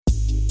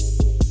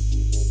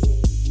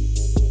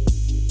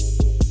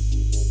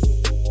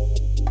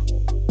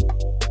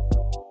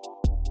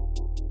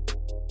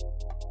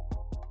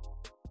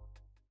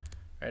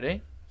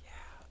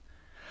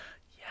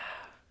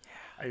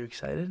you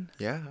excited?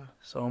 Yeah.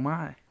 So am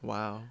I.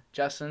 Wow.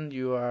 Justin,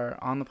 you are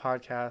on the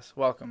podcast.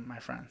 Welcome, my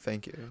friend.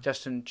 Thank you.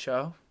 Justin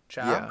Chou?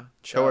 Chow? Yeah.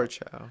 Chou or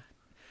Chow?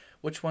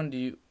 Which one do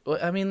you... Well,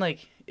 I mean,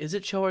 like, is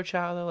it Chou or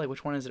Chow, though? Like,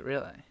 which one is it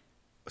really?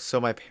 So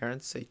my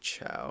parents say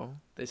Chow.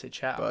 They say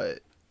Chow.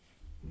 But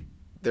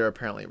they're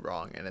apparently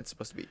wrong, and it's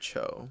supposed to be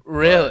Chou.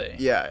 Really? But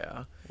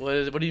yeah.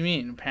 What do you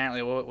mean?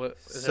 Apparently, what is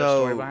there a So,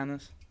 story behind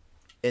this?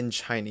 In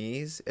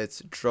Chinese,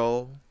 it's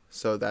Zhou,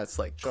 so that's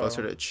like Zhou.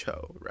 closer to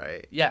Chou,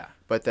 right? Yeah.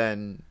 But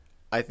then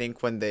I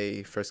think when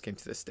they first came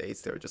to the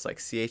States, they were just like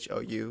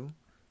Chou.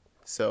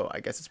 So I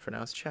guess it's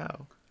pronounced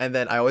Chow. And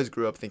then I always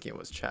grew up thinking it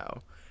was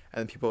Chow.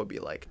 And then people would be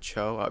like,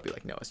 Chou? I'd be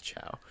like, no, it's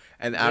Chow.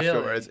 And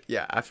afterwards,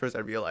 I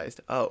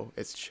realized, oh,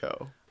 it's Chou.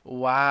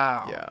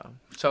 Wow. Yeah.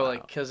 So,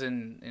 like, because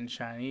in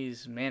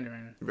Chinese,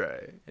 Mandarin,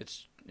 right.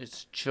 it's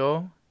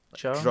Zhou?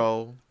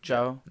 Zhou.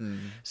 Zhou.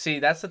 See,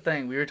 that's the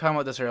thing. We were talking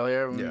about this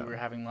earlier when we were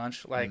having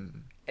lunch. Like,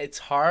 it's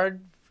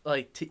hard,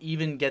 like, to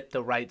even get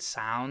the right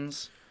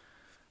sounds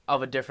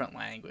of a different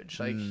language.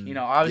 Like, you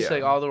know, obviously,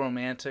 like, all the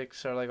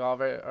romantics are, like, all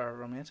very... Are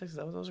romantics? Is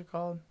that what those are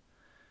called?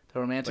 The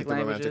romantic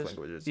languages? The romantic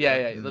languages.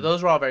 Yeah.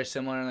 Those are all very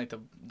similar in, like,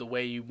 the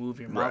way you move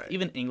your mouth. Right.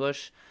 Even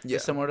English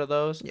is similar to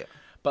those. Yeah.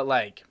 But,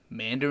 like,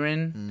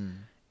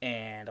 Mandarin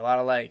and a lot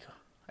of, like,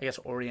 I guess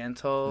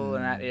Oriental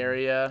in that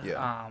area.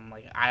 Yeah.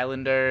 Like,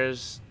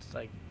 Islanders. It's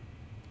like...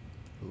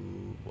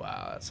 Ooh,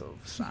 wow, that's a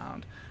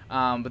sound.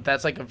 But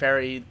that's, like, a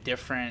very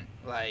different,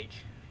 like...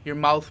 Your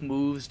mouth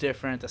moves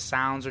different. The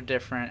sounds are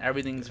different.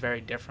 Everything's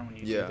very different when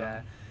you do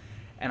that.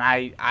 And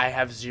I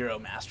have zero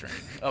mastering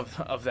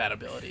of that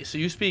ability. So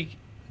you speak...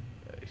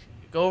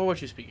 Go over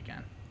what you speak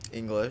again.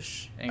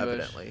 English.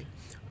 Evidently.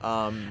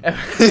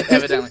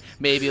 Evidently.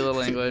 Maybe a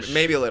little English.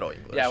 Maybe a little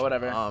English. Yeah,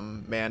 whatever.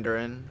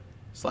 Mandarin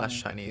 /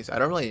 Chinese. I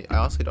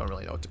honestly don't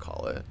really know what to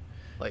call it.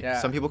 Like,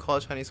 some people call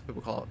it Chinese, some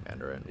people call it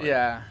Mandarin.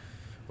 Like,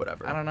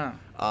 whatever. I don't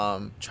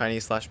know.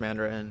 Chinese /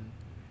 Mandarin.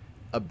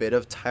 A bit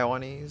of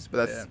Taiwanese,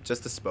 but that's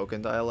just a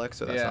spoken dialect,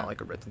 so that's not like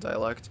a written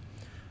dialect.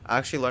 I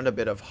actually learned a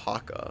bit of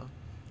Hakka.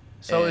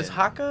 So is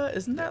Hakka,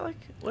 isn't that like,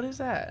 what is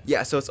that?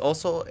 Yeah, so it's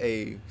also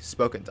a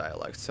spoken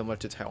dialect, similar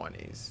to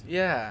Taiwanese.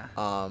 Yeah.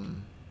 I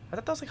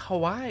thought that was like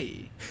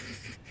Hawaii.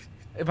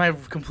 Am I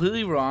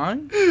completely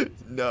wrong?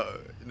 No,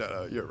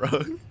 you're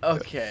wrong.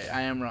 Okay,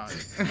 I am wrong.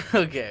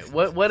 Okay,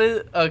 what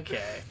is,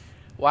 okay.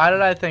 Why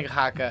did I think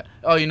Hakka?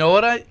 Oh, you know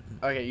what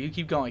okay, you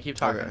keep going, keep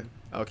talking. Okay,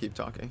 I'll keep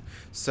talking.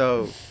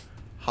 So,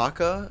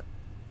 Hakka,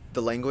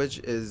 the language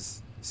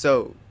is,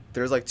 so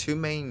there's like two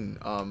main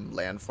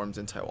landforms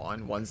in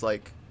Taiwan. One's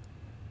like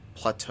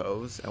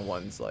plateaus and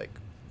one's like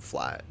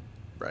flat,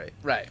 right?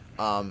 Right.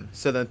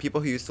 So then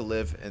people who used to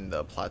live in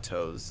the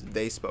plateaus,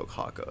 they spoke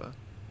Hakka.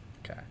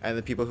 Okay. And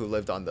the people who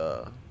lived on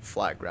the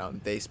flat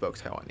ground, they spoke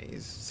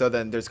Taiwanese. So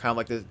then there's kind of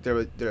like this,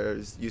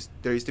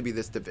 there used to be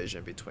this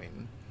division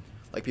between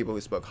like people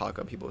who spoke Hakka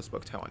and people who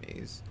spoke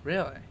Taiwanese.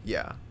 Really?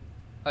 Yeah.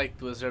 Like,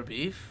 was there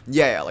beef?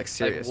 Yeah, like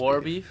serious like war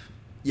beef?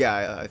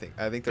 Yeah,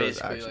 I think there was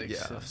basically actually like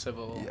civil.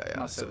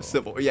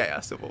 Civil war. Yeah,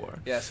 civil war.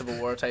 Yeah, civil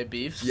war type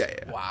beefs.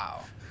 Yeah.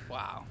 Wow.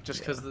 Just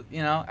because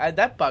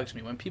that bugs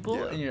me when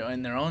people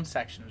in their own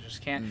sections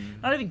just can't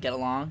not even get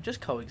along,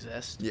 just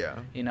coexist. Yeah.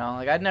 You know,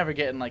 like I'd never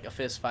get in like a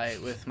fist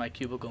fight with my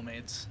cubicle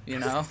mates. You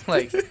know,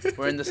 like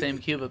we're in the same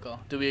cubicle.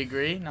 Do we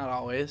agree? Not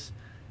always.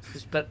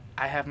 But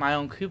I have my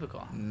own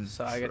cubicle,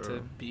 so I get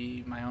to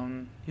be my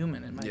own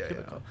human in my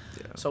cubicle.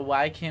 Yeah. So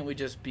why can't we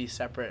just be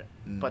separate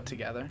but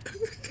together?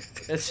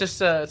 It's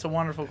just it's a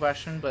wonderful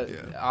question, but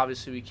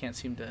obviously we can't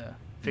seem to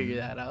figure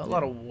that out. A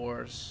lot of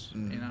wars,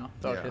 you know,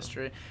 throughout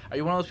history. Are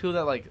you one of those people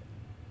that like? Do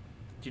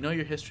you know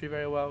your history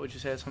very well? Would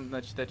you say it's something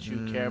that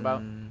you care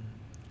about?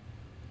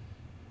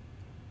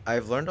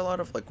 I've learned a lot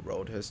of like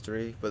world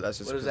history, but that's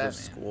just because of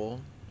school.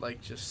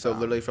 Like just so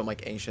literally from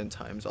like ancient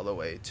times all the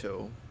way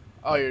to.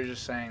 Oh, you're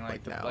just saying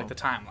like the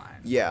timeline.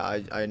 Yeah,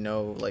 I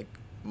know like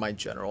my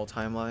general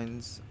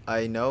timelines.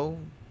 I know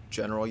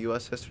general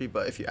U.S. history,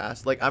 but if you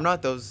ask, like, I'm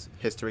not those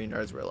history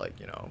nerds where like,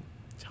 you know,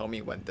 tell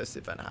me when this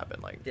event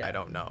happened. Like, I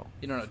don't know.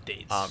 You don't know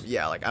dates.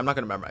 Yeah, like I'm not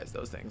gonna memorize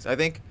those things. I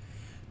think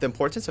the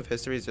importance of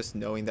history is just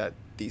knowing that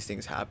these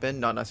things happen,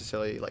 not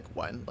necessarily like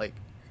when. Like,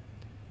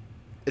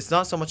 it's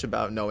not so much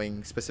about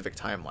knowing specific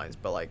timelines,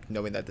 but like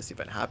knowing that this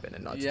event happened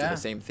and not just do the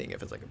same thing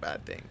if it's like a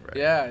bad thing, right?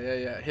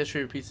 Yeah.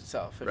 History repeats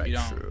itself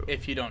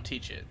if you don't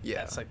teach it. Yeah.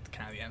 That's like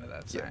kind of the end of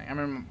that saying. I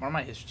remember one of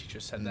my history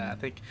teachers said that. I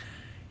think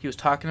he was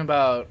talking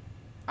about,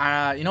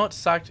 you know what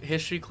sucked?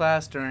 History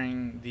class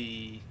during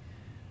the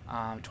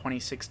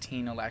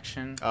 2016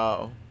 election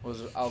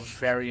was a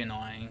very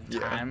annoying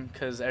time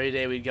because every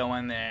day we'd go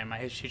in there and my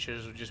history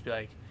teachers would just be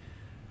like,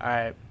 all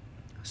right,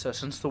 so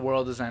since the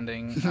world is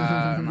ending,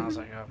 and I was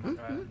like, oh my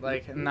god,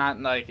 like not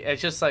like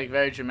it's just like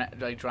very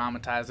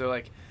dramatized. They're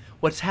like,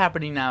 what's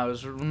happening now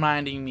is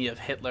reminding me of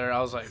Hitler. I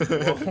was like,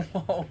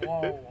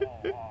 whoa.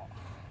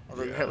 I was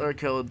like, Hitler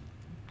killed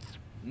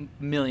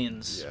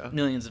millions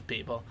of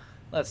people.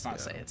 Let's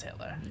not say it's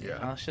Hitler.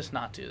 Yeah. Let's just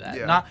not do that.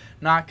 Yeah.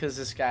 Not because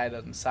this guy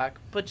doesn't suck,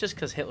 but just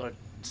because Hitler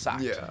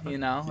sucked. Yeah. You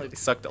know, Like, it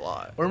sucked a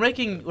lot. we're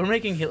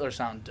making Hitler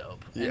sound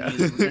dope. Yeah.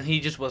 And he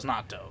just was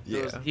not dope.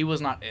 Yeah. He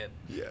was not it.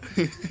 Yeah.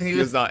 He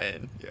was not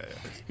in. Yeah.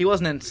 He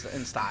wasn't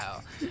in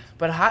style.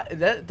 But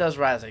that does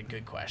raise a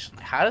good question.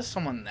 Like, how does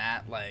someone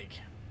that like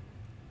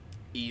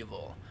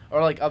evil,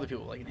 or like other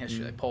people like in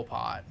history, like Pol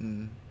Pot,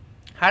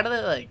 how do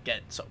they like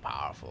get so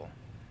powerful?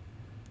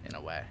 In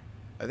a way,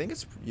 I think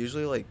it's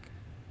usually like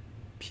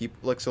people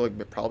like so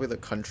like probably the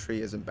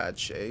country is in bad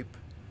shape,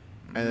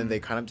 and then they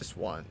kind of just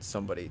want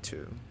somebody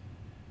to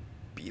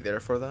be there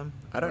for them.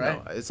 I don't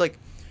know. It's like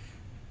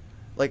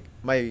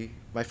my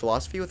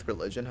philosophy with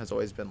religion has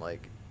always been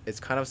like it's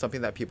kind of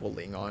something that people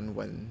lean on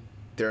when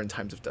they're in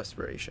times of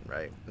desperation,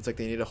 right? It's like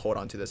they need to hold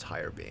on to this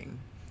higher being.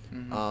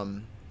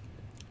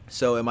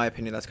 So in my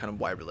opinion, that's kind of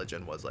why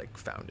religion was like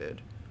founded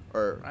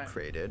or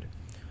created.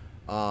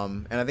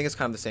 And I think it's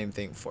kind of the same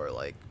thing for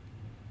like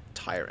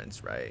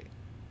tyrants, right?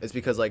 It's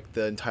because like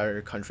the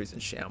entire country's in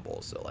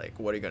shambles. So like,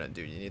 what are you gonna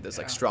do? You need this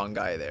like strong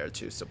guy there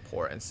to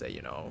support and say,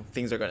 you know,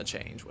 things are gonna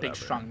change. Whatever.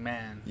 Big strong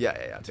man.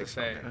 Yeah.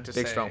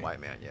 Big strong white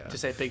man. Yeah. To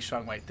say big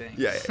strong white things.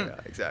 Yeah.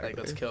 Exactly. Like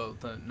let's kill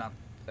the not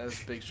as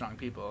big strong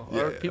people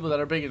or people that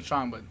are big and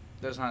strong, but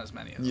there's not as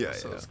many of them.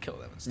 So let's kill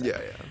them instead.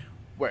 Yeah.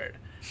 Word.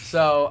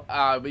 So,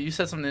 but you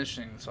said something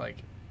interesting. It's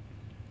like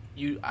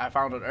I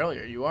found out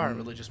earlier you are a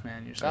religious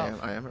man yourself.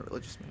 I am a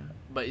religious man.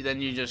 But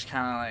then you just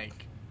kind of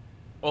like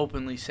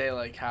openly say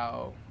like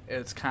how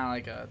it's kind of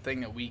like a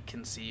thing that we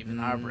conceive in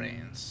our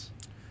brains.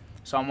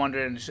 So I'm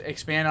wondering, just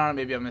expand on it.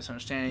 Maybe I'm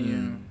misunderstanding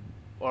you,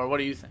 or what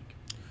do you think?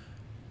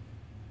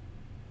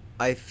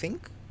 I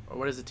think. Or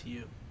what is it to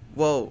you?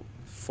 Well,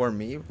 for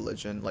me,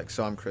 religion, like,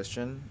 so I'm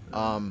Christian.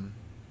 I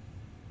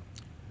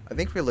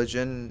think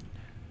religion,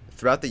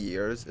 throughout the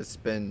years, it's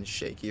been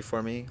shaky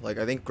for me. Like,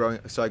 I think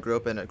I grew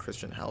up in a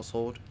Christian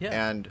household.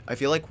 Yeah. And I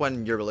feel like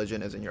when your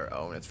religion isn't your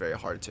own, it's very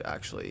hard to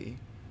actually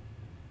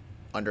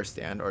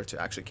understand or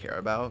to actually care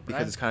about,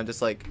 because it's kind of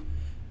just like,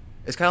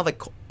 it's kind of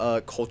like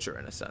a culture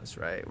in a sense,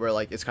 right? Where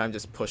like, it's kind of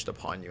just pushed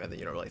upon you and then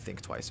you don't really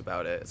think twice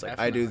about it. It's like,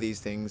 I do these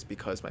things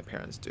because my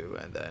parents do,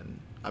 and then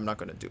I'm not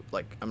going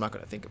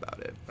to think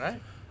about it.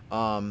 Right.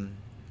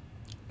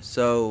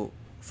 So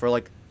for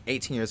like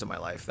 18 years of my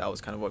life, that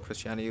was kind of what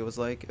Christianity was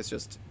like. It's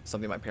just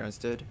something my parents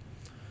did.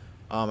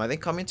 I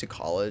think coming to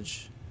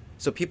college,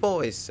 so people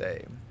always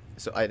say,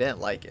 so I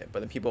didn't like it, but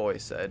then people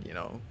always said, you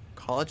know,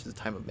 college is a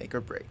time of make or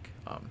break.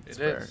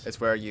 It's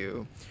where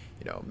you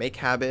make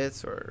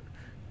habits or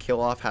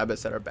kill off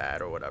habits that are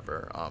bad or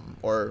whatever,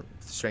 or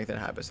strengthen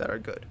habits that are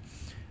good.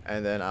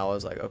 And then I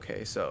was like,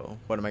 okay, so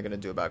what am I going to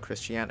do about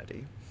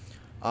Christianity?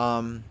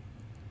 I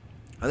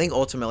think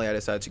ultimately I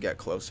decided to get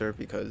closer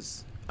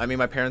because, I mean,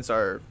 my parents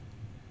are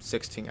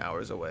 16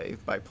 hours away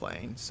by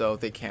plane, so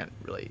they don't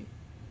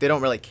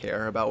really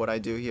care about what I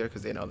do here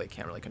because they know they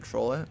can't really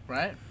control it.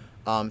 Right.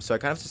 So I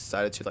kind of just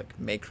decided to like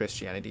make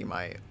Christianity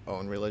my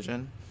own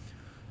religion.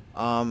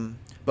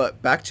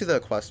 But back to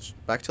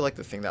like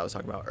the thing that I was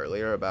talking about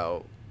earlier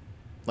about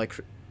like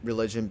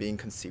religion being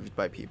conceived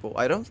by people.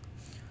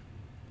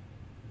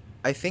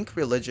 I think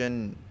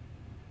religion,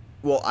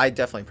 well, I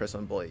definitely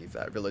personally believe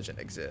that religion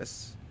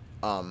exists.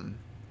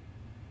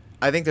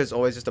 I think there's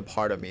always just a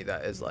part of me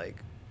that is like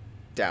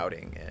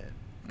doubting it,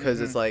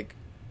 because it's like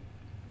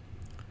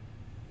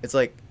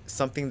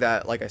something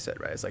that, like I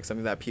said, right, it's like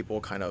something that people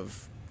kind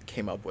of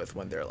came up with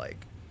when they're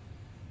like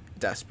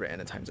desperate and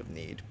in times of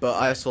need. But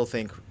I still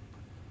think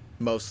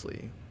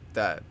mostly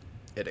that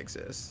it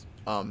exists.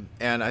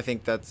 And I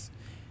think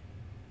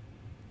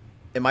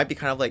it might be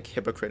kind of like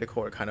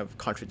hypocritical or kind of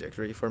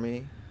contradictory for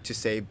me to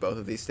say both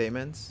of these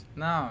statements.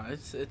 No,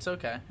 it's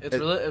okay.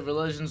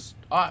 Religion's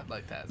odd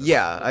like that.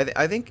 Yeah,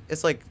 I think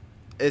it's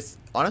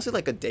honestly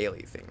like a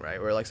daily thing, right?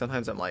 Where like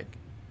sometimes I'm like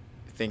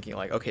thinking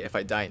like, okay, if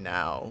I die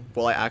now,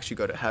 will I actually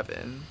go to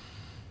heaven?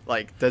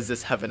 Like, does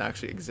this heaven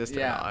actually exist or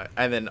not?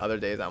 And then other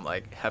days I'm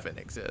like, heaven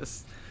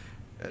exists.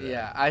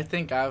 Yeah, I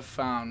think I've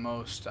found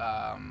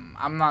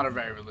I'm not a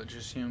very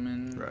religious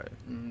human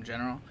in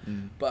general,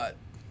 but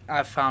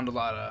I've found a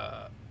lot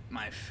of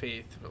my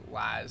faith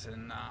lies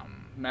in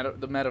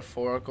the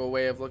metaphorical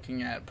way of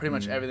looking at pretty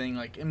much everything,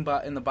 like in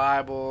the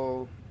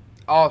Bible,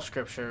 all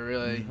scripture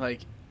really. Like,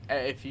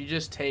 if you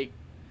just take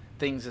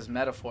things as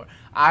metaphor,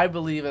 I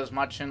believe as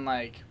much in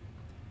like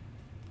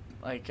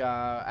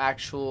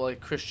actual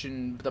like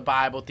Christian, the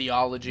Bible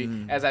theology,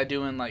 as I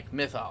do in like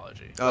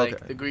mythology,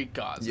 like the Greek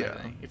gods and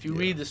everything. If you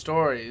read the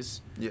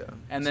stories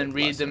and then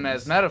read them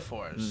as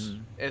metaphors,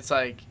 it's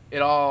like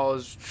it all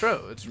is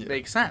true. It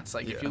makes sense.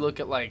 Like if you look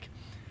at like,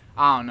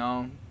 I don't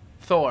know,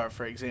 Thor,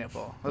 for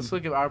example. Let's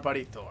look at our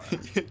buddy Thor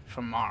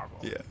from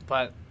Marvel.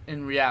 But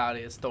in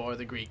reality, it's Thor,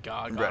 the Greek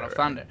god of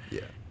thunder.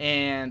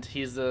 And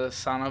he's the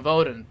son of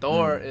Odin.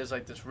 Thor is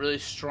like this really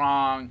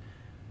strong,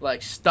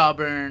 like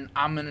stubborn,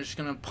 I'm just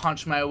going to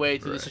punch my way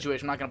through the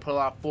situation. I'm not going to put a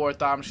lot of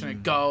forethought. I'm just going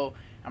to go.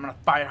 I'm going to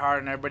fight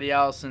harder than everybody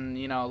else. And,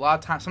 you know, a lot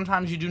of times,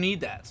 sometimes you do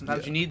need that.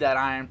 Sometimes you need that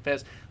iron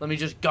fist. Let me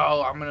just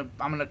go. I'm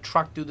going to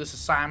truck through this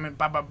assignment,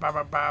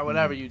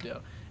 whatever you do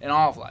in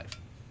all of life.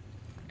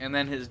 And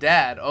then his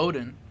dad,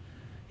 Odin,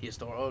 he is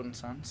Thor Odin's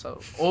son.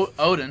 So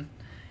Odin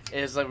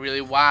is a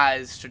really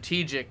wise,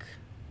 strategic,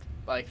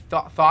 like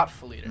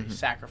thoughtful leader. He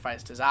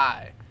sacrificed his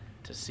eye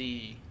to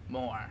see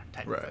more,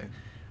 technically. Right.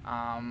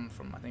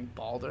 From I think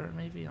Balder,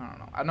 maybe, I don't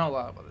know. I know a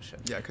lot of other shit.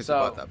 Yeah, because you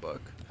bought that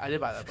book. I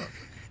did buy that book,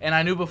 and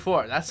I knew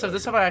before. This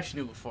stuff I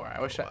actually knew before. I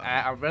wish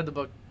I read the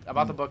book. I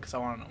bought the book because I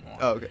want to know more.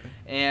 Oh, okay.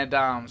 And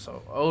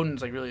so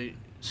Odin's like really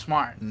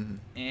smart,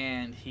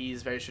 and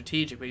he's very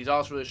strategic, but he's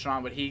also really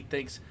strong. But he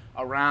thinks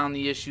around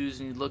the issues,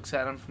 and he looks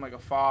at them from like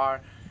afar,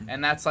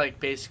 and that's like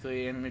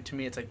basically, and to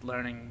me, it's like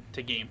learning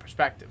to gain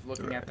perspective,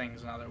 looking at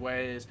things in other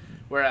ways.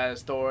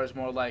 Whereas Thor is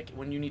more like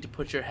when you need to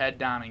put your head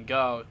down and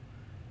go.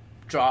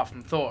 Draw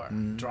from Thor,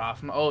 draw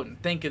from Odin.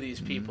 Think of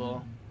these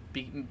people,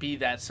 be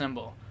that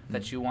symbol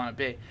that you want to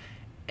be.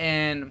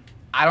 And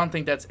I don't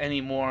think that's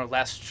any more or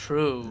less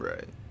true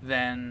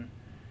than,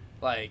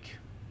 like,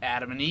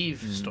 Adam and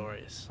Eve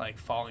stories, like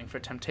falling for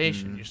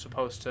temptation. You're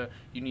supposed to,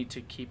 you need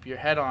to keep your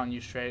head on you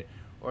straight,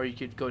 or you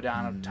could go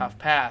down a tough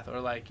path, or,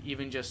 like,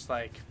 even just,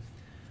 like,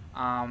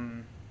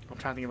 I'm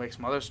trying to think of, like,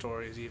 some other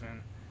stories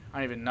even. I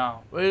don't even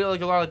know.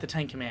 Like a lot of like the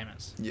Ten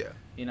Commandments. Yeah.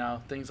 You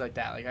know, things like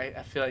that. Like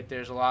I feel like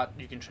there's a lot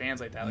you can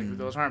translate that. Like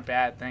those aren't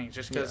bad things.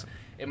 Just because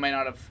it might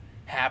not have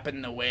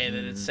happened the way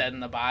that it's said in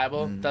the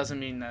Bible doesn't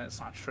mean that it's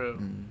not true.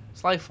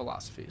 It's life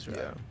philosophies, right?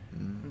 Yeah.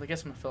 I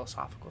guess I'm a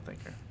philosophical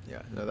thinker.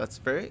 Yeah. No, that's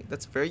a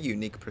very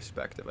unique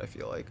perspective. I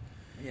feel like.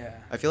 Yeah.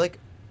 I feel like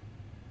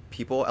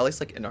people, at least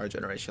like in our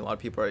generation, a lot of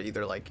people are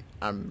either like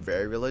I'm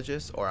very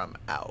religious or I'm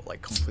out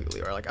like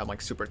completely, or like I'm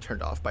like super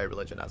turned off by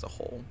religion as a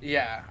whole.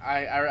 Yeah,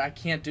 I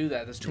can't do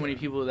that. There's too many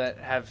people that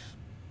have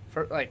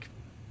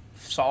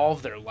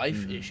solved their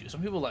life issues.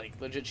 Some people like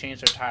legit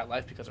change their entire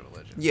life because of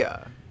religion.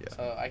 Yeah.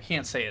 So I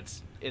can't say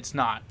it's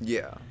not.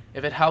 Yeah.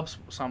 If it helps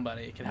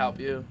somebody, it can help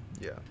you.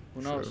 Yeah.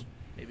 Who knows? True.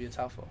 Maybe it's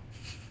helpful.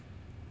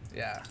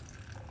 Yeah.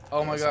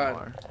 Oh my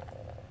god.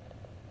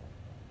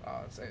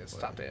 Oh, it's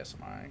stopped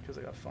ASMR because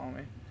I got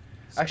foamy.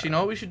 Actually, you know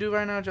what we should do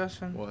right now,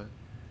 Justin? What?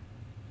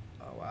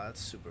 Oh, wow, that's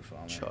super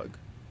foamy. Chug.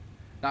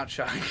 Not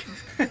chug.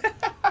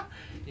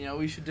 You know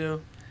what we should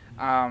do?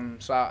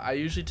 So I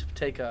usually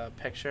take a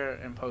picture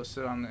and post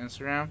it on the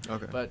Instagram.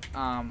 Okay. But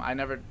I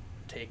never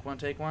take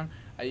one.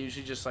 I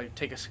usually just like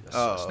take a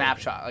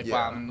snapshot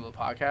while I'm in the middle of the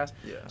podcast.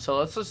 Yeah. So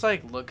let's just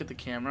like look at the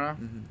camera,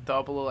 throw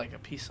up a little like a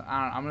piece. I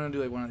don't know, I'm gonna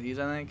do like one of these.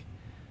 I think.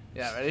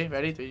 Yeah.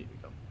 Ready? 3,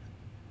 go.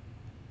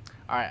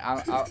 All right,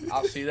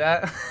 I'll see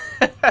that,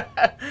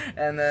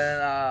 and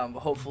then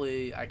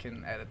hopefully I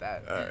can edit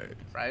that. All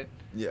right.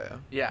 Yeah.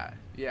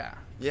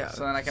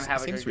 So then I can have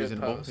like a good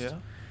post. Yeah.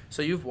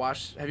 So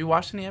have you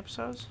watched any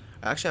episodes?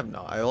 I actually have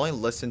not. I only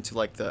listened to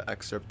like the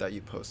excerpt that you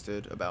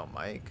posted about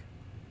Mike,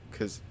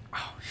 because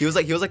he was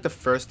like the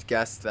first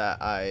guest that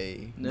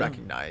I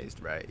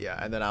recognized, right? Yeah,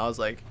 and then I was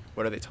like,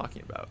 what are they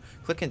talking about?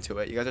 Click into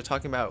it. You guys are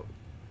talking about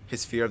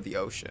his fear of the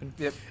ocean.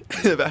 Yep.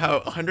 About how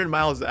 100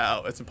 miles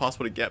out, it's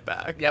impossible to get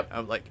back. Yep.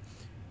 I'm like,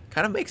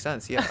 kind of makes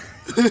sense, yeah.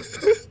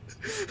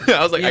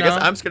 I was like, I guess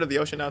I'm scared of the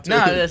ocean now too.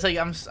 No, it's like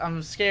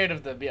I'm scared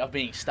of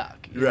being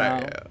stuck.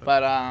 Right. Yeah.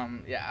 But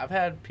I've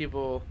had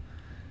people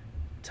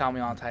tell me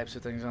all types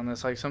of things on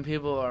this. Like some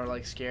people are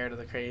like scared of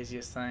the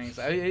craziest things.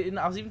 I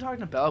was even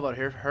talking to Belle about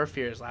her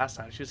fears last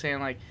time. She was saying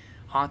like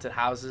haunted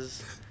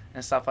houses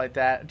and stuff like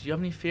that. Do you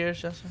have any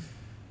fears, Justin?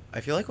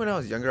 I feel like when I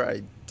was younger,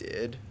 I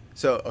did.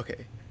 So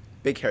okay.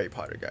 Big Harry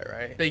Potter guy,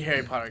 right? Big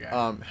Harry Potter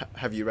guy.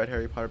 Have you read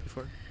Harry Potter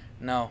before?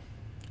 No,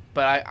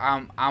 but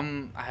I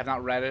have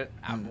not read it.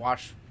 I've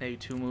watched maybe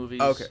 2 movies.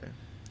 Okay,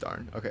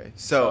 darn. Okay,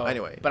 so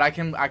anyway. But I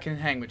can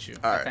hang with you.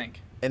 I think.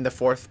 In the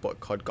 4th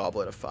book called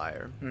Goblet of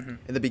Fire, in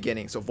the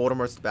beginning, so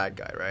Voldemort's the bad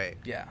guy, right?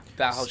 Yeah,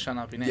 thou shalt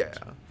not be named.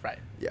 Yeah, right.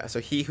 Yeah,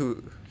 so he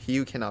who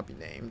cannot be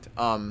named.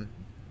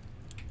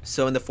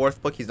 So in the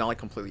 4th book, he's not like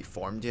completely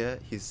formed yet.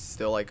 He's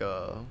still like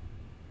a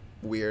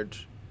weird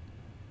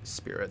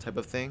spirit type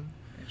of thing.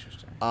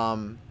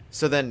 Interesting.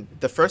 So then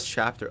the first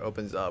chapter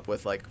opens up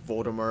with like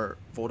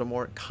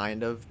Voldemort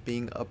kind of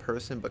being a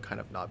person but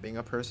kind of not being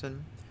a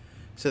person.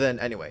 So then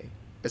anyway,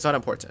 it's not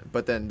important,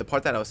 but then the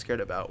part that I was scared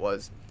about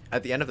was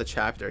at the end of the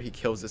chapter he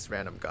kills this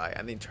random guy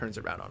and then he turns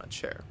around on a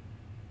chair.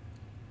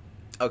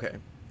 Okay.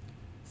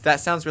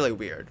 That sounds really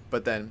weird,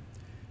 but then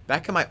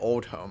back in my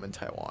old home in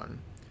Taiwan,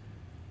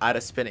 I had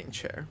a spinning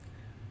chair.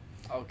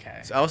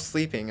 Okay. So I was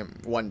sleeping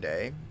one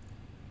day,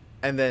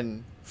 and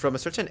then from a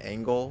certain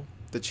angle,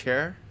 the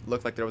chair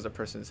looked like there was a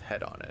person's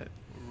head on it.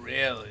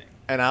 Really?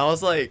 And I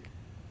was like,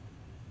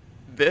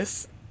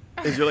 this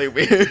is really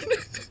weird.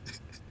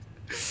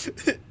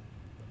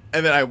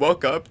 And then I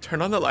woke up,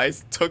 turned on the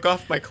lights, took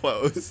off my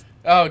clothes.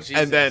 Oh, Jesus.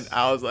 And then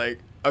I was like,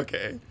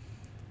 okay,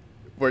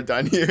 we're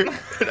done here.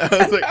 And I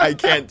was like, I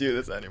can't do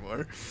this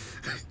anymore.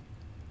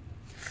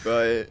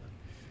 But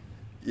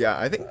yeah,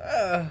 I think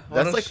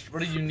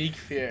what a unique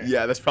fear.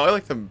 Yeah, that's probably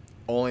like the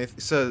only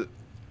so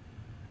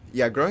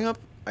yeah, growing up,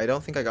 I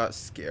don't think I got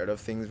scared of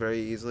things very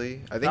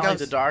easily. I think Not like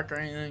the dark or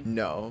anything?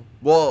 No.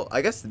 Well,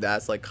 I guess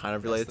that's like kind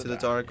of related to the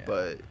dark, yeah.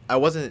 But I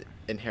wasn't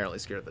inherently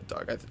scared of the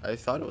dark. I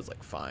thought it was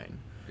like fine.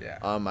 Yeah.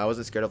 I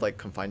wasn't scared of like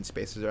confined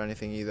spaces or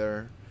anything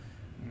either.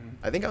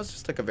 I think I was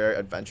just like a very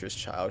adventurous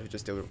child who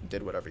just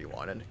did whatever you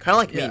wanted. Kind of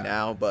like me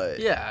now, but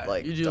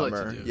like you do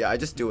dumber. like to do, yeah, I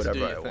just do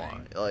whatever I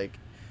want. Like,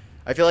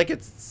 I feel like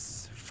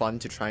it's fun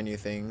to try new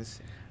things,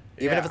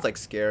 even if it's like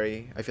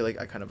scary. I feel like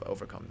I kind of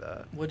overcome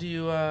that. What do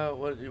you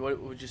what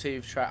would you say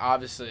you've tried?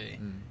 Obviously,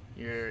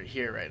 you're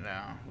here right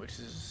now, which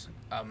is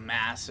a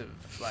massive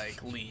like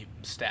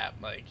step.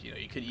 Like, you know,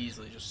 you could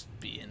easily just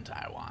be in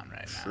Taiwan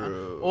right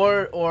True.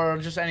 now, or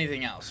just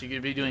anything else. You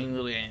could be doing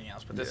literally anything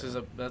else. But this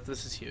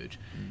is huge,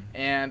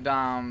 and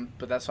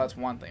but that's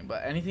one thing.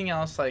 But anything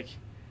else, like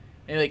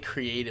maybe like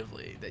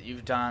creatively that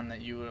you've done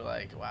that you were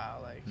like, wow,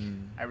 like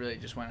I really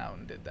just went out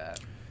and did that.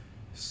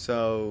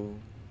 So,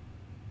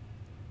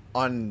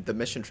 on the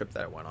mission trip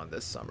that I went on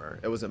this summer,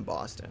 it was in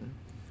Boston.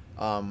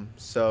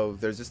 So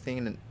there's this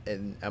thing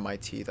in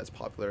MIT that's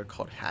popular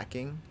called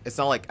hacking. It's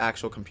not like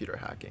actual computer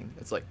hacking.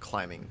 It's like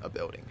climbing a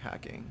building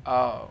hacking.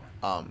 Oh.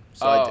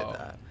 So I did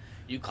that.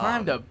 You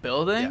climbed a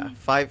building? Yeah,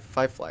 five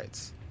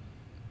flights.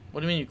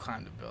 What do you mean you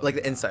climbed a building? Like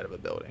the inside of a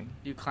building.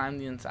 You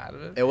climbed the inside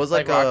of it? It was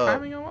like rock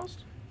climbing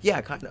almost? Yeah,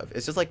 kind of.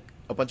 It's just like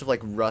a bunch of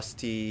like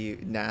rusty,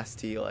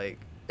 nasty, like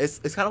it's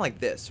kind of like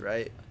this,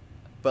 right?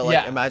 But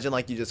like imagine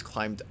like you just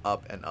climbed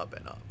up and up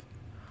and up,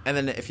 and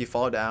then if you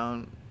fall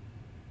down,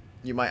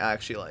 you might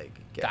actually like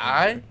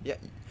die. Injured. Yeah.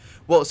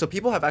 Well, so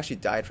people have actually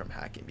died from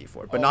hacking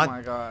before, but oh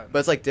my God. But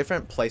it's like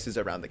different places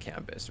around the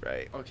campus,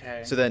 right?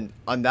 Okay. So then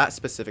on that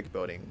specific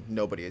building,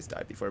 nobody has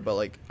died before. But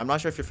like, I'm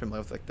not sure if you're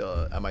familiar with like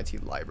the MIT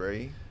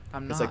library.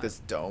 I'm not. It's like this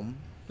dome.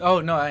 Oh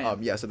no, I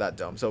am. Yeah, so that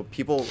dome. So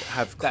people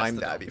have climbed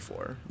that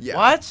before. Yeah.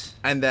 What?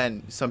 And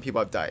then some people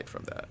have died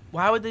from that.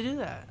 Why would they do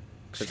that?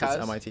 Because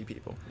it's MIT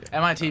people. Yeah.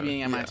 MIT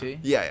being MIT?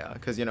 Yeah.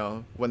 Because, you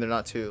know, when they're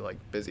not too, like,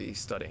 busy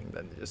studying,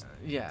 then they just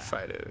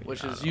try to...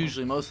 Which is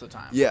usually most of the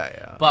time.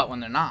 Yeah. But when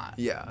they're not,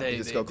 they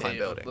just go climb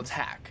buildings. Let's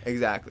hack.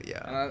 Exactly,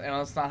 yeah. And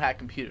let's not hack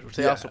computers, which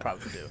they also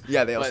probably do.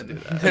 Yeah, they also do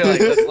that.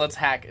 They're like, let's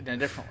hack in a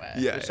different way.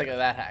 Yeah. Just like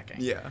that hacking.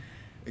 Yeah,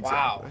 exactly.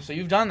 Wow, so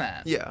you've done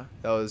that. Yeah,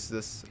 that was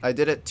this... I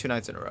did it 2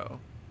 nights in a row.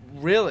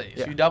 Really?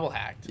 Yeah. So you double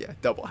hacked? Yeah,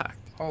 double hacked.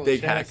 Holy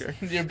big shit. hacker.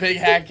 You're a big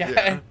hack guy.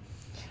 Yeah.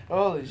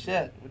 Holy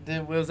shit.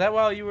 Was that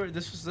while you were...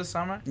 This was this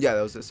summer? Yeah,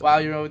 that was this summer.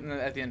 While you were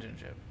at the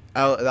internship?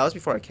 That was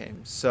before I came.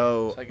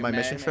 So like my May,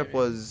 mission trip maybe?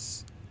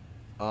 was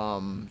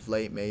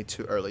late May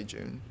to early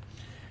June.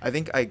 I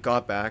think I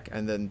got back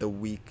and then the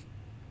week...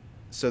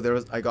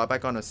 So I got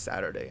back on a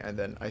Saturday and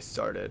then I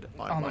started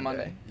on the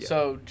Monday. Yeah.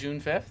 So June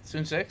 5th?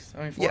 June 6th?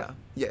 I mean 4th?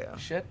 Yeah.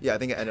 Shit. Yeah, I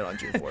think it ended on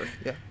June 4th.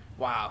 Yeah.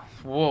 Wow.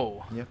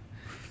 Whoa. Yeah.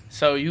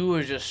 So you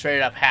were just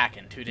straight up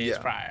hacking 2 days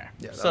prior.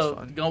 Yeah, that so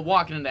was fun.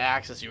 Walking into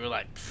Access, you were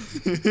like,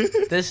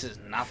 this is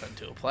nothing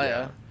to a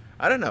player. Yeah.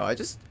 I don't know. I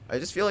just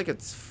feel like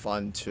it's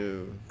fun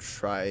to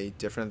try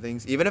different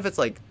things, even if it's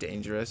like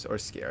dangerous or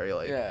scary.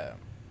 Like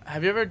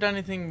Have you ever done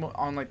anything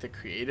on like the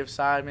creative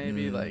side,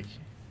 maybe like?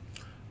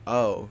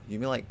 Oh, you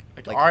mean like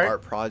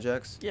art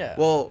projects? Yeah.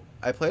 Well,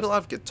 I played a lot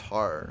of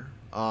guitar.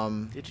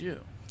 Did you?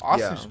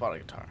 Austin just bought a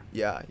guitar.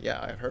 Yeah,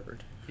 I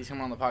heard. He's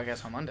coming on the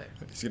podcast on Monday.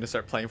 He's gonna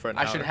start playing for an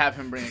hour. I should have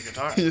him bring a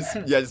guitar.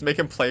 just make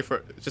him play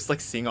for, just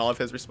like sing all of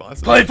his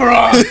responses. Play for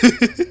us!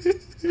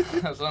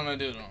 That's what I'm gonna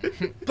do to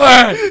him.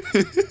 Play!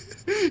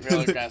 Real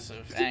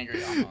aggressive,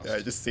 angry almost. Yeah,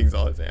 he just sings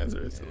all his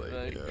answers.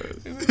 I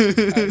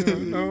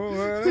don't know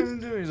what I'm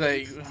doing. He's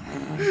like,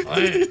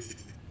 play.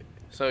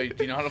 So, do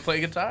you know how to play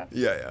guitar?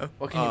 Yeah.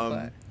 What can you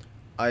play?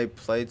 I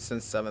played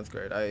since 7th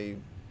grade. I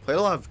played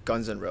a lot of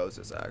Guns N'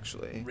 Roses,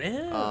 actually.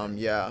 Really?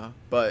 Yeah,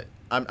 but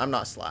I'm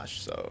not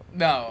Slash, so...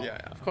 No,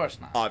 of course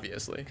not.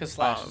 Obviously. Because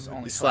Slash is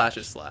only Slash.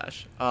 Is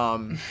Slash.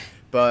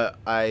 But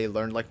I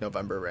learned, like,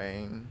 November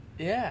Rain.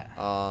 Yeah.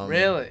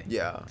 Really?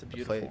 Yeah. It's a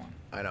beautiful one.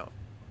 I know.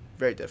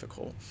 Very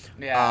difficult.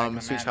 Yeah,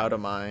 Sweet Child of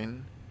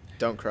Mine.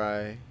 Don't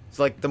Cry. It's,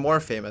 like, the more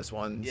famous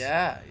ones.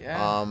 Yeah.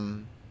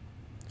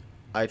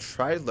 I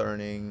tried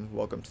learning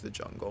Welcome to the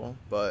Jungle,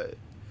 but...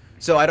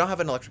 So I don't have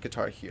an electric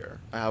guitar here.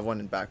 I have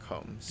one back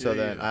home. So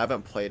then I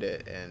haven't played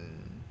it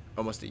in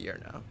almost a year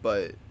now.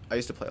 But I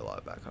used to play a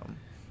lot back home.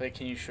 Like,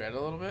 can you shred a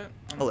little bit?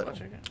 A little.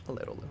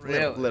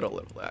 Really?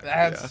 Little.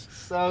 That's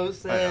so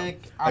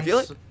sick. I feel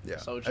like so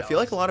jealous. I feel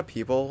like a lot of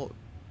people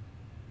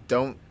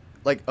don't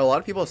like. A lot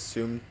of people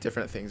assume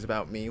different things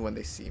about me when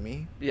they see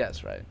me.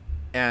 Yes, right.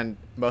 And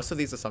most of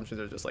these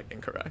assumptions are just like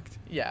incorrect.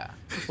 Yeah.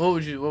 What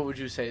would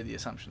you say the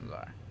assumptions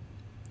are?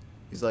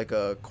 He's like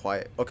a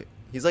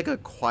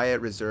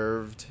quiet,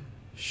 reserved,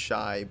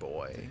 shy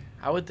boy.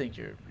 I would think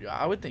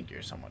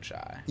you're somewhat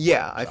shy.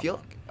 Yeah, I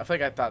feel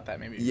like I thought that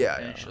maybe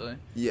initially.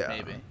 Yeah.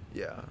 Maybe.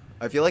 Yeah.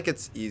 I feel like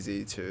it's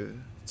easy to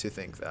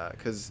think that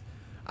cuz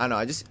I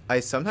don't know, I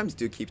sometimes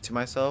do keep to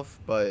myself,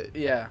 but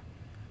yeah.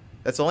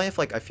 That's only if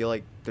like I feel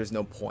like there's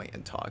no point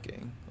in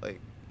talking. Like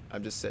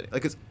I'm just sitting.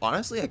 Like, 'cause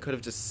honestly, I could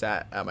have just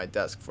sat at my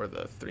desk for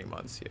the 3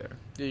 months here.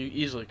 Yeah, you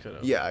easily could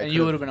have. Yeah, and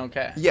you would have been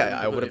okay. Yeah,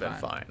 I would have been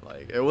fine.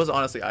 Like, it was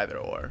honestly either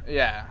or.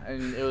 Yeah,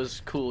 and it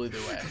was cool either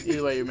way.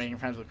 Either way, you're making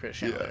friends with Chris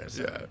Chandler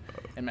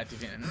and Matthew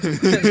Dean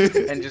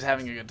and just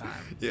having a good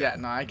time. Yeah,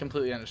 no, I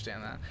completely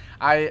understand that.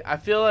 I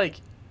feel like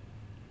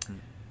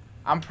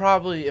I'm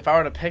probably, if I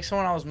were to pick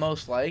someone I was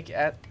most like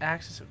at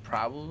Axis, it'd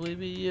probably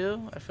be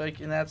you. I feel like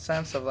in that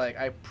sense of like,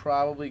 I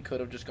probably could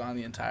have just gone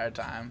the entire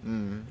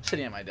time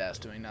sitting at my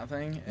desk doing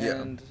nothing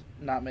and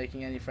not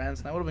making any friends,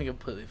 and I would have been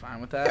completely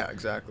fine with that. Yeah,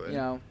 exactly. You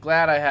know,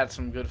 glad I had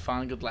some good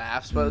fun, good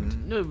laughs, but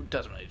it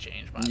doesn't really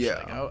change much. Yeah.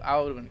 Like, I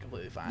would have been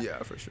completely fine.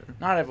 Yeah, for sure.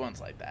 Not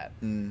everyone's like that.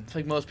 It's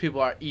like most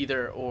people are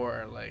either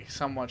or, like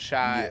somewhat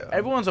shy. Yeah.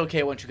 Everyone's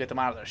okay once you get them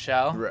out of their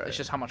shell. Right. It's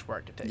just how much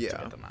work it takes to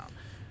get them out.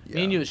 Yeah.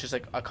 Me and you, it's just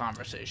like a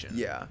conversation.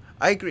 Yeah,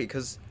 I agree,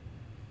 because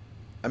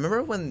I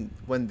remember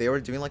when they were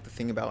doing like the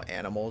thing about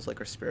animals, like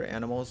our spirit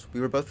animals, we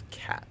were both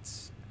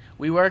cats.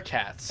 We were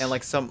cats. And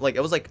like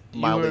it was like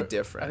mildly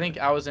different. I think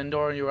I was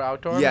indoor and you were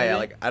outdoor. Yeah, maybe? yeah.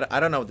 Like I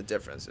don't know what the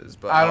difference is,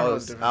 but I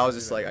was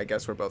just like, I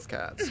guess we're both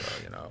cats.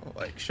 So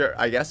like sure,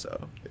 I guess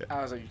so. Yeah.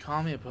 I was like, you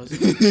call me a pussy?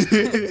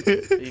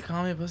 You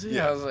call me a pussy?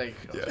 Yeah. I was like,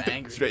 I was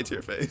angry. Straight to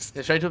your face.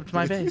 Yeah, straight to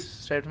my face.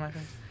 Straight to my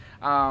face.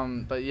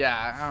 But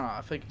yeah, I don't know.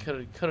 I think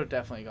could have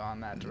definitely gone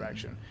that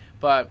direction.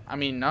 But I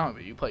mean, no.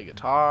 But you play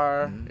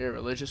guitar. You're a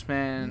religious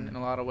man in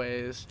a lot of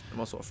ways. I'm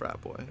also a frat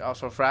boy. You're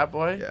also a frat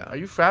boy. Yeah. Are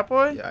you frat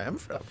boy? Yeah, I am a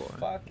frat boy.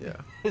 Fuck. Yeah.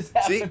 Is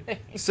happening?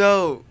 See,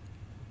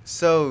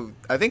 so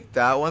I think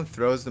that one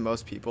throws the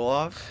most people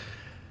off,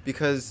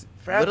 because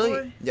frat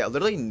literally, boy? yeah,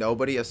 literally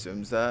nobody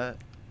assumes that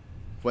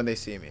when they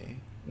see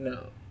me.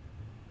 No.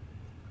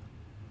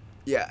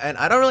 Yeah, and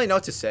I don't really know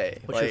what to say.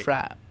 What's your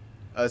frat?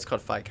 It's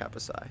called Phi Kappa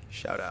Psi.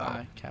 Shout out.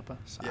 Phi Kappa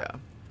Psi.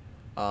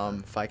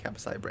 Yeah. Phi Kappa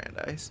Psi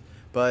Brandeis.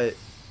 But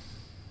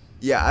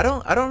yeah, I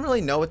don't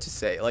really know what to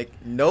say. Like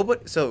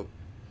nobody. So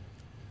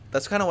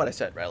that's kind of what I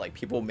said, right? Like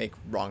people make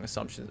wrong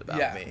assumptions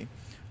about me.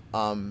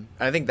 And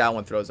I think that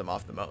one throws them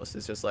off the most.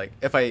 It's just like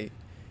if I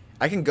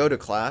can go to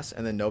class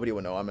and then nobody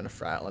will know I'm in a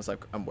frat unless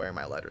like I'm wearing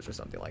my letters or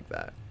something like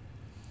that.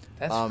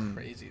 That's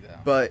crazy though.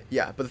 But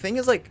yeah, but the thing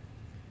is like,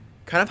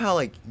 kind of how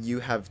like you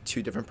have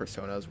two different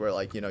personas where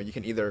like you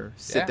can either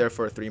sit there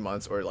for 3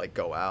 months or like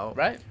go out.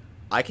 Right.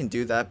 I can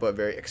do that, but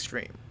very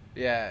extreme.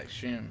 Yeah,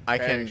 extreme. I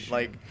can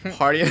like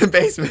party in the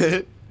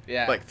basement.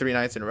 Yeah. Like 3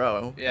 nights in a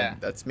row. Yeah.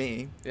 That's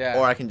me. Yeah.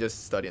 Or I can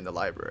just study in the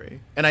library,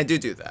 and I do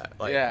that.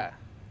 Like. Yeah.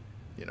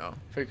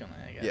 Frequently,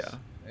 I guess.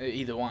 Yeah.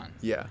 Either one.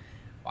 Yeah.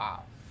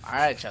 Wow. All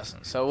right,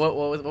 Justin. So what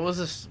was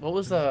this?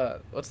 What's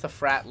the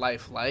frat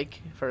life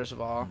like? First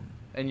of all,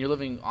 and you're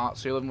living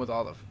with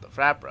all the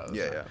frat bros.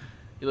 Yeah, yeah.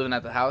 You living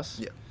at the house?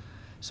 Yeah.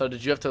 So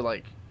did you have to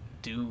like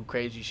do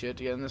crazy shit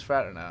to get in this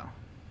frat or no?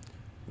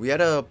 We had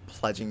a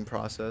pledging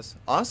process.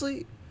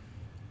 Honestly,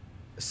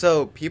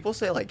 so people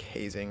say like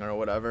hazing or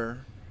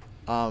whatever.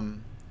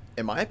 In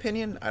my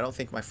opinion, I don't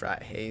think my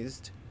frat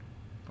hazed.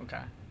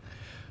 Okay.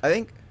 I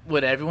think.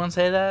 Would everyone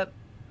say that?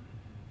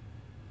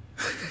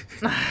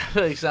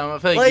 I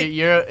feel like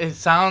you're. It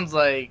sounds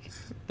like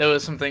there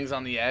was some things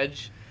on the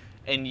edge,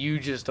 and you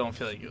just don't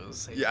feel like it was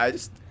safe. Yeah,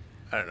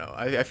 I don't know.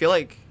 I feel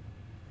like,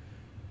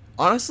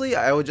 honestly,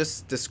 I would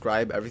just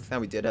describe everything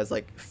that we did as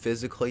like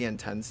physically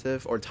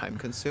intensive or time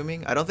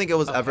consuming. I don't think it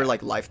was ever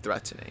like life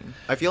threatening.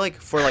 I feel like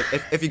for like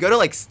if you go to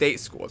like state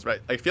schools,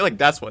 right? I feel like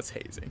that's what's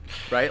hazing,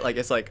 right? Like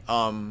it's like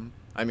I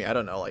mean I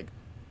don't know like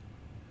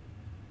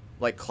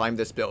climb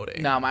this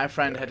building. No, my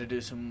friend had to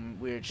do some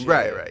weird shit.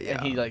 Right,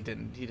 yeah. And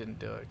he didn't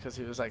do it because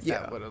he was like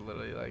that would have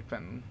literally like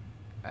been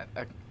at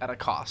a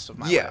cost of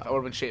my life. I would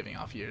have been shaving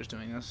off years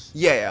doing this.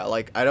 Yeah.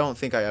 Like I don't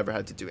think I ever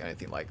had to do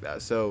anything like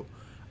that. So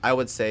I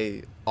would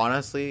say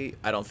honestly,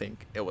 I don't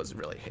think it was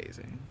really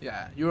hazing.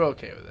 Yeah, you were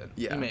okay with it.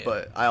 Yeah,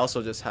 but I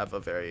also just have a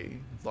very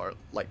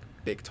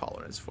big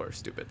tolerance for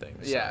stupid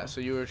things. Yeah,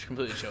 so you were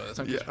completely chill with it.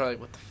 Some kids probably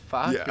like, what the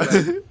fuck? Yeah.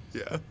 You're like,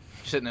 yeah. You're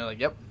sitting there like,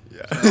 yep.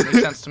 Yeah. So that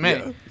makes sense to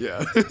me.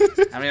 Yeah.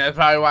 I mean, that's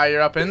probably why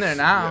you're up in there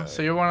now. Yeah.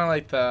 So you're one of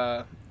like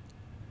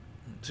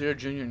so you're a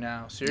junior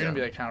now. So you're going to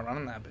be like kind of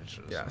running that bitch.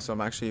 Yeah, so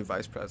I'm actually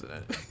vice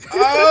president.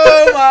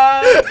 Oh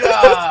my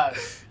god.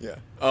 Yeah.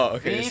 Oh,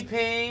 okay.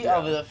 VP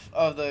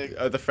of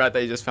the frat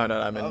that you just found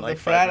out I'm in of like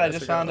the frat I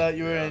just ago. found out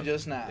you were in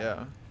just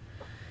now.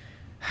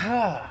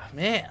 Yeah.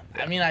 Man,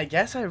 I mean, I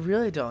guess I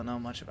really don't know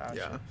much about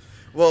you.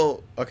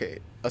 Well, okay,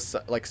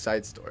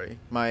 side story.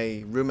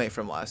 My roommate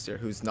from last year,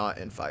 who's not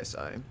in Phi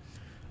Psi,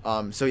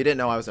 so he didn't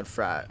know I was in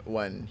frat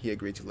when he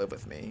agreed to live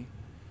with me.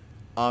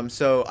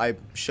 So I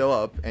show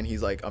up and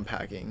he's like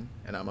unpacking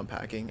and I'm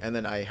unpacking, and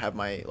then I have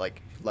my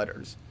like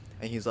letters,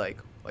 and he's like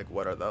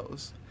what are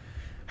those?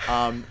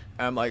 And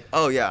I'm like,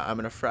 oh yeah, I'm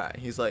in a frat.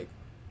 He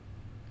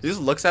just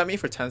looks at me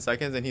for 10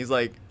 seconds and he's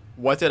like,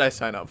 what did I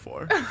sign up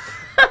for?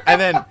 And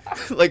then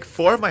like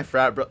 4 of my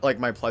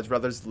my pledge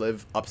brothers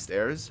live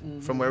upstairs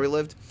from where we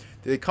lived.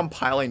 They come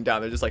piling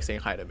down. They're just like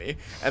saying hi to me,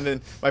 and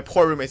then my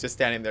poor roommate's just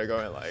standing there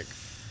going like,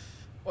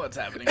 what's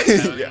happening? What's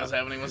happening? Yeah. What's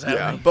happening? What's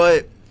happening? Yeah,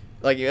 but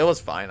like it was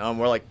fine.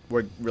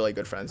 We're really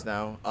good friends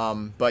now.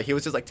 But he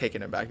was just like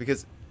taken aback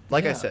because,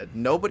 like I said,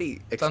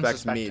 nobody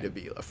expects me to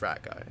be a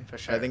frat guy. For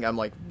sure. I think I'm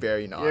like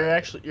very not.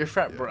 You're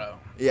frat bro.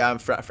 Yeah, I'm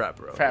frat bro.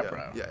 Frat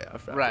bro. Yeah,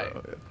 frat right.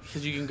 bro.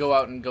 Because you can go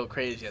out and go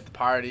crazy at the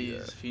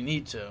parties if you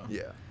need to.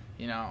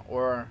 Yeah.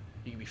 Or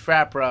you can be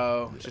frat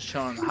bro, just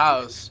chilling in the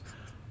house,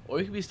 Or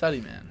you could be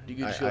study man. You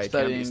could just go I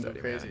study can be and go study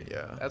crazy. man.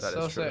 Yeah, That's that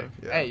so is true. sick.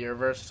 Yeah. Hey, you're a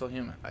versatile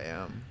human. I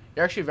am.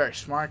 You're actually a very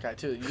smart guy,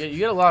 too. You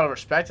get a lot of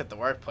respect at the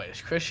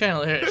workplace. Christian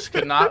Lyrics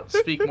could not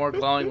speak more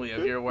glowingly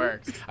of your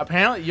work.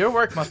 Apparently, your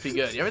work must be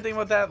good. You ever think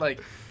about that?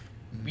 Like,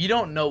 you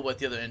don't know what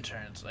the other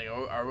interns, like,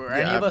 are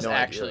any of us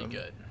actually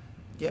good?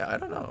 Yeah, I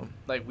don't know.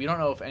 Like, we don't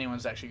know if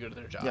anyone's actually good at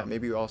their job. Yeah,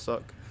 maybe we all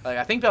suck. Like,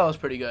 I think Bella's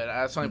pretty good.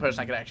 That's the only person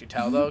I could actually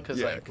tell, though, because,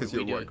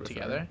 we do work it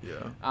together.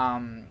 Yeah.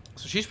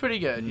 So she's pretty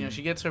good. You know,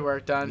 she gets her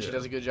work done. She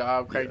does a good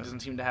job. Craig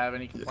doesn't seem to have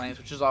any complaints,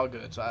 which is all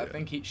good. So I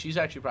think she's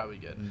actually probably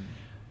good.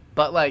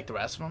 But, like, the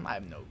rest of them, I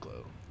have no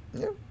clue.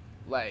 Yeah.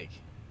 Like,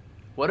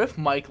 what if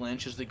Mike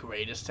Lynch is the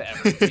greatest to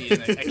ever be in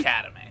the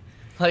academy?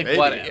 Like, Maybe,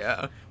 what if?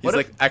 Yeah. What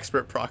He's if, like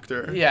expert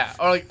proctor. Yeah.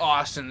 Or, like,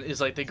 Austin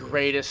is, like, the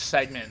greatest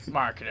segment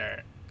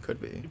marketer.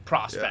 Could be.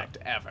 Prospect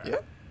ever. Yeah.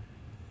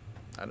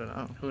 I don't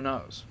know. Who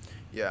knows?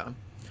 Yeah.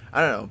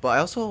 I don't know. But I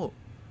also,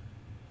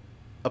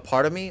 a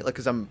part of me, like,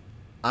 because I'm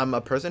a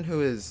person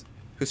who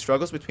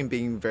struggles between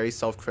being very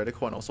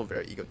self-critical and also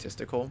very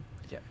egotistical.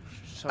 Yeah.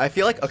 So I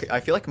feel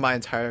like my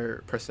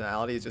entire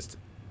personality is just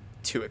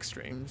two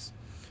extremes: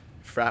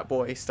 frat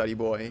boy, study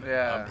boy,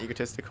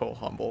 egotistical,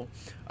 humble.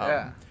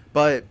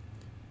 But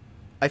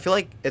I feel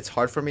like it's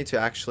hard for me to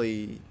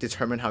actually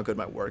determine how good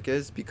my work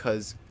is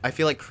because I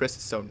feel like Chris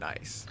is so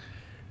nice.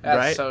 That's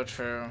right? so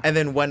true. And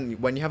then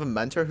when you have a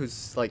mentor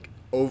who's like,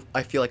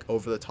 I feel like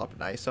over the top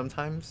nice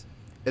sometimes,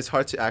 it's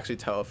hard to actually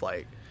tell if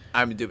like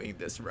I'm doing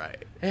this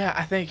right. Yeah,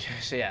 I think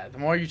so. Yeah, the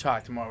more you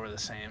talk, the more we're the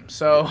same.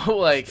 So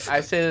like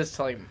I say this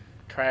to like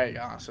Craig,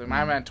 honestly,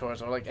 my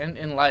mentors, or like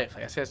in life,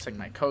 like I say this to like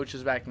my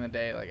coaches back in the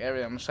day, like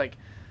everything. I'm just like,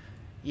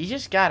 you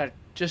just gotta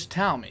just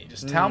tell me,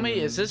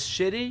 is this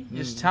shitty?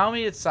 Just tell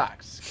me it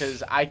sucks,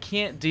 because I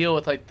can't deal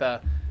with like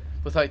the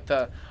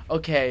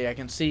okay, I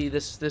can see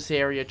this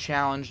area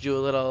challenged you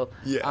a little.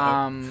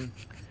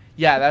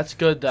 Yeah, that's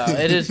good though.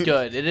 It is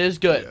good. It is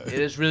good. Yeah. It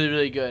is really,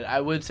 really good.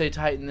 I would say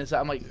tighten this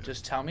up. I'm like,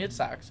 just tell me it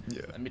sucks.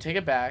 Yeah. Let me take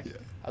it back. Yeah.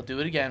 I'll do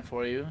it again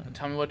for you. And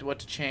tell me what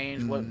to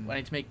change, what I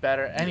need to make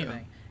better.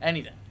 Anything.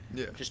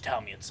 Yeah. Just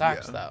tell me it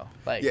sucks though.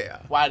 Like,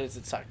 why does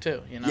it suck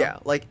too? You know? Yeah,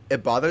 like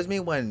it bothers me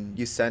when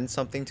you send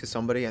something to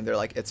somebody and they're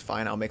like, it's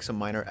fine, I'll make some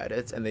minor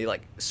edits, and they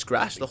like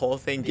scratch the whole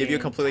thing, give you a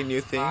completely new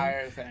thing.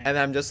 And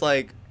I'm just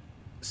like,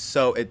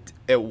 so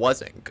it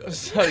wasn't good.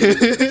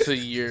 So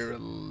you're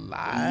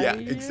lying.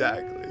 Yeah,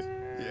 exactly.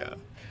 Yeah.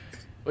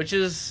 Which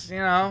is, you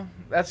know,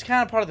 that's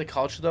kind of part of the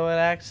culture though at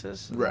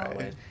Axis.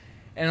 Right.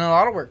 And in a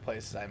lot of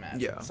workplaces, I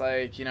imagine. Yeah. It's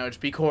like, you know, just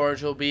be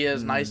cordial, be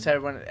as nice to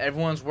everyone.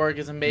 Everyone's work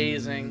is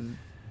amazing.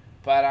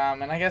 But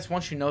and I guess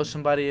once you know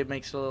somebody, it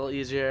makes it a little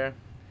easier.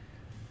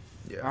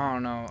 Yeah. I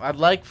don't know. I'd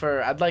like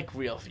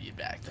real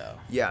feedback though.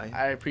 Yeah.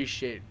 I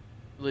appreciate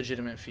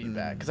legitimate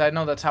feedback because I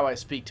know that's how I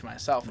speak to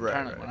myself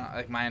internally. When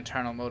like my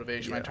internal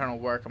motivation, my internal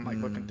work, I'm like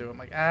looking through. I'm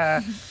like,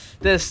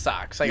 this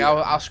sucks. Like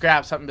I'll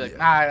scrap something, and be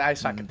like, I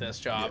suck at this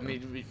job.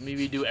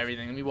 Maybe do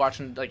everything. Me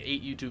watching like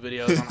 8 YouTube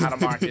videos on how to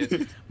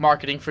market,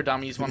 marketing for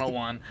dummies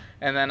 101,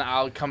 and then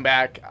I'll come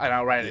back and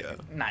I'll write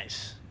it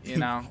nice, you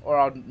know, or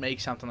I'll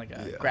make something like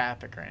a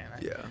graphic or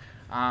anything.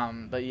 Yeah.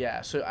 But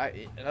yeah, so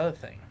another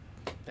thing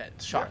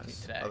that shocked me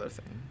today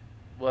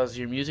was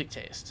your music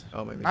taste.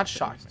 Oh, my music Not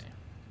shocked me,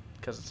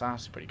 because it's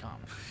honestly pretty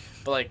common.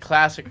 But like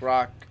classic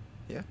rock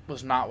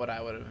was not what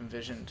I would have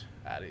envisioned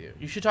out of you.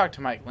 You should talk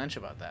to Mike Lynch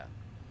about that.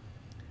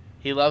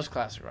 He loves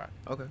classic rock.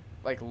 Okay.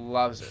 Like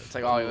loves it. It's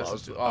like all he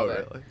listens to all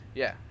day. Really?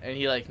 Yeah, and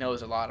he like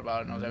knows a lot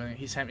about it, knows everything.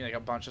 He sent me like a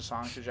bunch of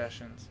song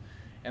suggestions,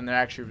 and they're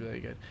actually really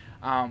good.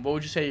 What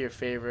would you say your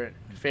favorite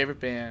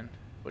band?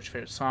 What's your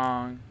favorite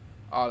song?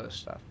 All this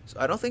stuff. So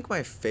I don't think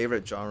my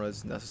favorite genre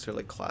is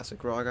necessarily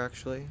classic rock.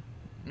 Actually,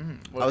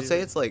 I would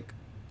say it's like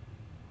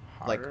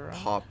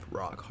pop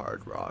rock,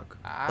 hard rock,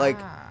 like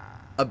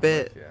a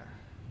bit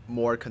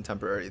more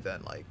contemporary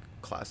than like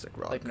classic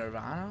rock. Like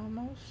Nirvana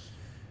almost.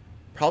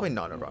 Probably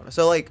not Nirvana.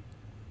 So like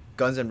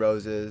Guns N'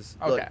 Roses,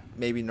 like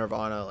maybe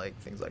Nirvana, like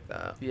things like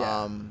that.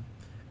 Yeah.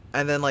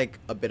 And then like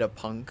a bit of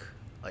punk,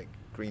 like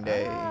Green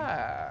Day,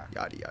 yada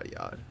yada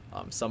yada.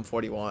 Sum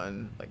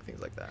 41, like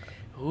things like that.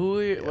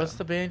 What's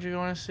the band you're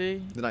going to see?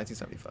 The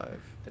 1975.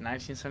 The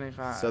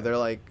 1975. So they're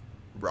like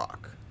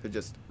rock. They're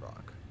just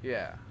rock.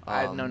 Yeah.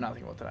 I know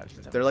nothing about the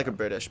 1975. They're like a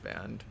British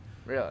band.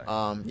 Really?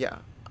 Yeah.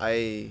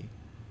 I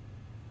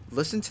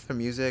listen to their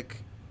music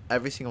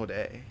every single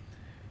day.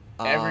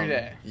 Every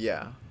day?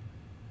 Yeah.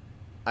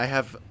 I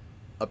have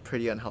a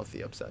pretty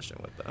unhealthy obsession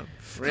with them.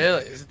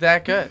 Really? Is it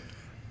that good?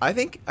 I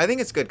think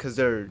it's good because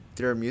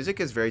their music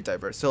is very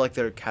diverse. So like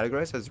they're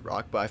categorized as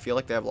rock, but I feel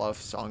like they have a lot of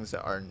songs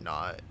that are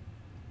not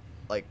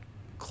like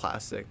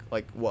classic,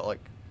 like what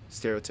like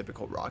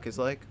stereotypical rock is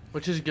like.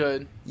 Which is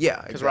good.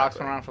 Yeah, because rock's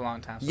been around for a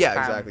long time. So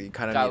exactly. You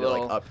kind of need to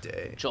like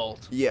update.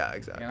 Jolt. Yeah,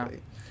 exactly.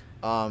 You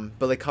know?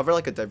 But they cover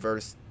like a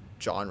diverse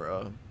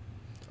genre,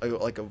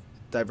 like a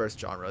diverse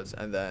genres,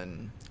 and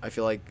then I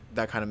feel like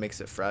that kind of makes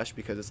it fresh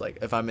because it's like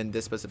if I'm in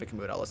this specific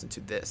mood, I'll listen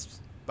to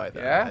this by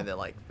them, and then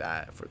like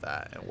that for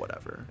that and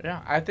whatever.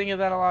 Yeah, I think of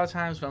that a lot of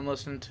times when I'm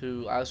listening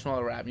to a lot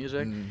of rap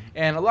music,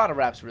 and a lot of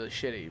rap's really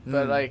shitty,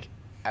 but like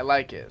I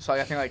like it. So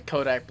like, I think like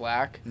Kodak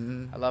Black.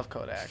 Mm-hmm. I love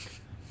Kodak.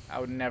 I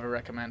would never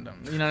recommend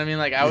him. You know what I mean?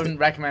 Like I wouldn't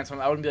recommend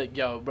someone. I wouldn't be like,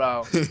 yo,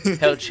 bro,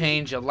 he'll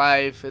change your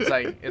life. It's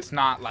like it's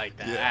not like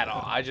that at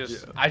all. I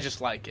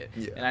just like it,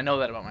 and I know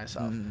that about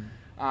myself.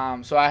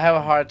 Mm-hmm. So I have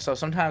a hard. So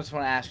sometimes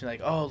when I ask me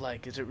like, oh,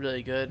 like is it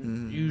really good?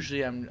 Mm-hmm.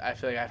 Usually I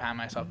feel like I find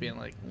myself being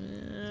like,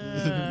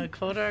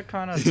 Kodak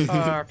kind of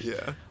sucks.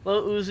 Yeah.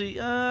 Lil Uzi,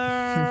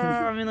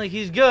 I mean like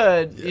he's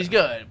good. Yeah. He's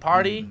good.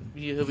 Party,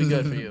 he'll be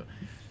good for you.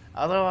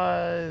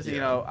 Otherwise, you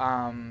know,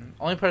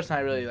 only person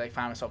I really like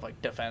find myself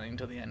like defending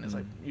to the end is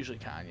like usually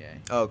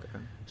Kanye. Okay.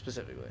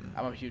 Specifically,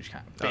 I'm a huge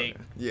big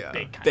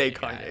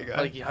Kanye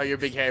guy. Like how you're a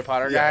big Harry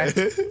Potter guy.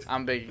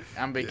 I'm big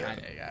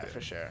Kanye guy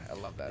for sure. I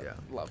love that. Yeah.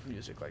 Love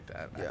music like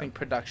that. Yeah. I think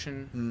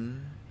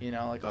production, you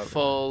know, like a Okay.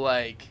 full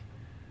like.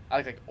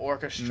 I like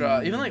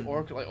orchestra, even like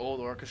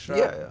old orchestra.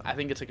 Yeah. I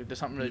think it's like there's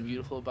something really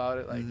beautiful about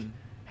it, like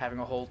having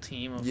a whole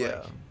team of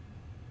like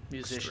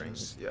musicians.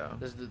 Strings, yeah.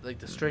 There's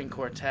the string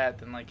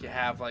quartet, and like you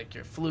have like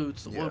your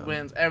flutes, the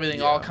woodwinds, Yeah.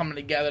 everything all coming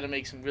together to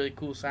make some really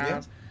cool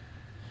sounds.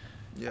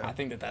 Yeah. I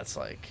think that's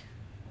like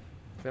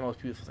the most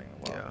beautiful thing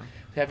in the world.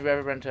 Yeah. Have you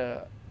ever been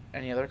to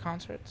any other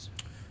concerts?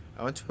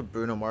 I went to a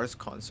Bruno Mars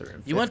concert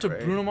in 5th You went to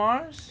grade. Bruno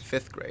Mars?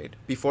 5th grade.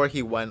 Before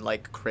he went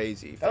like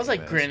crazy. That was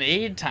like famous.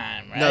 Grenade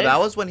time, right? No, that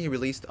was when he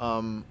released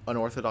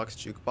Unorthodox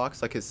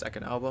Jukebox, like his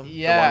second album.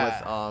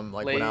 Yeah. The one with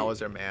like When I Was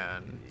Your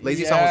Man. Yeah.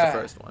 Lazy Song was the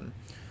first one.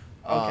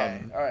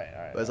 Okay. All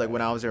right. It was like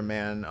When I Was Your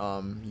Man,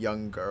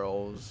 Young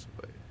Girls.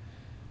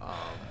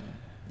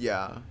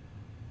 Yeah.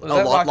 Was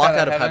that Locked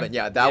Out of Heaven.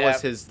 Yeah, that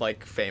was his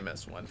like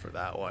famous one for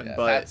that one. Yeah,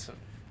 but that's a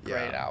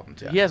great album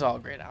too. Yeah. He has all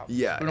great albums.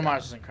 Yeah. Bruno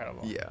Mars is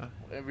incredible. Yeah.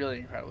 Really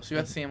incredible. So you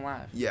got to see him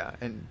live. Yeah,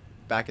 and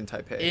back in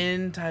Taipei.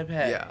 In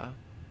Taipei. Yeah.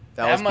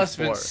 That was must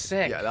have before. been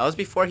sick. Yeah, that was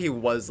before he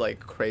was like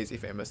crazy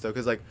famous though,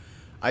 because like,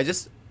 I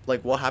just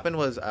like what happened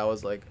was I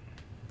was like,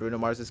 Bruno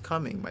Mars is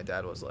coming. My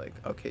dad was like,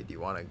 okay, do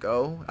you want to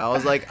go? I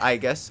was like, I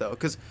guess so,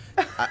 because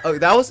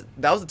that was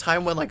the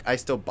time when like I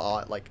still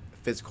bought like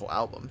physical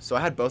albums, so I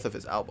had both of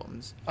his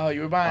albums. Oh,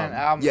 you were buying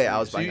albums. Yeah, I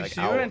was buying like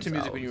so albums. You were into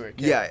music when you were a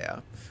kid. Yeah.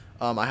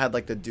 I had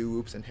like the Doo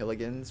Woops and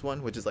Hilligans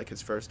one, which is like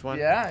his first one.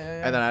 Yeah.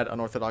 And then I had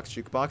Unorthodox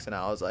Jukebox, and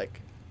I was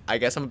like, I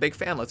guess I'm a big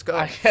fan. Let's go.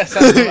 I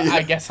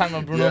guess I'm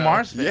a Bruno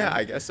Mars fan. Yeah,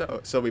 I guess so.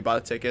 So we bought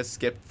a ticket,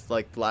 skipped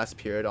like the last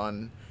period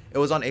it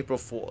was on April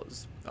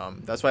Fool's.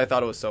 That's why I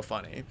thought it was so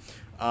funny.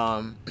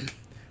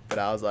 But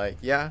I was like,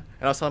 yeah.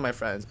 And I was telling my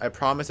friends, I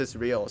promise it's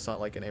real. It's not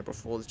like an April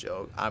Fool's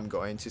joke. I'm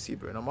going to see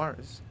Bruno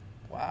Mars.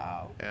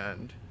 Wow.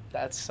 And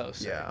that's so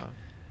sick. Yeah.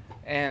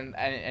 And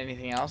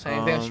anything else?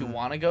 Anything else you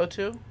want to go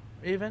to,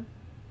 even?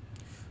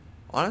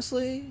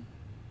 Honestly,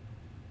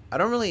 I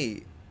don't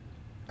really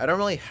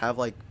have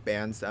like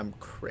bands that I'm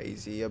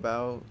crazy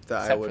about that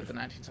Except I would. for the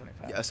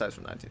 1975. Yeah, aside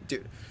from 19,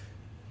 dude.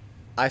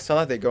 I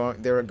saw that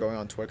they were going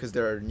on tour because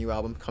their new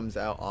album comes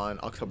out on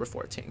October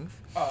 14th.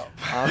 Oh.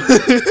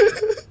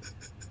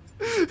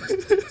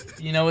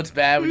 You know it's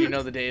bad when you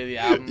know the date of the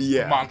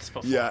album months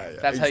before. Yeah,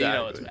 That's exactly, how you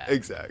know it's bad.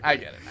 Exactly. I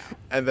get it now.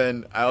 And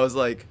then I was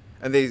like,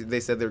 and they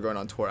said they were going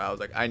on tour. I was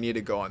like, I need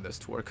to go on this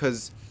tour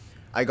because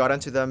I got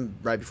into them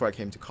right before I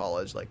came to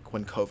college, like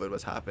when COVID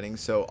was happening.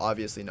 So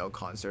obviously no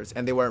concerts,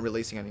 and they weren't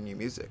releasing any new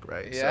music,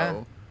 right? Yeah.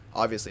 So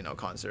obviously no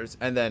concerts.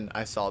 And then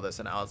I saw this,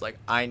 and I was like,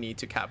 I need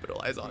to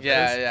capitalize on this.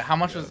 Yeah. How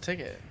much was the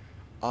ticket?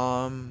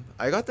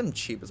 I got them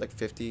cheap. It was like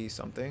 50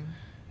 something.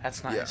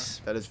 That's nice.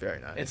 Yeah, that is very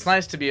nice. It's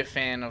nice to be a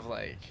fan of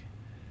like,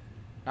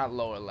 not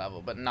lower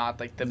level, but not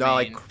like the not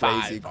main like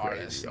crazy, five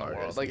artists in the world.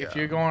 artists, Like if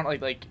you're going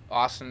like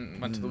Austin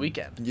went to the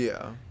Weekend.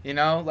 Yeah. You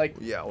know, like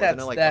wasn't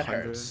it like that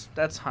 100? hurts.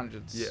 That's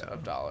hundreds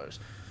of dollars.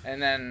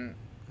 And then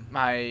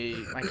my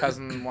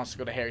cousin wants to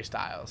go to Harry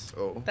Styles.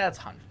 Oh. That's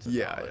hundreds of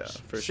dollars.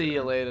 Yeah, for See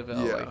you later,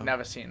 Bill. Yeah. Like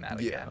never seen that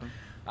again.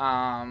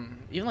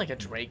 Even like a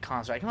Drake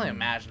concert, I can only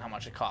imagine how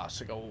much it costs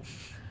to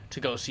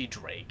go see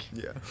Drake.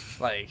 Yeah.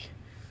 Like,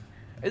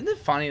 isn't it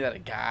funny that a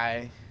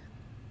guy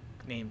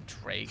named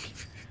Drake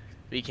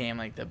became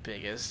like the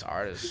biggest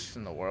artist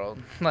in the world?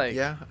 Like,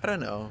 yeah, I don't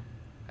know.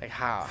 Like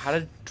how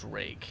did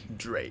Drake,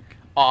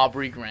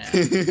 Aubrey Graham,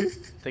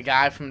 the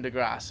guy from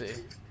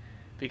Degrassi,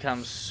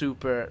 become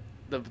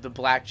the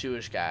black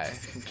Jewish guy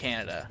from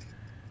Canada?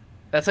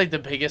 That's like the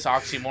biggest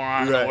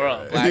oxymoron in the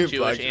world. Black,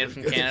 Jewish, and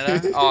from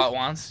Canada all at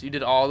once. You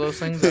did all those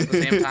things at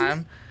the same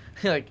time.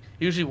 Like,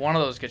 usually one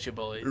of those gets you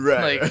bullied.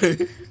 Right.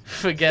 Like,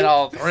 forget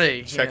all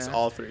three. Checks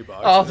all 3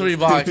 boxes. All 3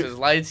 boxes.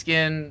 Light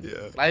skin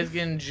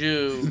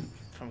Jew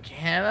from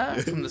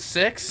Canada, from the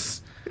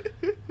 6.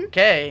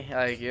 Okay,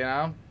 like, you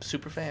know,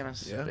 super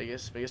famous. Yeah.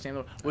 Biggest name in the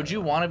world. Would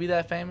you want to be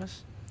that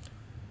famous?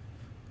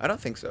 I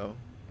don't think so.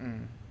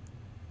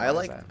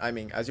 I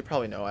mean, as you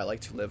probably know, I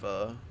like to live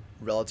a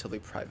relatively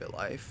private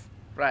life.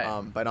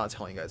 Right. By not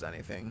telling you guys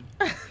anything.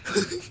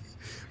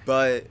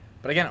 But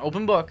again,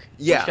 open book.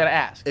 Yeah. You just gotta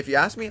ask. If you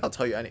ask me, I'll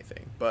tell you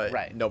anything.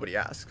 But nobody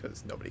asks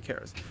because nobody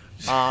cares.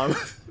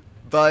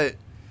 But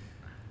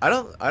I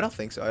don't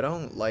think so. I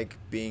don't like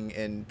being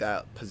in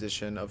that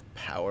position of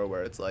power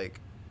where it's like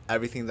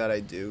everything that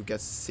I do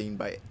gets seen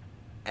by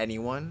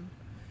anyone.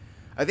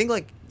 I think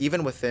like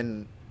even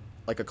within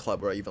like a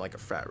club or even like a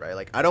frat, right?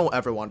 Like I don't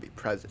ever want to be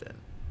president.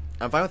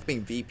 I'm fine with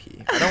being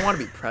VP. I don't want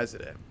to be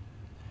president.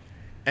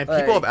 And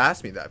people have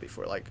asked me that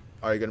before, like,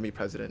 are you going to be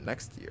president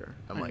next year?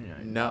 I'm like,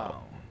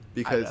 no.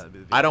 Because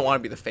I don't want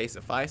to be the face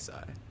of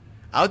Phi-Sci.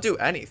 I'll do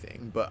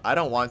anything, but I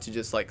don't want to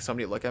just, like,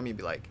 somebody look at me and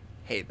be like,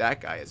 hey, that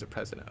guy is the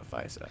president of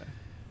Phi-Sci.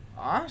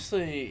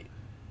 Honestly,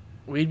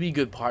 we'd be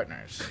good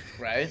partners,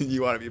 right?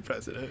 You want to be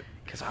president?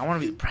 Because I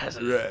want to be the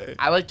president. Right.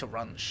 I like to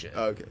run the shit.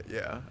 Okay,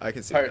 yeah. I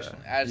can see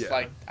personally,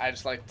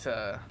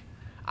 that.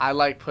 I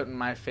like putting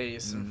my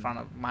face in front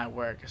of my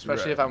work,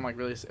 especially if I'm like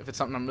really, if it's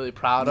something I'm really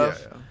proud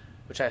of,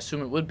 which I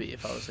assume it would be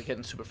if I was like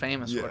getting super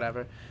famous or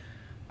whatever.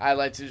 I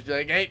like to just be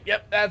like, hey,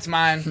 yep, that's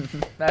mine,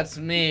 that's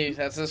me,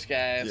 that's this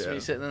guy, that's me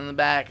sitting in the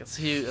back, it's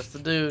you, that's the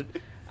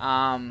dude.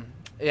 I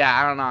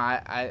don't know,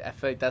 I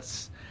feel like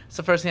that's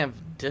the first thing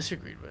I've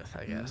disagreed with,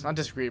 I guess. Not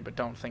disagreed, but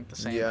don't think the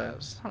same as.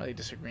 It's not really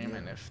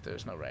disagreement if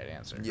there's no right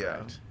answer.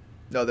 Correct?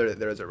 No,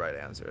 there is a right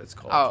answer. It's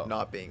called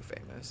not being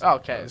famous.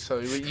 Okay, so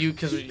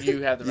because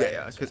you have the right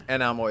answer.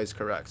 And I'm always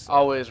correct. So.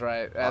 Always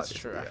right. That's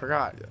true. I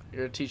forgot. Yeah.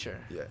 You're a teacher.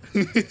 Yeah.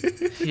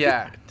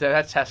 Yeah,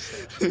 that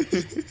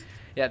tested.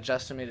 Yeah,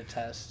 Justin made a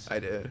test. I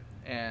did.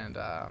 And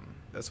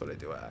that's what I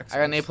do at Access. I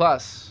got an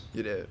A+.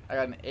 You did. I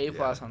got an A+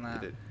 on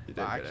that. You did.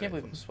 Wow, I can't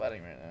believe I'm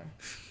sweating right now.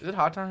 Is it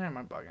hot down here? Am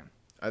I bugging?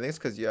 I think it's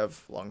because you have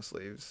long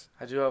sleeves.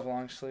 I do have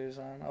long sleeves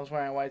on. I was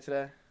wearing white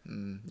today.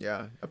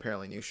 Yeah,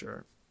 apparently new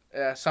shirt.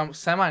 Yeah, some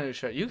semi-new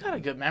shirt. You got a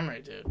good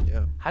memory, dude.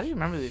 Yeah. How do you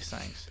remember these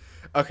things?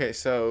 Okay,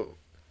 so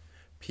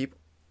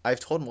I've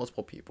told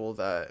multiple people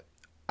that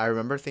I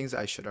remember things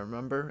I shouldn't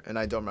remember, and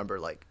I don't remember,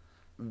 like,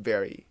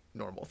 very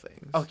normal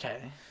things.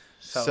 Okay.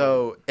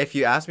 So if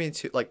you ask me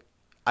to, like,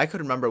 I could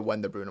remember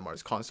when the Bruno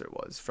Mars concert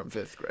was from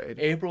 5th grade.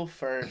 April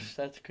 1st.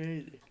 That's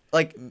crazy.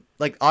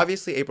 Like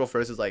obviously April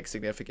 1st is, like,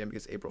 significant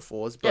because April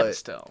Fool's, but... Yeah, but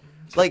still.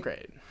 5th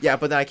grade. Yeah,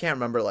 but then I can't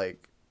remember,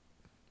 like,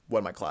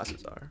 what my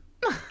classes are.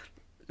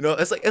 You know,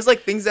 it's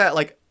like things that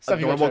like a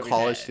normal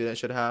college student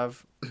should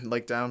have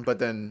like down, but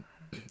then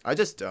I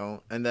just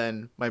don't. And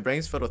then my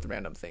brain's filled with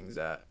random things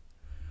that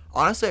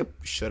honestly I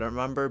shouldn't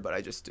remember, but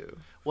I just do.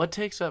 What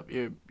takes up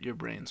your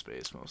brain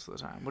space most of the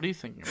time? What are you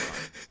thinking about?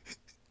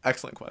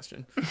 Excellent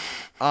question.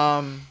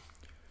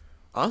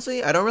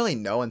 Honestly, I don't really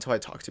know until I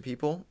talk to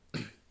people,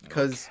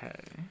 because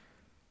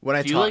when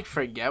I do you like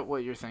forget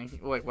what you're thinking,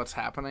 like what's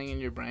happening in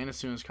your brain as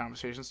soon as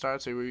conversation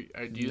starts, or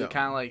do you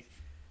kind of like?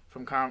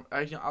 I'll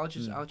let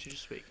you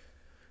just speak.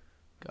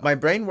 Go. My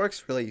brain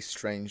works really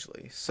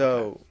strangely.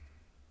 So,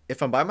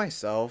 if I'm by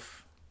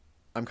myself,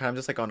 I'm kind of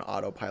just like on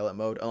autopilot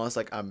mode, unless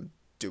like I'm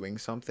doing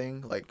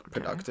something like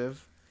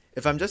productive.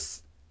 If I'm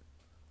just,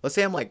 let's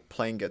say I'm like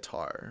playing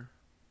guitar,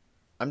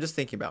 I'm just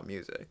thinking about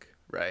music,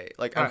 right?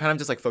 Like I'm kind of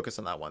just like focused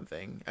on that one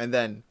thing, and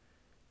then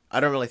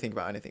I don't really think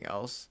about anything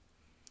else.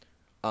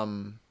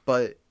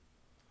 But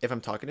if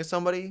I'm talking to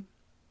somebody,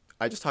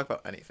 I just talk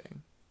about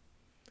anything.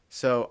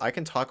 So I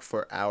can talk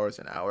for hours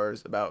and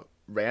hours about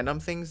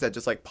random things that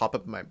just like pop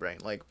up in my brain.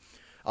 Like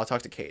I'll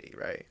talk to Katie,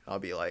 right? I'll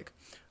be like,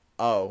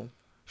 oh.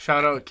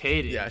 Shout out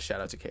Katie. Yeah,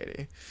 shout out to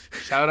Katie.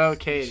 Shout out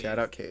Katie. Shout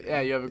out Katie. Yeah,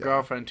 you have a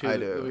girlfriend too. I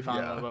do. That we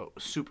found out about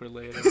super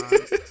later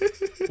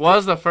on.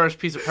 Was the first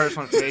piece of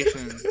personal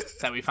information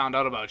that we found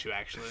out about you,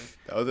 actually.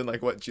 That was in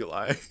like what,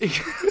 July?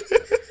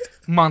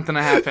 Month and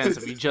a half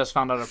into, we just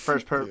found out our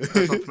first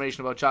personal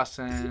information about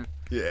Justin.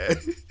 Yeah.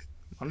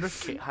 I wonder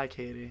if hi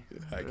Katie.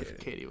 Hi Katie. If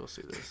Katie will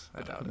see this.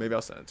 I doubt it. Maybe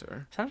I'll send it to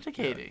her. Send it to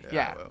Katie.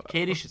 Yeah.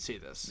 Katie should see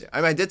this. Yeah.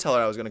 I mean, I did tell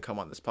her I was gonna come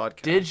on this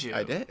podcast. Did you?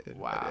 I did.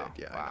 Wow. I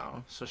did. Yeah.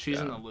 Wow. So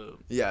she's in the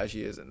loop. Yeah,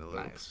 she is in the loop.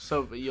 Nice.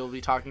 So you'll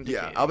be talking to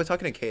Katie. Yeah, I'll be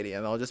talking to Katie,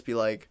 and I'll just be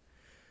like,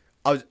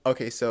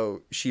 okay,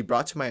 so she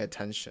brought to my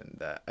attention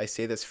that I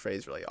say this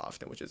phrase really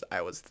often, which is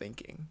I was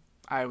thinking.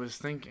 I was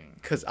thinking.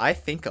 Because I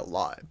think a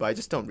lot, but I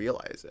just don't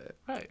realize it.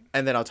 Right.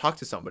 And then I'll talk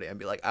to somebody and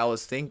be like, I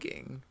was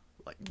thinking,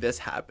 like, this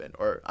happened,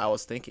 or I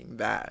was thinking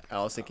that,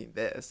 I was thinking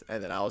this,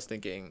 and then I was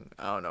thinking,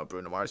 I don't know,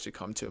 Bruno Mars should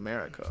come to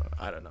America.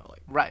 I don't know,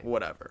 like,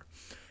 whatever.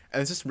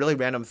 And it's just really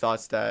random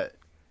thoughts that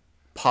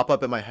pop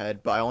up in my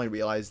head, but I only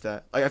realize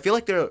that, like, I feel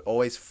like they're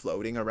always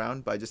floating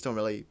around, but I just don't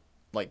really,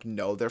 like,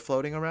 know they're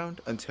floating around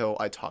until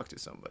I talk to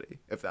somebody,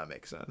 if that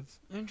makes sense.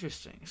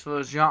 Interesting. So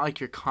it's not like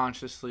you're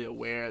consciously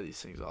aware of these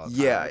things all the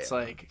time. Yeah. It's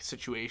like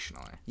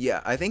situationally.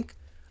 Yeah, I think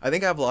I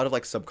have a lot of,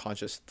 like,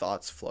 subconscious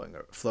thoughts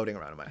floating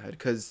around in my head,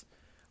 because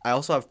I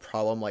also have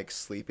problem like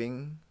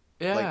sleeping.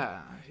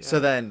 Yeah. So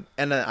then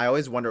I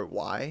always wonder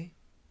why,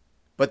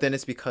 but then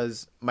it's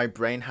because my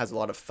brain has a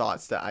lot of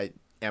thoughts that I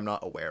am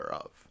not aware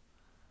of.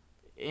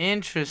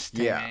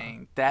 Interesting. Yeah.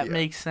 That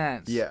makes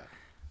sense. Yeah.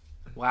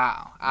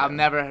 Wow. I've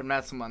never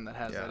met someone that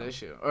has that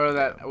issue, or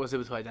that was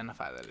able to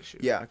identify that issue.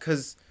 Yeah,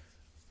 because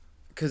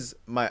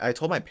I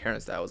told my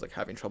parents that I was like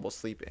having trouble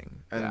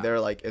sleeping, and they're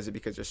like, "Is it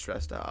because you're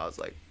stressed out?" I was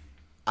like,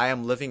 I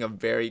am living a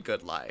very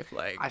good life.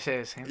 Like, I say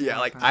the same thing. Yeah,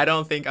 like, I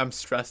don't think I'm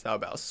stressed out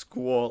about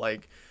school.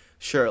 Like,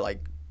 sure,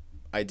 like,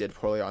 I did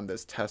poorly on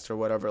this test or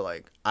whatever,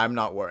 like, I'm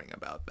not worrying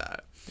about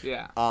that.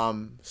 Yeah.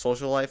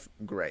 Social life,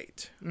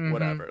 great.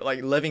 Whatever.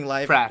 Like, living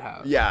life. Frat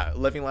house. Yeah,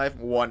 living life,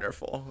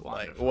 wonderful.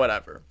 Like,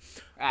 whatever.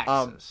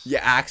 Axis.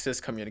 Yeah,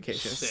 Axis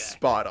communication. Sick.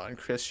 Spot on.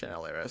 Christian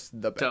Alaris,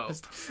 the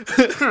best.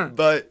 Dope.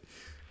 But,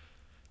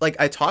 like,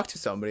 I talked to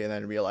somebody and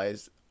then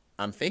realized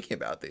I'm thinking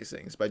about these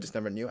things, but I just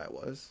never knew I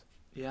was.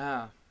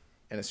 Yeah.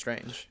 And it's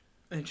strange.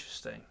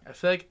 Interesting. I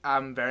feel like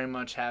I'm very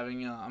much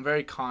I'm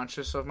very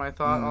conscious of my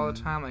thought all the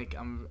time. Like,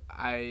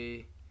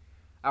 I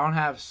don't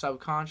have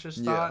subconscious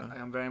thought. Yeah. Like,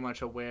 I'm very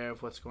much aware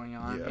of what's going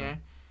on Yeah. here.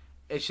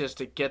 It's just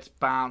it gets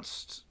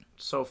bounced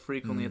so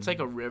frequently. It's like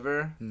a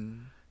river.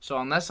 So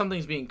unless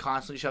something's being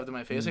constantly shoved in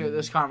my face, like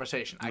this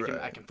conversation,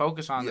 I can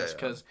focus on this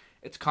because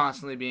it's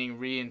constantly being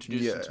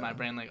reintroduced into my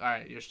brain. Like, all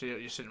right, you're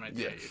sitting right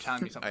there. You're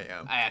telling me something.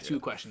 I asked you a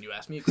question. You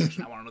asked me a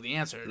question. I want to know the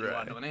answer. You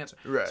want to know an answer.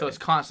 So it's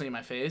constantly in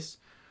my face.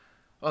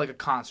 Or like a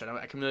concert.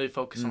 I can really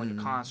focus on like a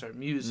concert,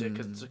 music,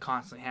 because it's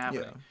constantly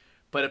happening. Yeah.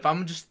 But if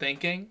I'm just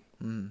thinking,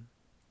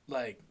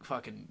 like,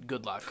 fucking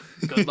good luck.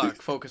 Good luck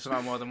focusing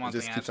on more than one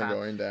thing at a time.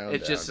 Going down,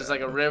 it just is like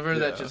a river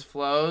that just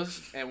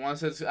flows, and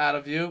once it's out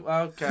of view,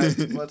 okay,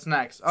 what's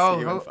next?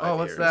 Oh,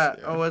 what's that?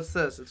 Yeah. Oh, what's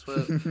this? That's what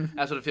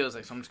it feels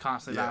like. So I'm just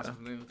constantly bouncing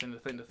from thing to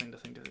thing to thing to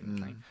thing to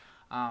thing.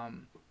 I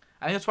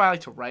think that's why I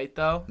like to write,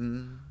 though,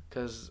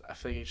 because I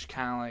feel like it just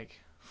kind of,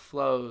 like,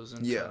 flows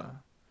into...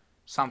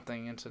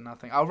 something into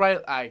nothing. I'll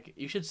write, like,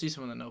 you should see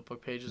some of the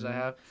notebook pages I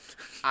have.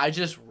 I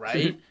just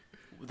write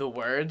the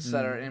words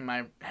that are in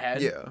my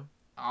head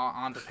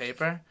onto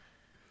paper.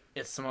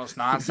 It's the most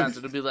nonsense.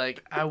 It'll be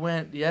like, I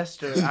went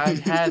yesterday, I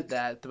had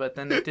that, but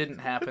then it didn't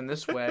happen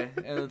this way.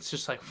 And it's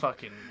just like,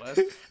 fucking, what?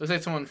 It looks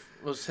like someone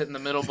was hitting the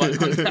middle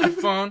button on that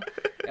phone,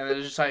 and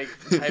they're just, like,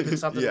 typing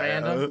something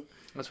random.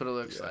 That's what it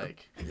looks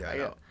like.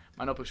 Yeah,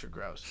 my notebooks are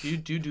gross. Do you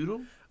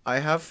doodle? I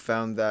have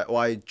found that, well,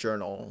 I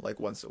journal, like,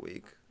 once a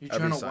week. You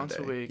journal once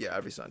a week? Yeah,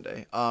 every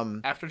Sunday.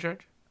 After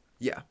church?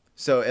 Yeah.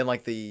 So, in,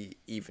 like, the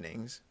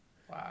evenings.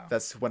 Wow.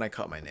 That's when I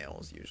cut my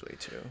nails, usually,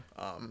 too.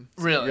 So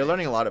really? You're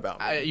learning a lot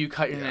about me. You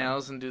cut your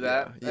nails and do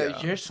that?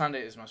 Yeah. Your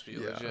Sundays must be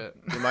legit.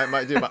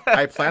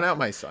 I plan out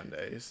my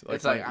Sundays. Like,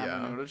 it's like, I'm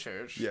going to go to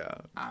church. Yeah.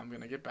 I'm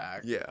going to get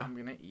back. Yeah. I'm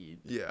going to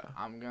eat. Yeah.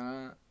 I'm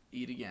going to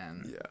eat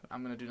again. Yeah.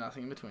 I'm going to do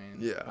nothing in between.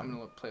 Yeah. I'm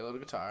going to play a little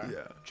guitar.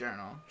 Yeah.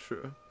 Journal.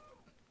 True.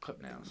 Clip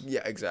nails.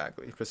 Yeah,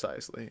 exactly.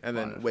 Precisely. And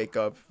then wake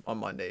up on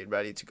Monday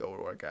ready to go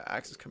to work at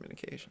Access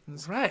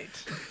Communications. Right.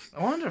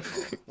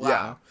 Wonderful. Wow.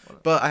 Yeah.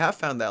 But I have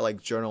found that,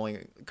 like,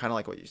 journaling, kind of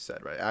like what you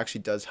said, right? It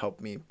actually does help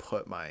me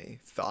put my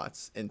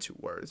thoughts into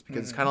words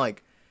because it's kind of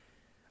like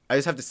I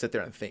just have to sit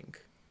there and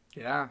think.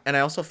 Yeah. And I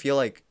also feel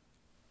like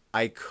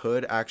I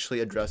could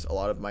actually address a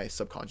lot of my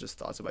subconscious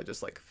thoughts if I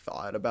just, like,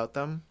 thought about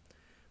them.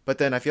 But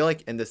then I feel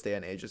like in this day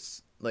and age,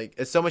 it's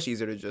so much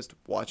easier to just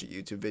watch a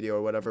YouTube video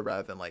or whatever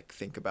rather than, like,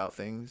 think about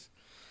things.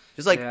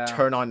 Just, like,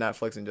 turn on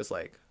Netflix and just,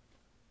 like...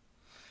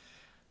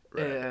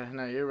 Right. Yeah,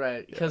 no, you're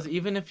right. Because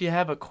even if you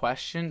have a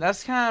question,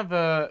 that's kind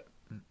of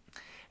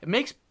it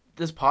makes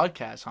this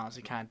podcast,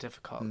 honestly, kind of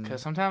difficult.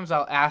 Because sometimes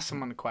I'll ask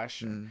someone a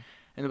question,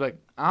 and they're like,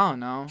 I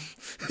don't know.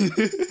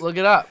 Look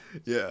it up.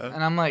 Yeah.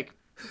 And I'm like...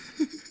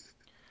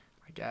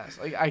 I guess.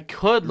 Like, I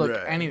could look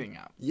anything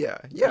up. Yeah,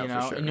 you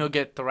know, for sure. And you'll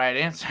get the right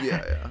answer.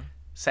 Yeah.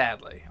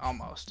 Sadly,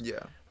 almost. Yeah.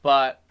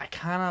 But I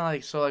kind of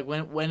like, so, like,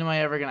 when am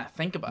I ever going to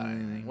think about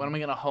anything? When am I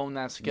going to hone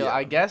that skill?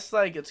 I guess,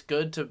 like, it's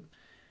good to,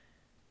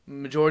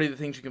 majority of the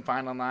things you can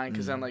find online,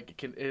 because then,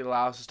 like, it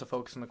allows us to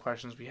focus on the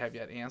questions we have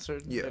yet to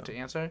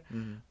answer.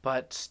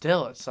 But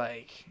still, it's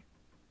like,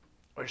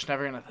 we're just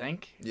never going to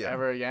think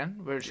ever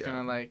again. We're just going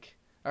to, like,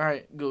 all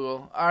right,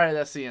 Google. All right,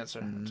 that's the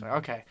answer. It's like,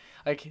 okay.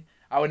 Like,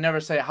 I would never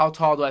say, how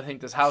tall do I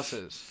think this house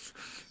is?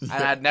 And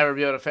I'd never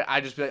be able to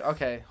I'd just be like,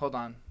 okay, hold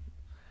on.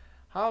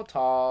 How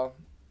tall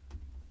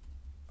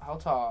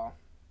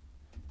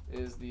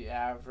is the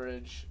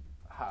average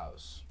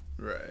house?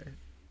 Right.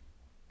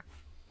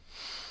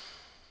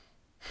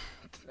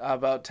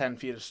 About 10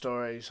 feet a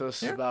story. So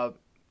this is about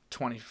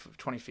 20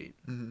 feet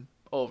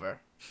over.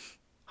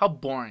 How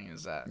boring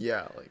is that?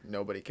 Yeah, like,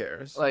 nobody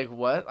cares. Like,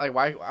 what? Like,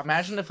 why?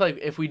 Imagine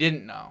if we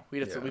didn't know.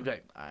 We'd be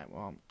like, all right,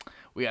 well,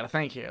 we got to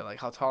think here. Like,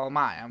 how tall am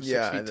I? I'm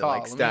 6 feet tall.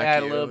 Like, let me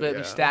add a little bit.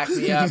 We stack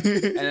me up.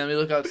 And then we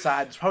look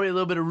outside. There's probably a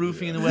little bit of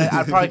roofing in the way.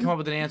 I'd probably come up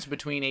with an answer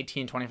between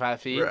 18 and 25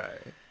 feet. Right.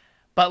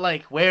 But,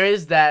 like, where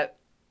is that?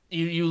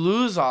 You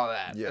lose all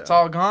that. Yeah. It's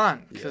all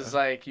gone. Because,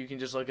 like, you can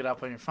just look it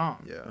up on your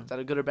phone. Yeah. Is that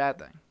a good or bad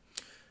thing?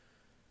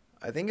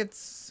 I think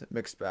it's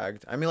mixed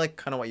bagged. I mean, like,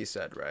 kind of what you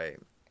said, right?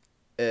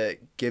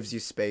 It gives you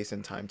space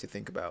and time to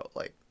think about,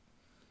 like,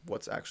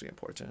 what's actually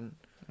important.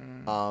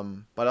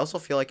 But I also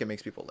feel like it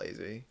makes people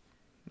lazy.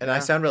 And I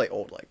sound really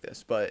old like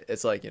this, but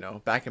it's like, you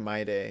know, back in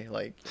my day,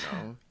 like, you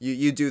know,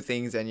 you do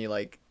things and you,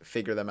 like,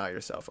 figure them out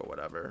yourself or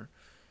whatever.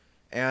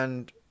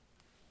 And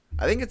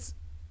I think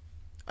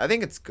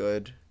it's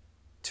good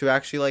to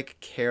actually, like,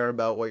 care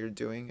about what you're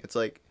doing. It's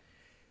like,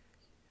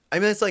 I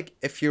mean, it's like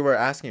if you were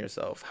asking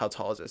yourself, how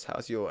tall is this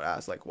house? You would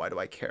ask, like, why do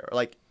I care? Or,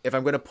 like, if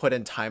I'm going to put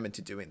in time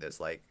into doing this,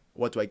 like,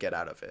 what do I get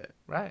out of it?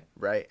 Right.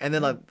 Right. And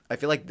then, like, I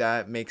feel like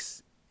that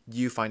makes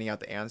you finding out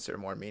the answer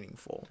more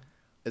meaningful.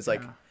 It's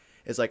like,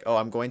 oh,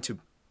 I'm going to,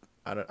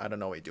 I don't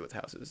know what you do with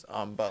houses.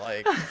 But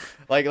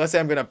like let's say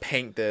I'm gonna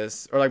paint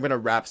this, or like I'm gonna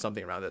wrap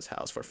something around this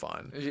house for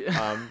fun.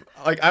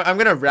 Like I'm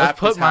gonna wrap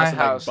put this my house in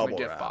house like in bubble a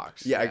gift wrap.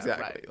 box. Yeah,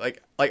 exactly. Right.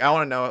 Like I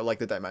want to know like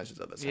the dimensions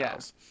of this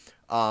house.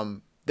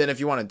 Then if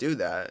you want to do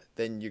that,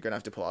 then you're gonna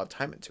have to put a lot of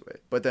time into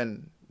it. But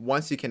then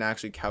once you can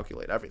actually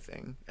calculate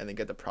everything and then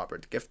get the proper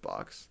gift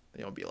box,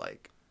 then you'll be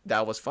like,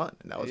 that was fun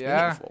and that was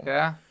meaningful.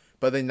 Yeah.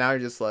 But then now you're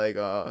just like,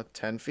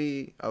 10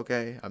 feet.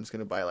 Okay, I'm just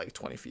gonna buy like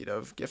 20 feet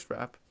of gift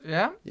wrap.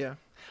 Yeah. Yeah.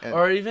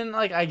 Or even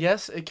like, I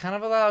guess it kind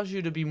of allows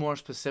you to be more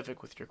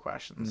specific with your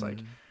questions. Like,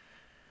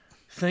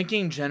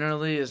 thinking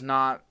generally is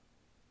not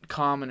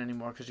common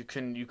anymore because you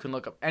can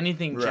look up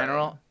anything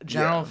general.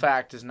 General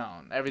fact is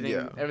known.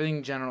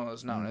 Everything general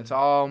is known. It's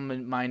all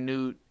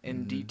minute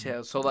in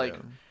detail. So like,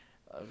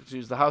 let's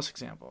use the house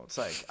example. It's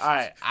like, all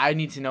right, I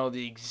need to know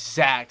the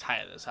exact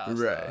height of this house.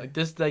 Right. Like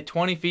this, like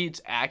 20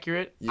 feet's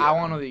accurate. Yeah. I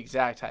want to know the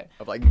exact height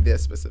of like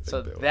this specific.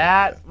 So building.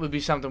 That would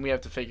be something we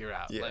have to figure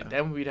out. Yeah. Like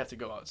then we'd have to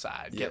go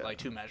outside, get like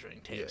 2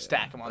 measuring tapes,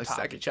 stack them on top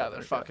of each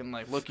other, fucking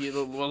like we're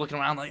looking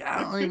around like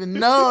I don't even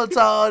know how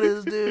tall it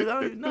is, dude. I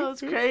don't even know.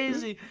 It's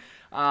crazy.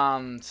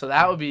 So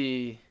that would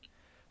be.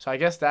 So I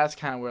guess that's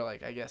kind of where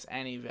like I guess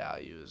any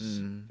value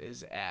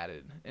is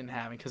added in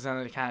having, because then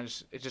it kind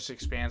of just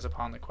expands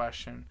upon the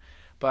question.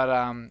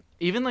 But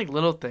even like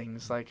little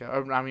things like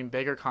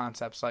bigger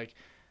concepts like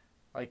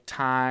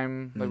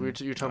time, like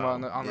you're talking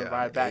about on the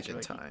ride back.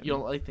 Like, you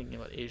don't like thinking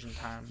about Asian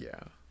time. Yeah.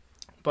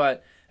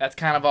 But that's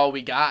kind of all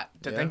we got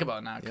to think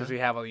about now because we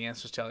have all the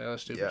answers to all the other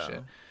stupid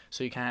shit.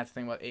 So you kind of have to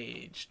think about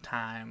age,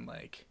 time,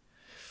 like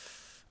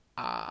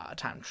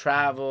time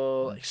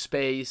travel, like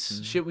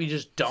space, shit we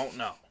just don't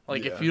know.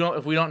 Like if we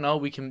don't know,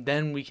 we can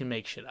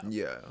make shit up.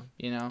 Yeah.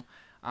 You know.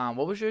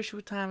 What was your issue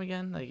with time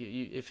again? Like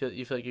you feel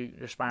like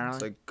you're spiraling?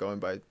 It's like going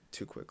by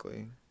too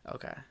quickly.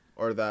 Okay.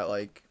 Or that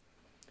like.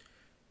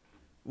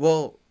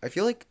 Well, I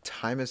feel like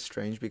time is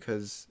strange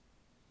because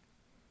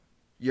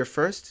your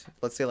first,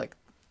 let's say like,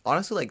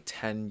 honestly like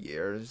 10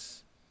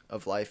 years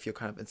of life feel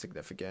kind of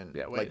insignificant.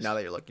 Yeah. Like now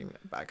that you're looking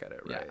back at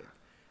it, right? Yeah.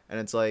 And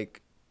it's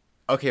like,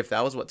 okay, if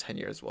that was what 10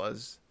 years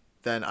was,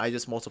 then I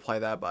just multiply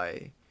that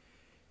by,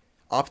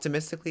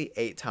 optimistically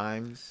 8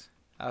 times.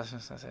 I was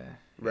just gonna say.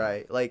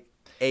 Right, like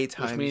 8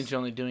 times. Which means you're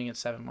only doing it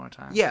 7 more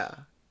times. Yeah,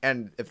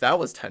 and if that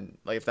was 10,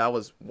 like if that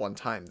was one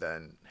time,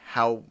 then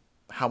how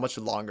much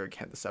longer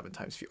can the 7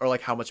 times feel, or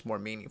like how much more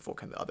meaningful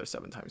can the other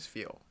 7 times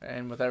feel?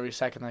 And with every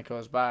second that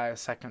goes by, a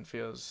second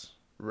feels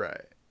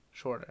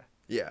shorter.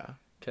 Yeah,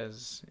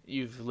 because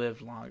you've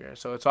lived longer.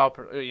 So it's all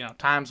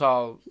time's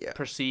all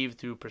perceived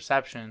through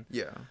perception.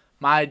 Yeah.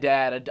 My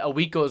dad, a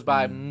week goes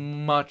by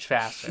much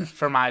faster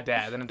for my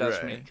dad than it does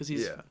for me because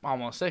he's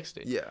almost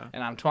 60. Yeah.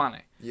 And I'm 20.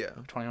 Yeah.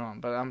 I'm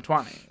 21, but I'm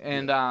 20.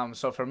 And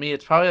so for me,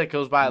 it's probably like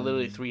goes by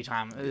literally 3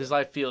 times. His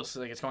life feels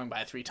like it's going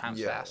by 3 times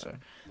faster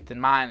than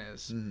mine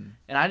is. And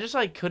I just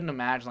like couldn't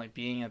imagine like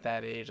being at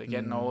that age, like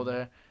getting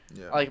older.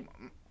 Yeah. Like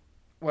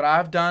what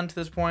I've done to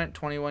this point,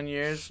 21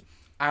 years,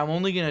 I'm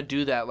only going to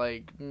do that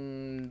like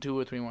 2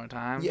 or 3 more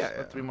times. Yeah.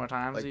 Or 3 more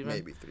times like even.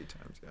 Maybe 3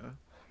 times, yeah.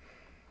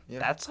 Yeah.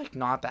 That's like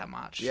not that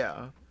much.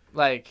 Yeah.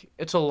 Like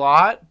it's a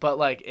lot, but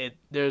like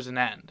there's an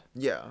end.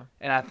 Yeah.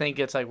 And I think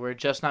it's like we're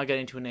just now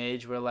getting to an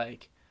age where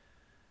like,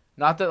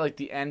 not that like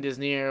the end is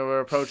near,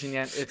 we're approaching the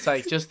end. It's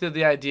like just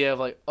the idea of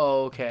like,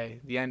 oh, okay,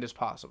 the end is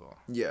possible.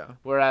 Yeah.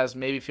 Whereas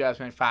maybe if you asked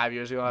me like 5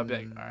 years ago, I'd be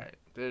like, all right,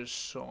 there's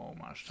so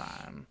much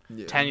time.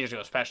 Yeah. 10 years ago,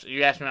 especially.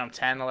 You asked me when I'm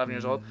 10, 11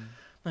 years old.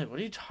 I'm like, what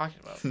are you talking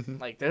about?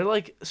 Like they're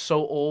like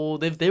so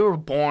old. They were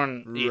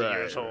born 80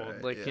 years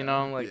old. Like you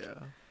know, like.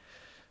 Yeah.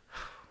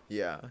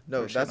 Yeah,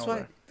 no, that's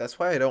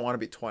why I don't want to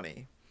be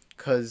 20,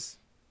 because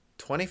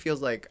 20 feels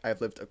like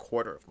I've lived a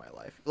quarter of my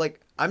life. Like,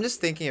 I'm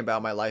just thinking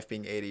about my life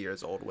being 80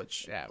 years old,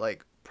 which,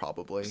 like,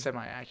 probably.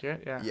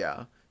 Semi-accurate, yeah.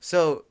 Yeah.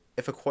 So,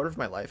 if a quarter of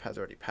my life has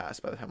already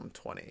passed by the time I'm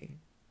 20,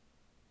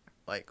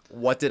 like,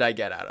 what did I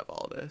get out of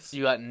all this?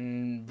 You got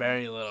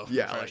very little from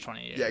the first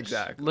 20 years. Yeah,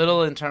 exactly.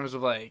 Little in terms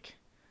of, like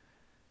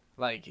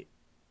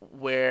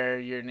where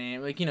your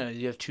name, like, you know,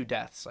 you have 2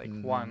 deaths. Like,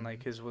 one,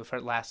 like, is with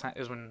last time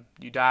is when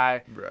you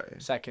die.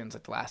 Right. Second's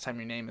like the last time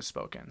your name is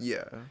spoken.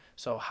 Yeah.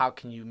 So how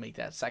can you make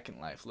that second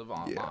life live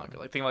on longer?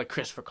 Like, think like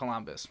Christopher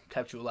Columbus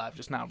kept you alive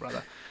just now,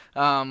 brother.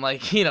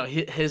 Like, you know,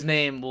 his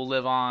name will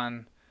live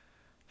on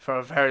for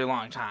a very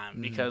long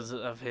time because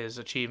of his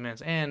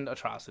achievements and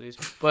atrocities,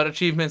 but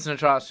achievements and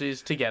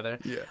atrocities together.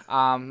 Yeah.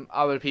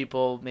 Other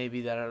people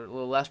maybe that are a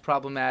little less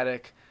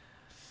problematic.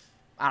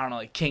 I don't know,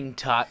 like King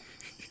Tut.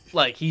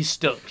 Like he's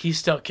still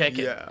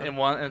kicking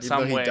in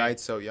some way. He died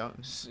so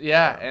young.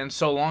 Yeah, and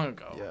so long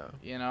ago. Yeah.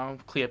 You know,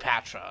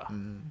 Cleopatra,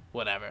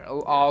 whatever.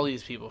 All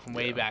these people from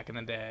way back in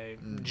the day.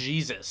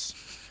 Jesus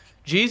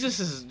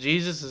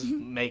is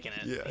making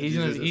it. Yeah,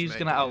 he's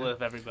gonna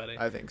outlive everybody.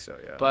 I think so.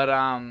 Yeah. But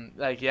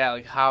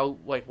like how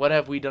what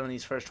have we done in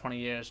these first 20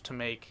 years to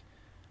make?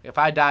 If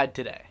I died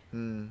today.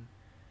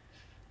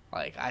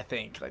 Like, I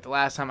think, like, the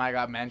last time I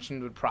got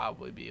mentioned would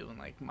probably be when,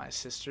 like, my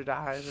sister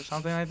dies or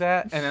something like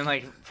that. And then,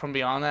 like, from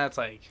beyond that, it's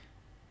like,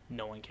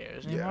 no one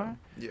cares anymore.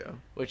 Yeah.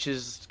 Which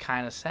is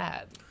kind of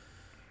sad.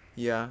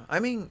 Yeah. I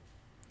mean,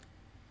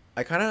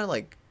 I kind of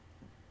like,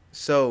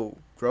 so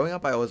growing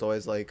up, I was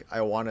always like,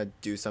 I want to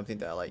do something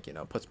that like, you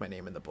know, puts my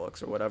name in the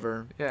books or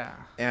whatever. Yeah.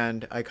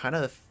 And I kind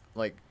of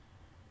like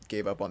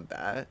gave up on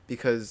that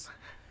because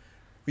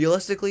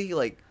realistically,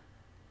 like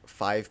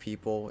 5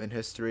 people in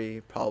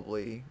history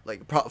probably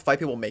like 5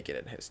 people make it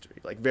in history.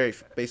 Like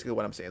basically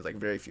what I'm saying is like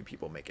very few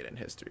people make it in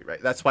history,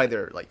 right? That's why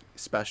they're like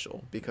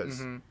special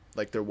because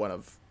like they're one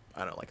of,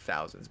 I don't know, like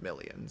thousands,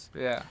 millions.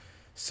 Yeah.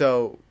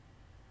 So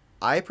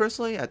I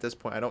personally, at this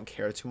point, I don't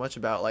care too much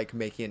about like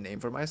making a name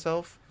for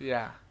myself.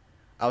 Yeah.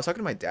 I was talking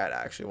to my dad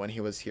actually when he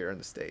was here in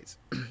the States.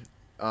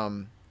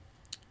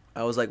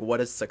 I was like,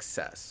 what is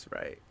success,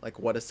 right? Like,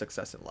 what is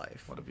success in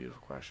life? What a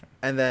beautiful question.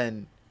 And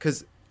then,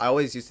 because I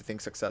always used to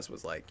think success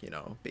was like, you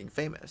know, being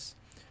famous.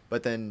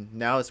 But then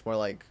now it's more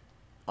like,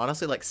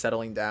 honestly, like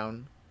settling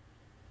down,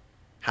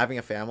 having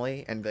a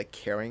family, and like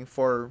caring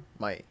for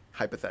my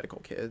hypothetical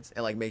kids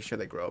and like make sure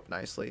they grow up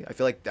nicely. I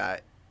feel like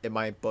that in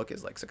my book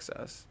is like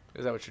success.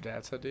 Is that what your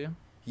dad said to you?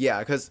 Yeah,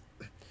 because,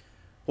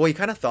 well, he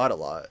kind of thought a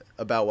lot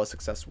about what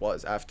success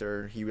was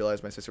after he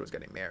realized my sister was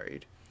getting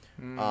married.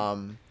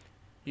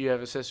 You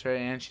have a sister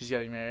and she's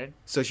getting married?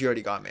 So she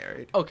already got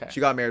married. Okay. She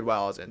got married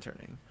while I was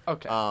interning.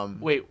 Okay.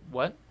 Wait,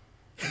 what?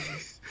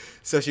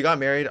 So she got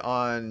married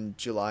on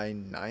July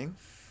 9th,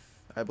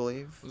 I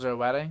believe. Was there a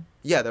wedding?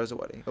 Yeah, there was a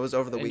wedding. It was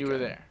over the weekend. And you were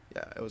there?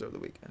 Yeah, it was over the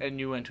weekend. And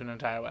you went to an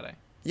entire wedding?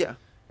 Yeah.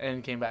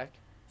 And came back?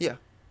 Yeah.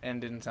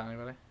 And didn't tell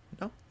anybody?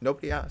 No,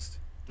 nobody asked.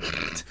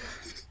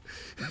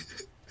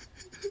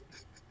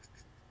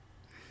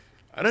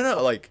 I don't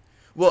know, like,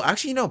 well,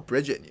 actually, you know,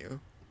 Bridget knew.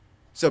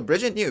 So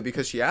Bridget knew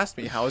because she asked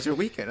me, "How was your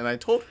weekend?" And I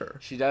told her.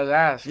 She does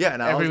ask. Yeah,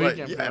 and I was like,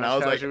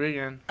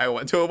 I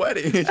went to a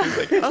wedding. And she was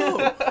like,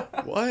 "Oh,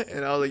 what?"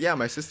 And I was like, "Yeah,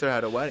 my sister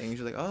had a wedding." And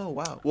she was like, "Oh,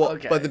 wow." Well,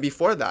 okay. But then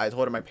before that, I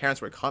told her my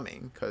parents were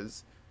coming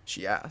because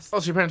she asked. Oh,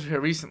 so your parents were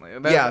here recently?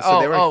 Yeah,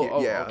 so they were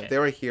here. Okay. They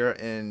were here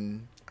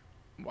in.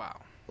 Wow.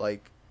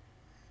 Like.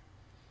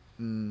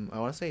 I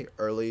want to say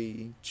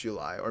early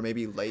July or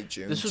maybe late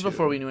June. This was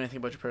before we knew anything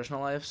about your personal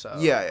life, so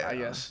yeah. I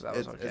guess that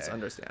was okay. It's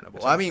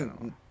understandable. I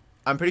mean,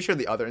 I'm pretty sure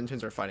the other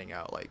interns are finding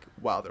out like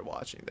while they're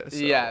watching this.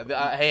 So, yeah.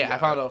 Hey, yeah. I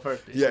found out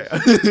first. Yeah.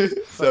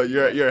 So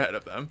you're ahead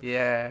of them.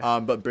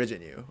 Yeah. But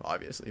Bridget knew,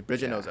 obviously.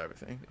 Bridget knows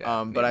everything.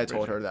 Yeah, but I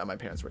told her that my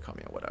parents were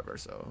coming or whatever,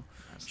 so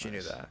she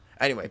knew that.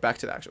 Anyway, back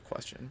to the actual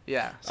question.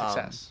 Yeah.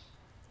 Success.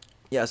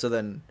 Yeah. So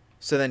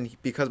then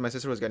because my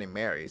sister was getting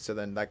married, so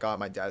then that got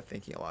my dad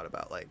thinking a lot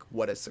about like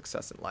what is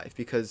success in life,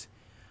 because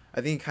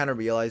I think he kind of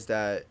realized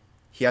that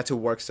he had to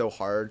work so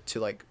hard to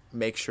like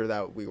make sure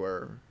that we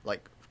were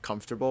like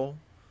comfortable,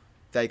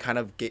 that he kind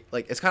of get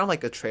like, it's kind of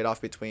like a trade-off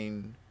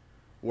between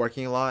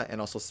working a lot and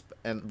also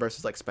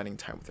versus like spending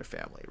time with your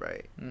family,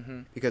 right?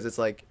 Because it's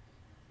like,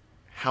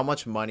 how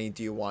much money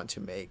do you want to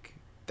make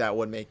that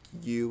would make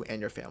you and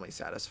your family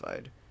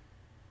satisfied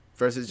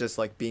versus just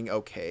like being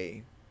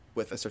okay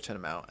with a certain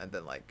amount and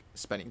then like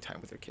spending time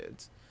with your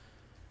kids.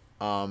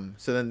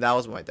 So then that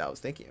was what my dad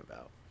was thinking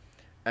about.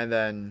 And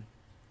then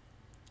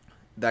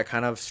that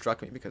kind of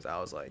struck me because I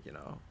was like, you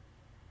know,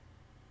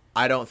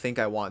 I don't think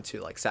I want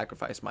to like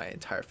sacrifice my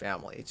entire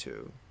family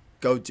to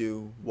go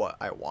do what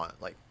I want,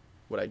 like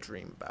what I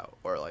dream about,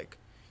 or like,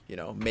 you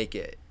know, make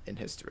it in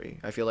history.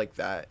 I feel like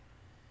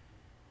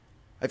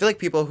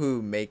people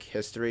who make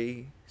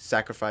history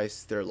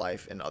sacrifice their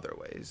life in other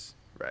ways,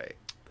 right?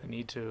 They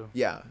need to.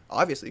 Yeah,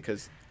 obviously,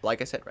 because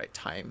like I said, right,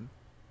 time,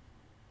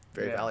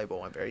 very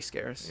valuable and very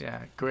scarce.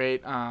 Yeah,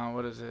 great.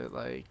 What is it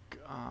like?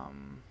 Oh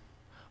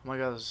my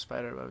God, there's a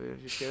spider above you.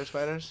 You scared of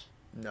spiders?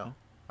 No.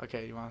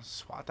 Okay, you want to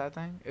swat that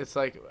thing? It's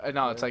like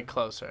no, it's like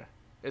closer.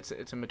 It's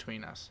in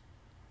between us.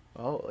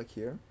 Oh, like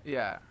here?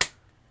 Yeah.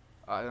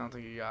 I don't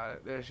think you got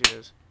it. There she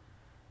is.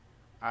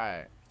 All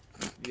right.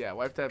 Yeah,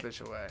 wipe that bitch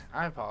away.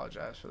 I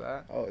apologize for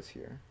that. Oh, it's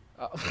here.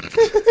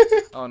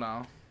 Oh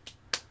no.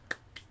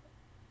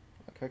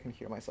 I can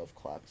hear myself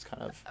clap. It's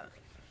kind of.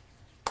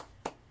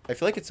 I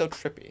feel like it's so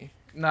trippy.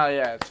 No,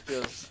 yeah, it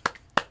feels.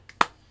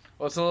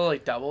 Well, it's a little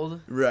like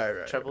doubled.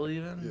 Right. Triple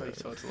even. Yeah. Like,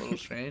 so it's a little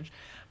strange.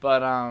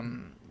 But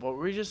what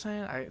were you just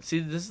saying? I see.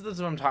 This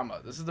is what I'm talking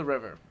about. This is the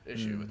river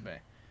issue with me.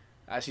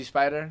 I see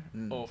spider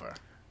over.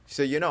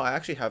 So you know, I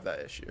actually have that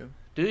issue.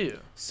 Do you?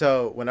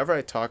 So whenever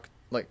I talk,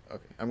 like,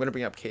 okay, I'm gonna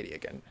bring up Katie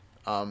again.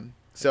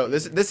 So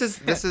this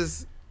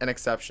is an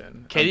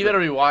exception. Katie better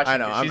be watching. I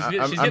know.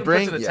 She's getting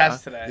put to the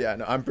test today. Yeah,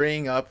 no, I'm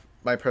bringing up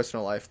my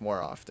personal life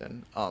more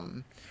often.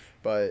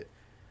 But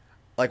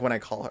like when I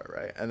call her,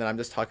 right, and then I'm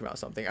just talking about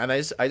something, and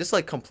I just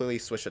like completely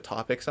switch the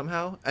topic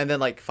somehow, and then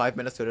like 5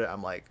 minutes later,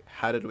 I'm like,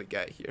 how did we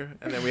get here?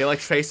 And then we like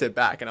trace it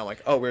back, and I'm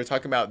like, oh, we were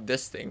talking about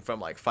this thing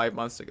from like 5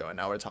 months ago, and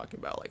now we're talking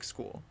about like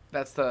school.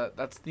 That's the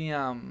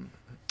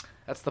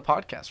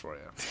podcast for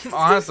you.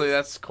 Honestly,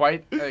 that's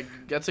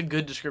that's a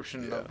good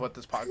description of what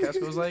this podcast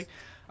goes like.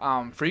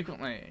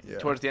 Frequently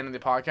towards the end of the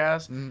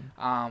podcast,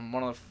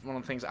 one of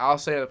the things I'll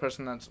say, or the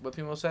person that's with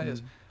me will say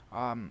is,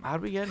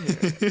 how'd we get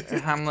here?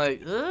 And I'm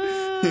like,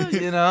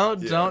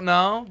 don't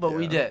know, but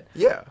we did.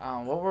 Yeah.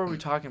 What were we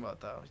talking about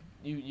though?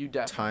 You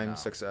definitely Time, know.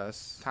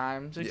 success.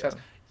 Time, success.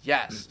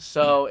 Yeah. Yes.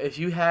 So if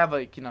you have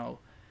it's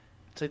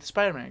like the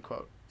Spider-Man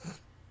quote: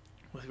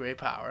 "With great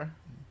power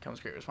comes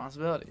great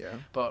responsibility." Yeah.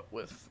 But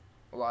with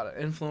a lot of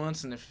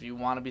influence, and if you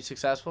want to be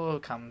successful,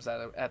 it comes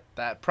at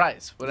that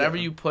price. Whatever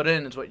you put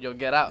in is what you'll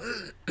get out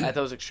at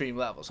those extreme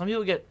levels. Some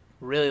people get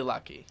really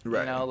lucky.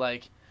 Right.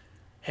 Like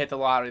hit the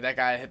lottery. That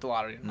guy hit the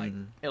lottery in like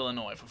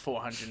Illinois for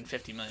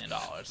 $450 million.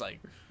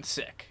 Like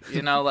sick.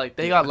 Like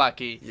they got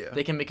lucky. Yeah.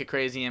 They can make a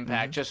crazy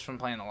impact just from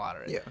playing the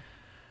lottery. Yeah.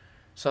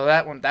 So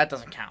that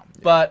doesn't count.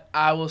 Yeah. But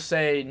I will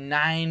say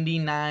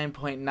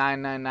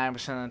 99.999%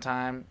 of the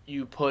time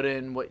you put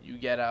in what you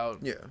get out.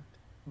 Yeah.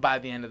 By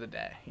the end of the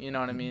day. You know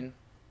what I mean?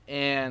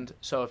 And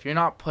so if you're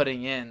not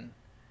putting in,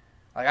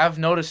 like I've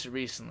noticed it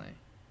recently,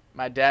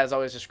 my dad's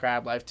always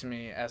described life to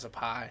me as a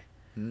pie.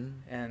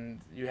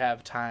 And you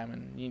have time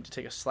and you need to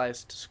take a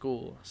slice to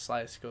school. A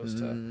slice goes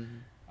to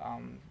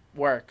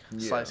work.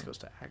 A slice goes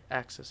to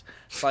access.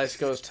 A slice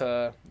goes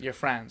to your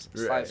friends. A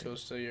slice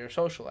goes to your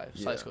social life. A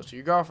slice goes to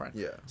your girlfriend.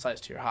 A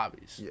slice to your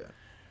hobbies. Yeah.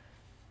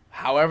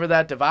 However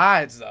that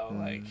divides, though,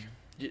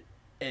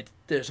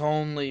 there's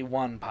only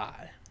one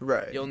pie.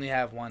 Right. You only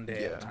have one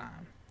day at a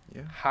time.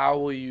 Yeah. How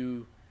will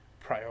you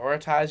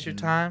prioritize your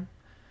time?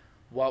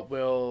 What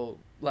will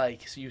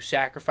you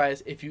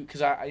sacrifice because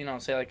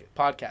say like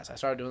podcasts. I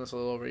started doing this a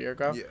little over a year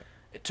ago. Yeah.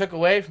 It took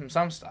away from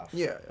some stuff.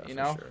 Yeah.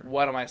 Sure.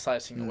 What am I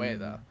slicing away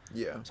though?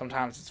 Yeah.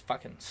 Sometimes it's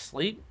fucking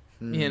sleep.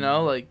 You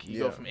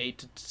go from 8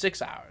 to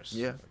 6 hours.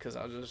 Yeah. Because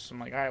I'm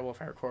like, all right, well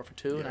if I record for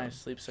 2 and I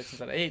sleep 6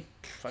 instead of 8,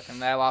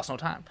 fucking I lost no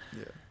time.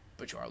 Yeah.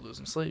 But you are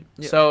losing sleep.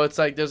 Yeah. So it's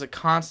like there's a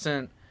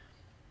constant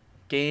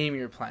game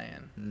you're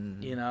playing,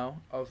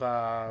 of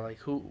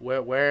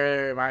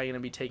where am I gonna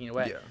be taking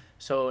away? Yeah.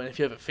 So if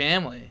you have a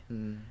family,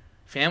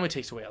 family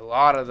takes away a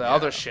lot of the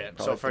other shit.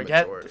 So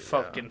forget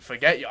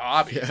your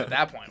hobbies at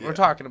that point. We're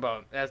talking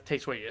about that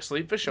takes away your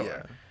sleep for sure.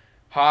 Yeah.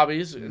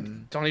 Hobbies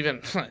don't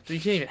even you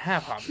can't even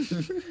have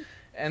hobbies.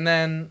 And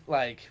then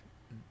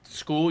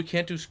school, you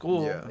can't do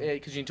school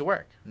because you need to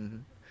work.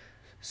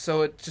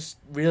 So it just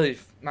really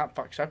not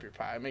fucks up your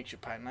pie. It makes your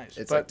pie nice.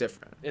 It's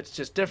different. It's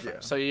just different.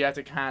 Yeah. So you have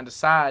to kind of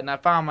decide. And I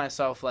found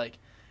myself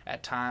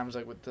at times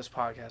with this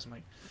podcast, I'm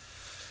like,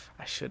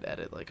 I should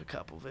edit a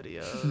couple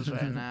videos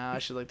right now. I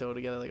should throw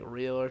together a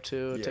reel or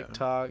two,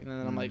 TikTok, and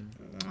then I'm like,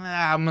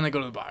 I'm gonna go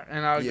to the bar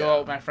and I'll go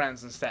out with my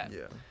friends instead.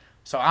 Yeah.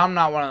 So I'm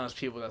not one of those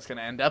people that's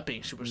gonna end up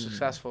being super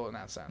successful in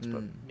that sense.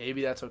 But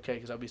maybe that's okay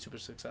because I'll be super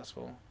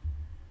successful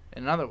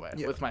in another way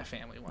with my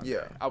family one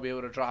day. I'll be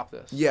able to drop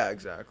this. Yeah,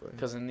 exactly.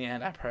 Because in the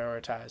end, I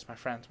prioritize my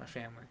friends, my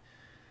family,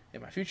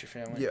 and my future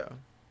family. Yeah.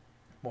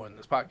 More than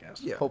this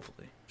podcast. Yeah.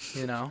 Hopefully.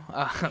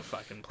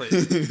 Fucking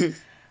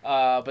please.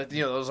 But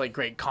those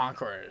great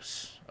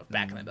conquerors of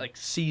back in the day, like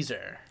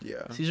Caesar.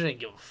 Yeah. Caesar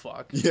didn't give a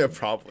fuck. Yeah,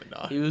 probably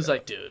not. He was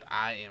dude,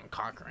 I am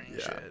conquering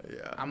shit.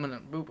 Yeah. I'm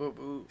gonna boop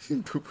boop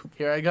boop.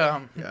 Here I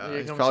come. Yeah.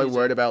 He's probably Caesar.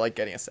 worried about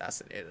getting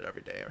assassinated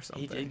every day or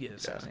something. He did get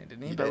assassinated,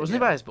 didn't he? He But did, wasn't he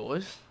by his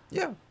boys?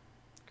 Yeah.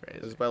 Crazy.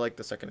 It was by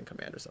the second in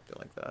command or something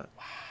like that.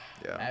 Wow.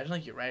 Yeah.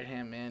 Imagine your right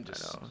hand man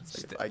just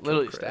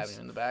literally stabbing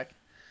him in the back.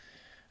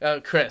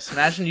 Chris,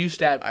 imagine you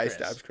stabbed Chris. I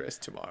stabbed Chris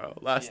tomorrow.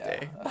 Last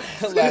day.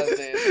 Last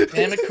day.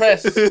 Damn it,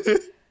 Chris.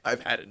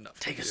 I've had enough.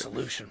 Take a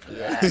solution for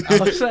that. I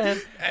was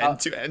saying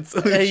end-to-end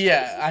solution.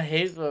 Yeah, I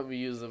hate when we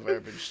use the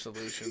verbiage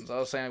solutions. I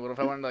was saying, what if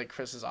I went to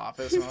Chris's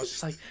office and I was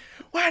just like,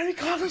 why do we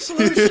call them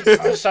solutions?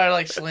 I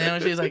started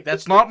slamming. She's like,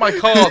 that's not my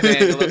call,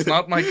 Daniel. That's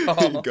not my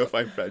call. Go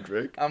find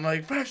Frederick. I'm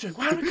like, Frederick,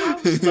 why do we call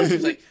them solutions?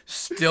 She's like,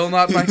 still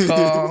not my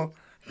call.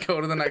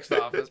 Go to the next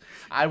office.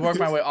 I work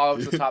my way all up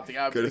to the top. The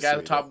guy at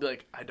the top would be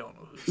like, I don't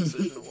know whose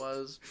decision it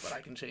was, but I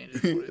can change it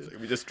for you.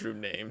 We just drew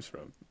names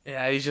from.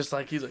 Yeah, he's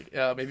like,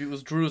 maybe it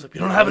was Drew. He's like,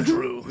 you don't have a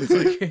Drew. It's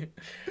like,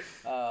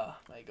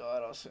 my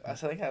God. I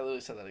think I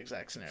literally said that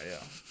exact scenario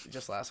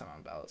just last time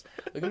on ballots.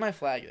 Look at my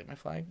flag. You like my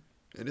flag?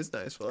 It is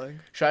nice flag.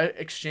 Should I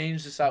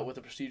exchange this out with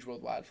the Prestige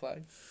Worldwide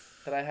flag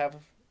that I have?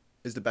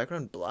 Is the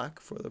background black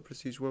for the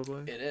Prestige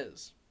Worldwide? It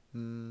is.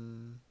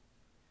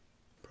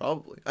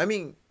 Probably. I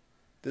mean,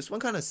 this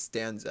one kind of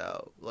stands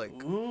out a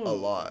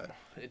lot.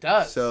 It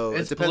does. So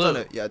it depends blue. on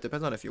it. Yeah, it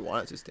depends on if you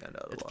want it to stand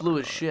out a lot. It's blue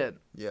as shit.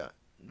 Yeah.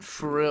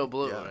 For real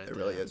blue. Yeah, right it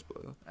really is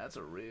blue. That's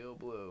a real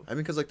blue. I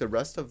mean, because the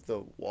rest of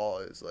the wall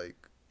is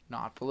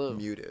not blue.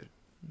 Muted.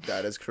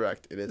 That is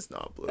correct. It is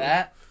not blue.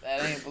 That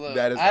ain't blue.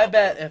 That is. I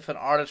bet if an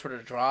artist were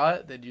to draw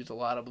it, they'd use a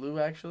lot of blue.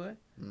 Actually.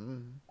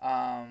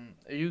 Can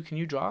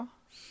you draw?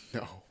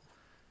 No.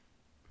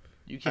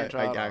 You can't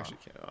draw. I actually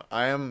cannot.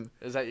 I am.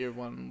 Is that your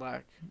one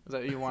lack? Is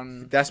that your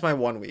one? That's my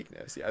one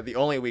weakness. Yeah, the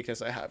only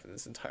weakness I have in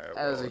this entire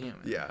world. As a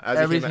human. Yeah,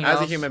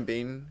 as a human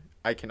being,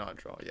 I cannot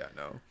draw. Yeah,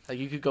 no.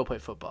 You could go play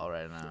football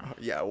right now.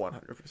 Yeah,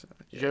 100%.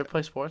 Did you ever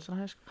play sports in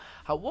high school?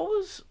 What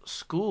was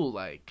school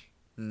like?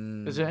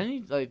 Is there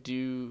any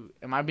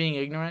am I being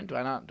ignorant? Do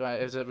I not?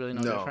 Is it really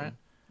no different?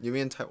 You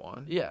mean in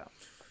Taiwan? Yeah.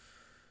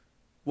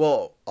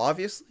 Well,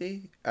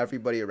 obviously,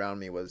 everybody around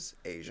me was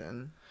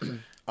Asian.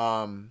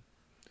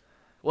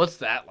 What's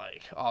that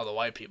like? All the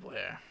white people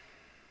here.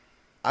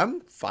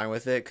 I'm fine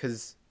with it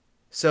because,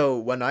 so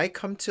when I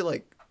come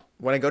to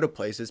when I go to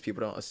places,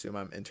 people don't assume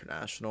I'm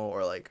international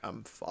or like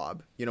I'm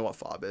fob. You know what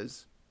fob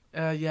is?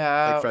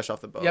 Yeah. Like fresh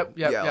off the boat. Yep.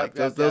 Yeah, like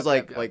those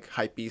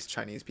hypebeast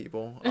Chinese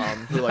people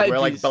who like wear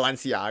like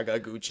Balenciaga,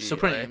 Gucci,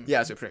 Supreme. Right?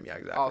 Yeah, Supreme. Yeah,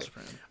 exactly. All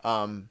Supreme.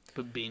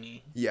 But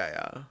beanie.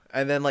 Yeah.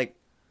 And then like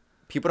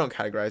people don't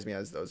categorize me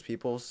as those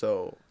people,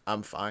 so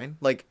I'm fine.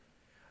 Like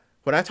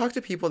when I talk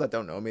to people that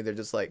don't know me, they're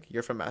just like,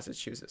 "You're from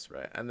Massachusetts,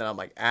 right?" And then I'm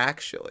like,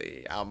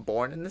 "Actually, I'm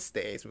born in the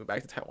States, moved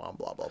back to Taiwan,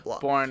 blah blah blah."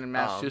 Born in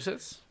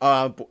Massachusetts?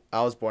 I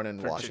was born in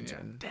Virginia.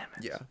 Washington. Damn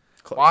it. Yeah.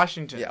 Close.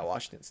 Washington. Yeah,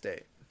 Washington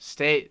State.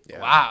 State.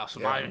 Yeah. Wow. So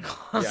Yeah. not even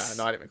close.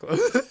 Yeah, not even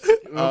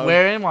close.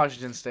 Where in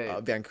Washington State?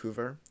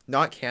 Vancouver.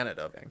 Not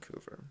Canada,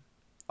 Vancouver.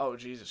 Oh,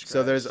 Jesus Christ.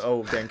 So there's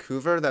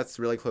Vancouver that's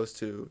really close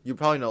to, you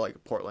probably know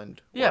like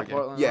Portland. Yeah, Oregon.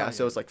 Portland. Yeah, Oregon.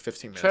 so it's like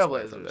 15 minutes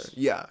away from there. Trailblazers.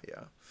 Yeah.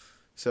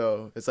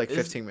 So it's like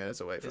 15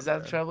 minutes away from Is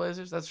that there.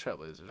 Trailblazers? That's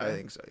Trailblazers, right? I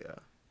think so,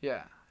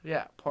 yeah.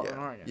 Yeah. Portland,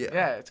 Yeah. Oregon. Yeah.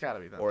 Yeah, it's got to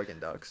be them. Oregon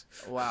Ducks.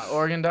 Wow.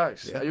 Oregon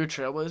Ducks. Yeah. Are you a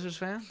Trailblazers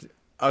fan?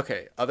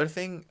 Okay, other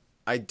thing,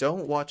 I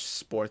don't watch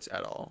sports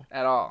at all.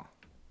 At all.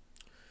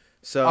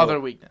 So Other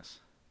weakness.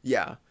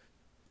 Yeah.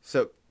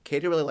 So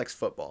Katie really likes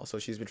football, so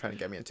she's been trying to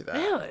get me into that.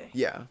 Really?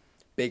 Yeah.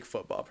 Big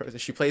football person.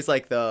 She plays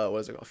like what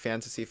is it called?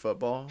 Fantasy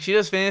football. She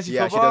does fantasy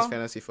Yeah, football? she does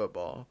fantasy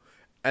football.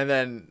 And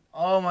then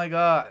Oh, my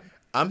God.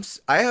 I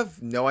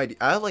have no idea.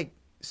 I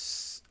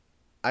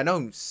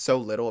know so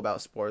little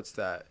about sports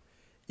that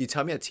you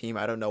tell me a team,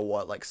 I don't know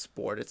what like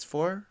sport it's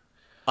for,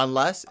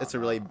 unless it's a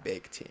really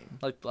big team.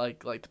 Like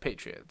the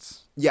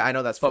Patriots. Yeah, I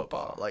know that's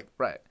football. Like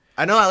Right.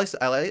 I know at least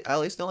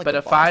know like. But the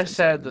if I Boston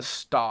said team. the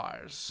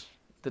Stars,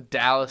 the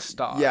Dallas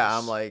Stars. Yeah,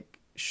 I'm like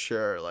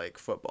sure, like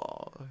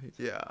football.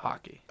 Yeah.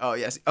 Hockey. Oh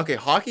yes. Okay,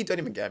 hockey. Don't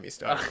even get me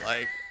started.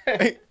 Like,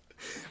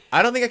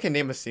 I don't think I can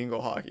name a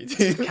single hockey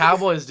team.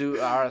 Cowboys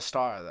are a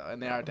star though,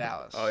 and they are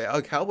Dallas. Oh yeah.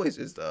 Oh, Cowboys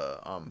is the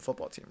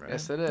football team, right?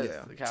 Yes, it is.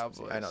 Yeah. The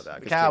Cowboys. I know that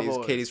The because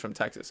Cowboys. Katie's from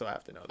Texas, so I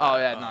have to know that. Oh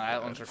yeah, no,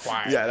 that one's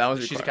required. Yeah, that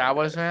one's She's a required.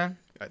 Cowboys fan.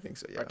 I think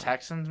so. Yeah. Or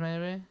Texans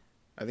maybe.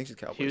 I think she's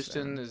Cowboys.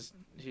 Houston fan. is.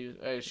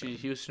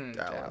 She's Houston and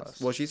Dallas.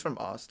 Well, she's from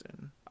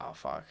Austin. Oh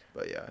fuck.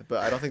 But yeah,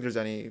 I don't think there's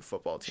any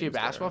football teams. She a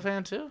basketball there.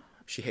 fan too?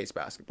 She hates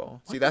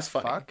basketball. What See, that's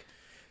the funny. Fuck?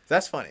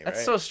 That's funny, right?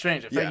 That's so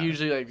strange. I feel like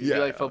usually like you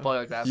like football,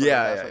 like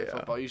basketball, like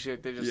football. Usually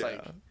they're just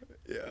like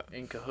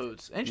in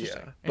cahoots.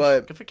 Interesting. Yeah.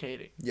 But good for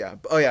Katie. Yeah.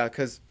 Oh yeah,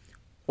 because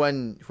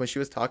when she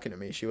was talking to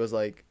me, she was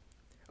like,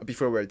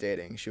 before we were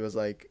dating, she was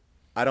like,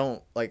 I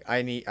don't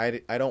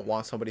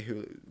want somebody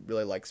who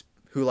really likes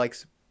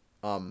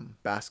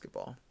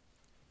basketball.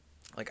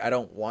 Like I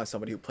don't want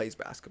somebody who plays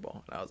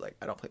basketball. And I was like,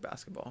 I don't play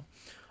basketball.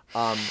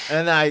 And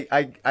then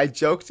I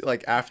joked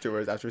like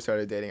afterwards, after we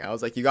started dating, I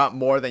was like, you got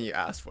more than you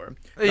asked for.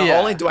 Not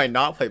only do I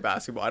not play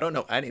basketball, I don't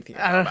know anything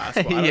about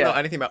basketball. I don't know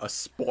anything about a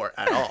sport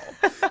at all.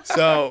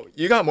 So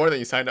you got more than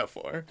you signed up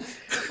for.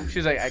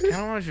 She's like, I kind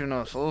of want you to know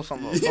a little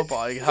something about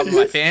football. You can help with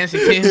my fantasy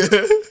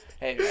team.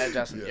 Hey,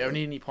 Justin, you ever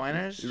need any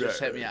pointers? Just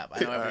hit me up. I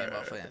know everything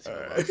about fantasy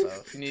football.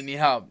 So if you need any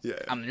help,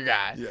 I'm your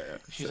guy. Yeah.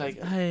 She's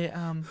like, hey,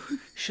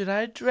 should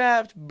I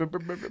draft? You'd be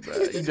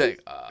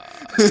like,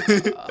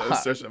 I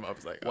was searching them up. I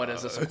was like, what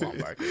is this, Saquon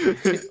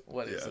Barkley?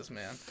 What is this,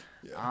 man?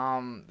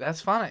 Yeah.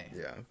 That's funny.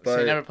 Yeah. So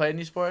you never played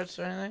any sports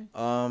or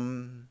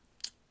anything?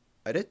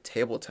 I did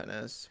table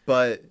tennis,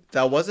 but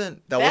that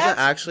wasn't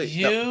actually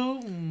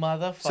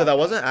motherfucker. So that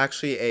wasn't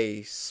actually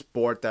a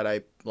sport that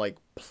I like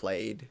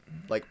played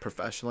like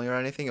professionally or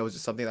anything. It was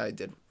just something that I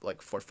did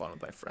like for fun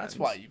with my friends. That's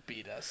why you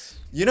beat us.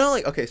 You know,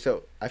 like okay,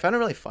 so I found it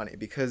really funny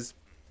because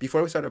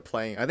before we started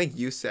playing, I think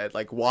you said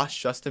like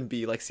watch Justin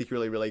be like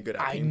secretly really good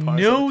at ping pong. I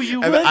knew you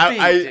would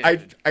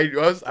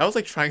I was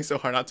like trying so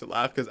hard not to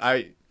laugh because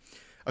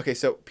okay,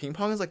 so ping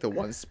pong is like the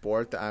one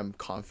sport that I'm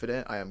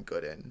confident I am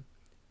good in.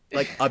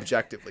 Like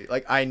objectively,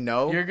 like I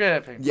know you're good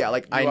at ping pong. Yeah,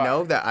 like I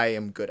know that I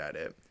am good at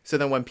it. So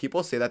then when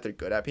people say that they're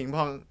good at ping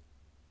pong,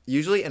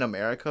 usually in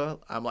America,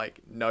 I'm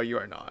like, no, you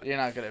are not. You're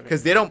not good at ping pong.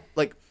 Because they don't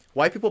like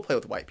white people play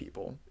with white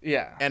people.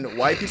 Yeah. And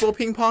white people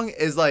ping pong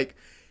is like,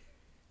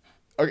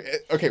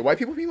 okay, white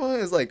people ping pong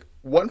is like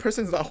one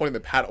person's not holding the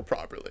paddle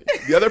properly,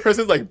 the other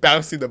person's like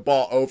bouncing the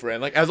ball over, and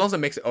like as long as it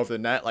makes it over the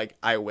net, like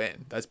I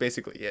win. That's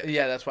basically it.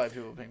 Yeah, that's why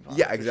people ping pong.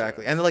 Yeah,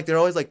 exactly. Sure. And like they're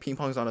always like ping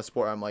pong's not a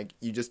sport. I'm like,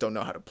 you just don't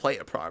know how to play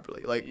it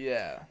properly. Like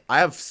I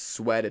have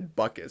sweated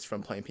buckets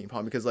from playing ping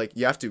pong because like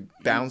you have to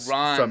bounce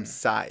from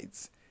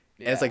sides.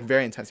 Yeah. And it's like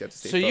very intense. You have to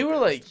stay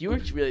focused. You were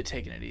really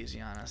taking it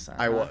easy on us then.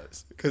 I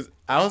was, because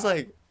I was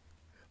like,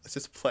 let's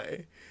just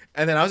play.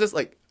 And then I was just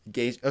like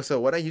so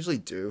what I usually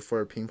do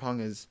for ping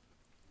pong is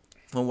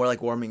when we're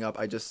like warming up,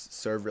 I just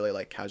serve really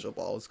like casual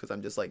balls because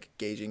I'm just like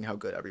gauging how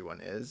good everyone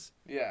is.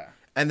 Yeah.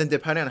 And then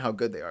depending on how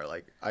good they are,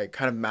 like I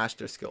kind of match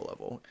their skill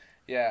level.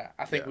 Yeah,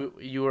 I think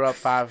you were up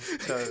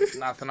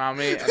 5-0 on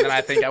me, and then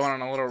I think I went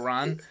on a little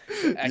run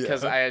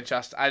because I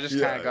just kind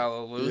of got a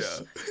little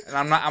loose. Yeah.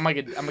 And I'm like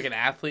an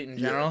athlete in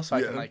general, so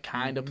I can like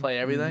kind of play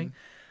everything.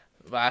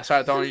 But I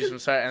started throwing you some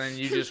serve, and then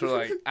you just were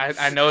like,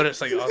 I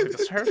noticed, like, I was like,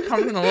 the serve's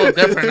coming in a little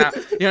different now.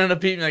 You ended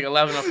up beating me, like,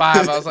 11-5.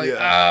 I was like,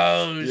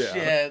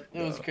 shit.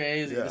 It was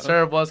crazy. Yeah. The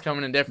serve was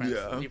coming in different.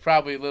 Yeah. You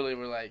probably literally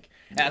were like,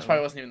 and that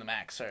probably wasn't even the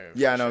max serve.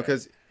 Yeah, no,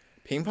 because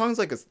ping pong's,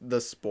 like,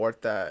 the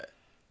sport that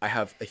I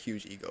have a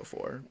huge ego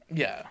for.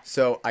 Yeah.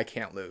 So I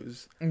can't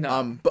lose.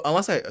 No. But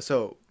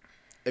so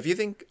if you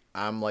think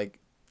I'm, like,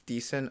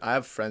 decent, I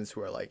have friends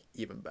who are, like,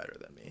 even better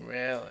than me.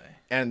 Really?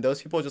 And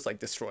those people just, like,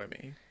 destroy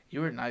me. You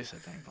were nice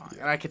at ping pong,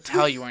 and I could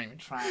tell you weren't even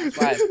trying. That's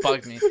why it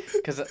bugged me,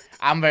 because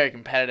I'm very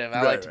competitive.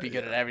 I like to be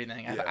good at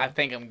everything. I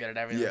think I'm good at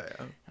everything.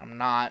 Yeah. I'm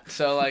not.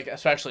 So, like,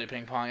 especially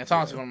ping pong. It's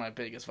honestly one of my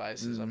biggest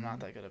vices. I'm not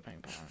that good at ping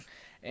pong.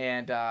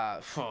 And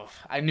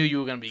I knew you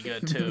were going to be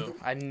good, too.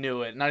 I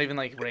knew it. Not even,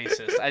 like,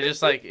 racist. I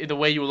just, like, the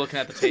way you were looking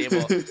at the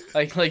table.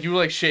 Like you were,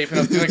 like, shaping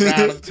up to the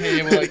ground of the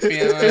table, like,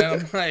 feeling it.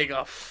 I'm like,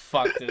 oh,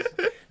 fuck this.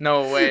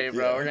 No way,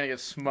 bro. We're going to get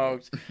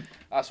smoked.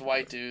 Us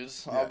white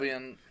dudes all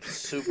being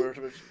super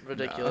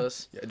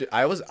ridiculous. Yeah, dude,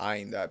 I was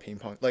eyeing that ping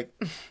pong. Like,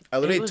 I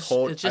literally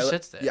told... It just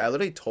sits there. Yeah, I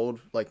literally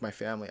told, like, my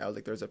family. I was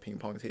like, there's a ping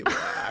pong table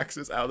at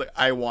Axis. I was like,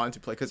 I want to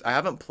play. Because I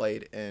haven't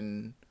played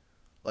in...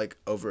 like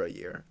over a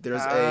year.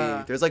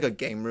 There's like a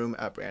game room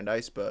at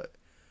Brandeis, but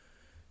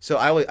so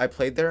I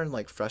played there in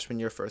like freshman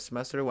year first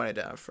semester when I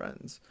didn't have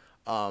friends.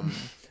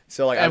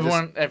 So like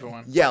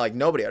everyone yeah, like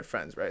nobody had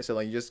friends, right? So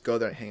like you just go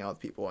there and hang out with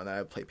people, and then I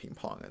would play ping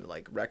pong and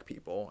like wreck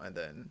people, and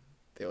then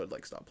they would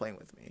like stop playing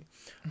with me.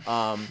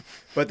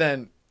 But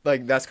then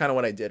like that's kind of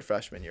what I did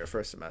freshman year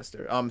first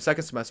semester.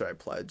 Second semester I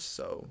pledged,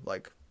 so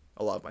like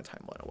a lot of my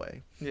time went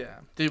away. Yeah.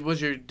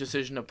 Was your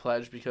decision to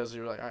pledge because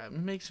you were like, all right,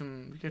 we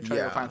could try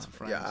to find some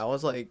friends? Yeah, I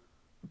was like,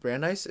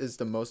 Brandeis is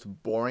the most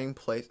boring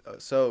place.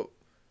 So,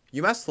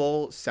 UMass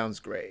Lowell sounds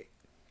great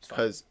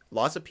because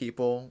lots of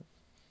people.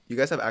 You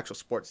guys have actual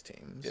sports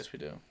teams. Yes, we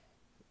do.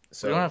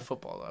 So we don't have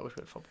football though. I wish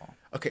we had football.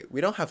 Okay, we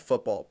don't have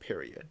football.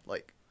 Period.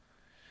 Like,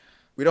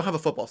 we don't have a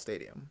football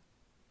stadium.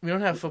 We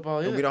don't have football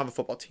either. And we don't have a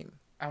football team.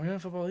 And we don't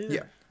have football either.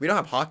 Yeah, we don't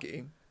have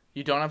hockey.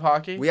 You don't have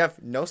hockey? We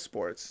have no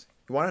sports.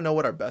 You want to know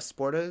what our best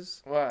sport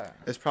is? What?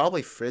 It's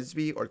probably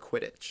Frisbee or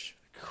Quidditch.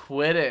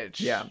 Quidditch?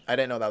 Yeah, I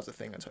didn't know that was a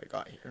thing until I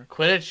got here.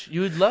 Quidditch?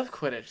 You would love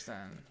Quidditch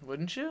then,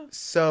 wouldn't you?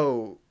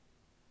 So,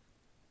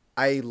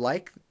 I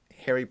like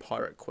Harry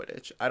Potter at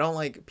Quidditch. I don't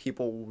like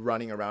people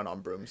running around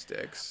on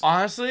broomsticks.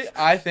 Honestly,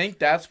 I think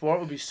that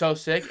sport would be so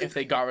sick if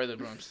they got rid of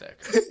the broomstick.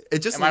 It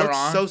just looks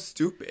so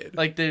stupid.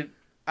 Like,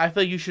 I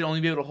feel like you should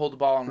only be able to hold the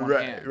ball in one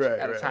hand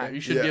at a time.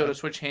 You should be able to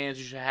switch hands.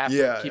 You should have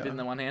to keep it in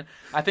the one hand.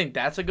 I think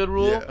that's a good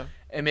rule. Yeah.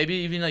 And maybe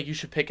even like you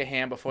should pick a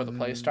hand before the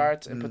play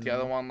starts and put the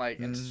other one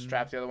and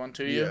strap the other one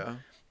to you. Yeah.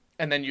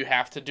 And then you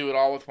have to do it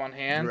all with one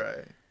hand.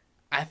 Right.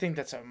 I think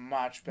that's a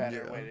much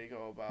better way to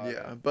go about it.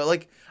 Yeah, but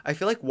like I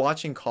feel like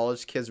watching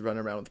college kids run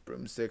around with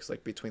broomsticks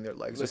like between their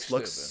legs just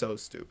looks so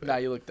stupid. Nah,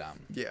 you look dumb.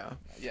 Yeah.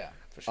 Yeah,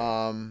 for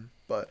sure.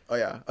 But oh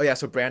yeah,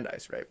 so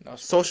Brandeis, right? No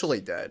socially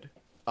dead.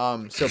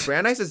 So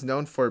Brandeis is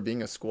known for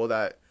being a school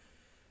that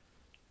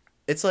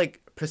it's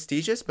like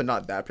prestigious but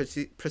not that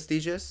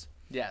prestigious.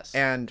 Yes.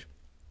 And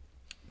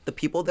the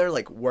people there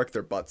like work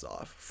their butts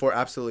off for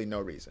absolutely no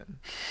reason.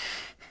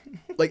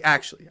 Like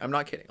actually, I'm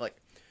not kidding. Like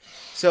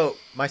so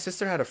my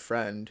sister had a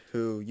friend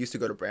who used to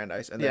go to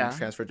Brandeis and then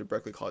transferred to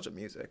Berklee College of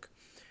Music.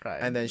 Right.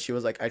 And then she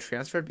was like, I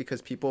transferred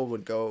because people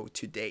would go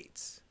to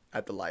dates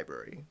at the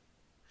library.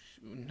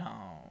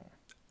 No.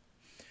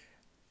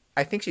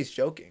 I think she's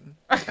joking.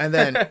 And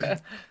then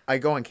I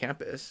go on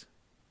campus.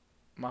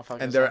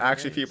 And there are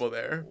actually people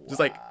there. Wow. Just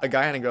like a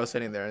guy and a girl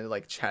sitting there and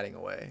like chatting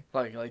away.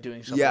 Like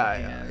doing something.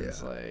 Yeah.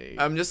 Like...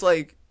 I'm just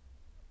like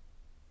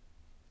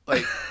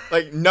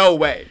no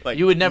way. Like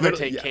you would never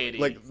take Katie.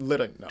 Like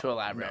literally no. To a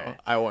library. No,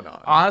 I will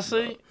not.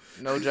 Honestly,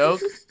 no joke.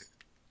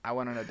 I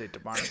went on a date to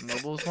Barnes &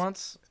 Noble's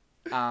once.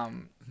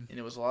 And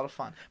it was a lot of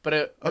fun. But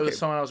it was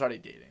someone I was already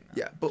dating.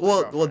 Yeah, but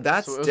well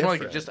that's so it was different.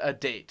 more like just a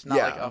date, not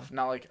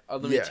like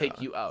let me take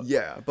you out.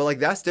 Yeah, but like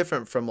that's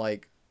different from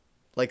like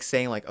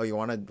saying like, oh, you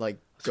want to like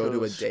go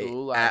to a date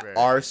at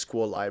our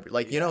school library.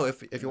 Like, you know,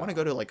 if you want to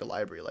go to like a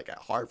library like at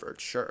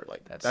Harvard, sure,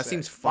 like that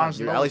seems fun.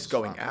 You're at least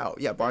going out.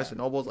 Yeah, Barnes &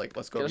 Noble's like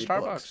let's go read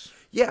books.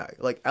 Yeah,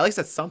 like at least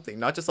that's something.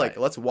 Not just like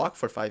let's walk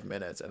for 5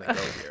 minutes and then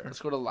go here. Let's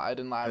go to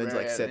Leiden Library and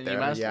like sit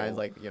there. And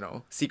like, you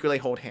know, secretly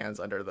hold hands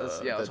under the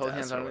let's hold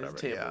hands under the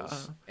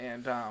tables. Yeah.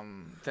 And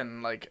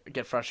then like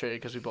get frustrated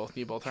because we both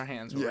need both our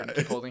hands. We're gonna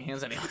keep holding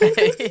hands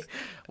anyway.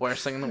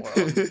 Worst thing in the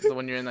world.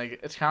 When you're in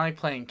like it's kind of like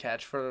playing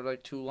catch for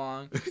like too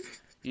long.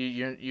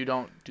 You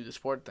don't do the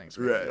sport things.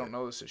 Right. You don't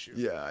know this issue.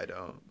 Yeah, I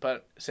don't.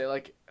 But say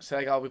like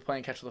I'll be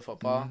playing catch with a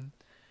football. Mm-hmm.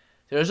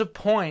 There's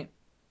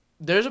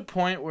a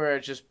point where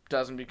it just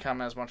doesn't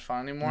become as much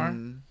fun anymore.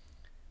 Mm-hmm.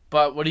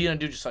 But what are you gonna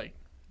do? Just like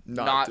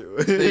not do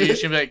it. You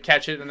should like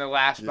catch it in the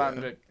last spot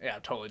and be like, yeah,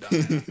 I'm totally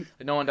done.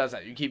 Like, no one does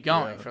that. You keep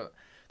going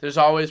There's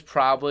always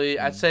probably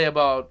I'd say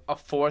about a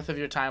fourth of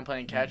your time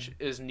playing catch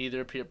is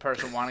neither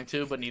person wanting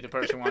to, but neither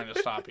person wanting to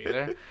stop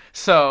either.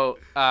 So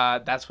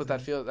that's what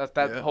that feels.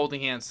 That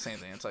holding hands is the same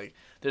thing. It's like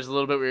there's a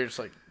little bit where you're just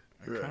like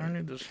I kind of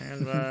need this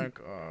hand back.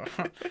 Or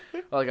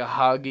like a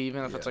hug,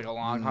 even if it's like a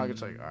long hug,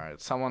 it's like, all right,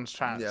 someone's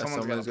trying. Yeah,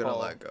 someone's gonna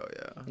let go.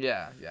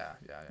 Yeah. Yeah.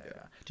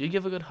 Do you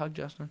give a good hug,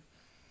 Justin?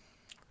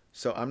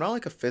 So I'm not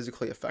like a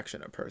physically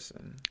affectionate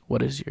person.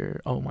 What is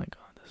your? Oh my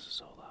God, this is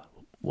so loud.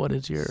 What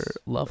is your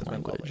love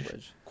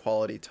language?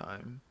 Quality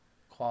time.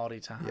 Quality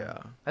time. Yeah.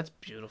 That's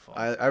beautiful.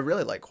 I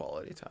really like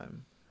quality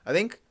time. I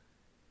think,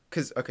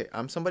 because, okay,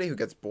 I'm somebody who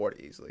gets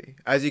bored easily.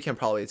 As you can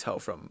probably tell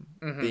from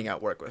being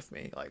at work with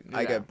me. Like,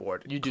 I get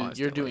bored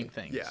constantly. You're doing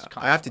things. Yeah.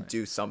 Constantly. I have to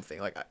do something.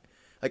 Like,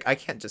 I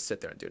can't just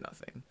sit there and do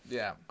nothing.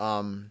 Yeah.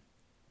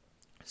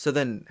 So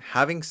then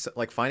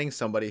finding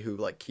somebody who,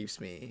 like, keeps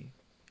me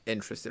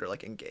interested or,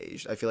 like,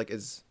 engaged, I feel like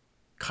is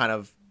kind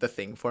of the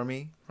thing for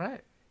me.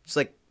 Right. Just,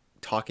 like,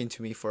 talking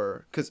to me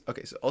because,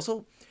 okay, so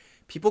also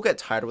people get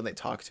tired when they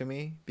talk to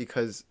me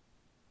because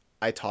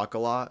I talk a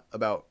lot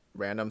about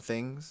random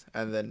things,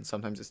 and then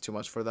sometimes it's too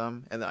much for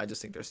them, and then I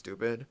just think they're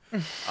stupid.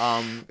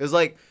 It's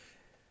like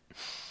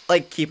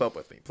keep up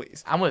with me,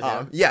 please. I'm with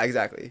you. Yeah,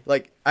 exactly.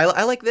 Like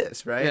I like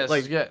this, right? Yeah, this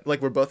like is good.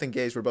 like we're both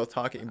engaged, we're both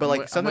talking, but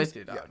like sometimes,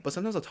 I'm with you, but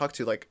sometimes I'll talk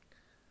to like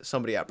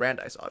somebody at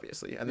Brandeis,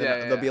 obviously, and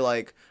then Yeah. be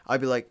like, I'll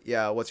be like,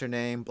 yeah, what's your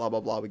name? Blah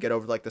blah blah. We get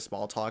over like the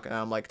small talk, and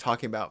I'm like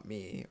talking about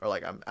me, or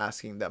like I'm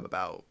asking them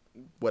about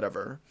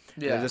whatever.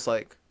 Yeah. And they're just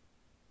like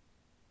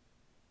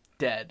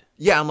dead.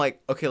 Yeah, I'm like,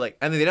 okay, like,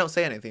 and then they don't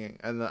say anything,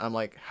 and then I'm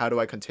like, how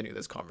do I continue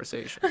this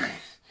conversation?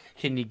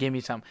 Can you give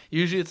me some?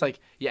 Usually it's like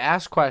you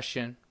ask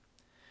question,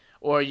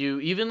 or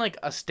you even like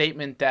a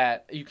statement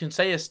that you can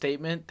say a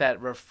statement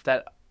that what's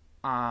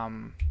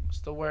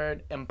the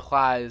word,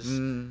 implies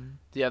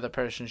the other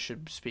person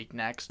should speak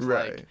next.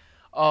 Right. Like,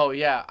 oh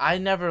yeah, I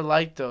never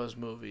liked those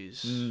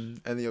movies. And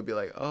then you'll be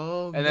like,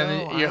 oh, and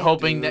then you're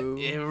hoping that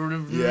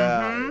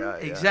yeah,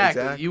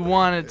 exactly. You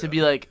want it to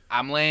be like,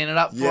 I'm laying it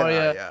up for you.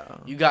 Yeah.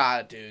 You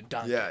got it, dude.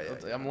 Done. Yeah.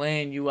 I'm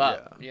laying you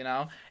up. Yeah. You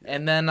know.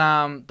 And then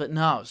but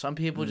no, some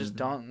people just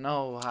don't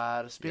know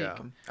how to speak. Yeah.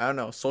 I don't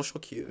know. Social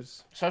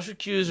cues. Social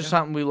cues are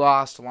something we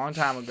lost a long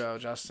time ago,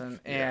 Justin.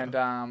 And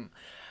I'm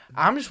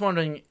just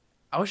wondering.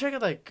 I wish I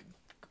could like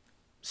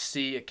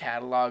see a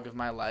catalog of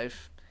my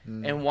life.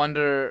 And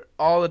wonder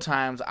all the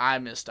times I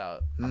missed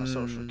out on a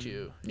social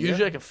cue.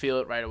 Usually I can feel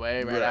it right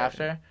away, right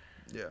after.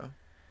 Yeah.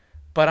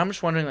 But I'm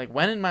just wondering, like,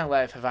 when in my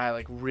life have I,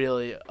 like,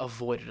 really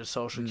avoided a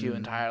social cue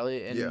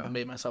entirely and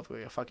made myself look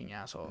like a fucking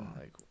asshole?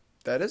 Like,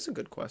 that is a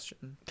good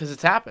question. Because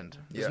it's happened.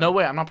 There's no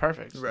way. I'm not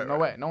perfect. Right, no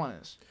way. No one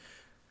is.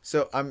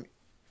 So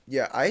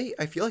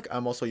I feel like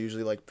I'm also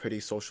usually like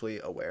pretty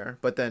socially aware,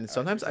 but then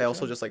sometimes I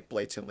also just like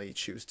blatantly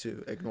choose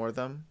to ignore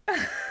them.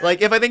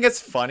 Like if I think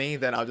it's funny,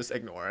 then I'll just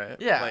ignore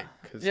it. Yeah. Like,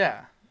 'cause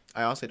yeah.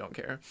 I honestly don't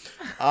care.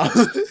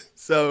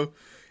 So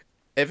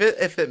if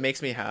it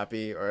makes me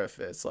happy or if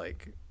it's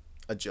like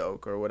a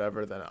joke or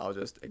whatever, then I'll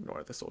just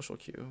ignore the social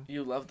cue.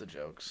 You love the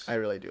jokes. I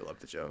really do love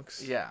the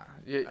jokes. Yeah.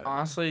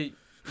 Honestly,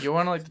 you're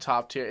one of like the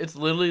top tier. It's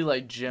literally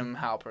like Jim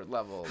Halpert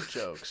level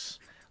jokes.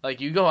 Like,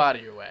 you go out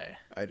of your way.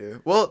 I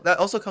do. Well, that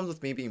also comes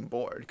with me being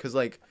bored. Because,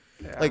 like,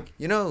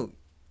 you know,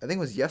 I think it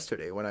was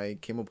yesterday when I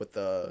came up with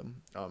the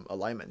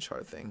alignment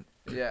chart thing.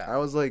 Yeah. I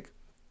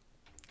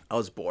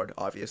was bored,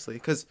 obviously.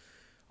 Because,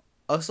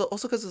 also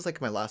because it's, like,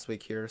 my last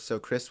week here. So,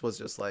 Chris was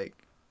just, like,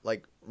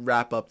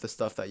 wrap up the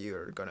stuff that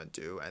you're going to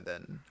do. And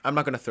then I'm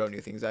not going to throw new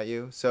things at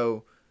you.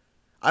 So,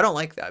 I don't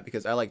like that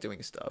because I like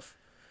doing stuff.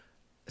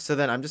 So,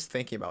 then I'm just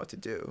thinking about what to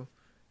do.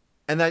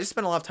 And then I just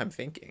spent a lot of time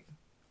thinking,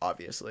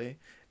 obviously.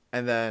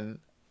 And then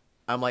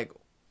I'm like,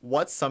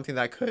 what's something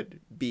that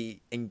could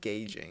be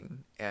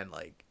engaging and,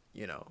 like,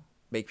 you know,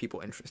 make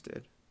people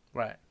interested?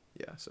 Right.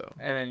 Yeah, so.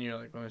 And then you're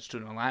like, let's do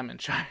an alignment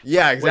chart.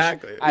 Yeah,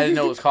 exactly. I didn't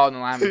know it was called an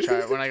alignment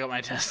chart when I got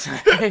my test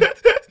today.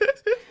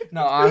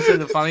 No, honestly,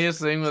 the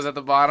funniest thing was at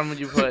the bottom when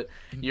you put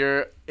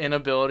your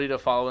inability to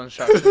follow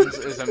instructions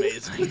is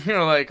amazing,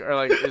 or like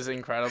is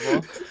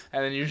incredible,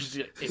 and then you just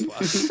get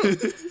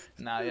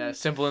A+.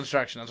 Simple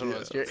instruction. That's what it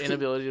was. Your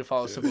inability to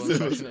follow simple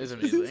instruction is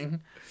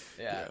amazing.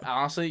 Yeah.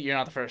 Honestly, you're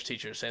not the first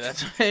teacher to say that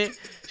to me.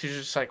 She's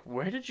just like,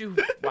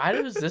 why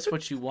was this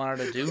what you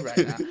wanted to do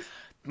right now?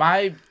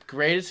 My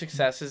greatest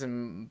successes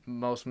and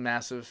most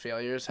massive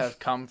failures have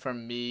come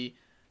from me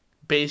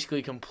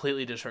basically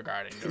completely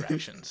disregarding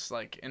directions,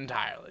 like,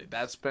 entirely.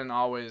 That's been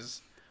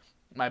always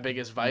my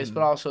biggest vice,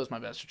 but also it's my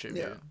best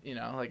attribute. Yeah. You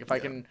know, like, if I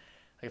can,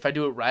 like, if I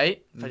do it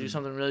right, if I do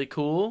something really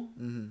cool,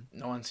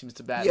 no one seems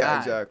to bat an eye. Yeah,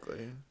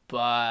 exactly.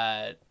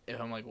 But if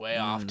I'm, like, way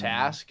off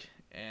task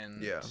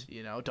and,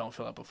 you know, don't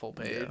fill up a full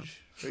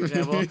page, for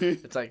example,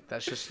 it's like,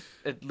 that's just,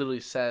 it literally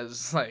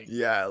says, like,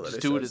 just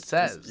do what it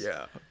says.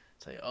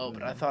 It's like,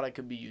 but I thought I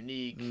could be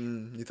unique.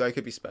 You thought I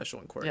could be special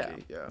and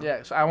quirky.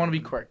 Yeah, so I want to be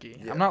quirky.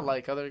 I'm not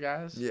like other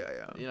guys. Yeah.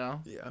 You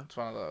know? Yeah. It's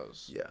one of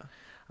those. Yeah.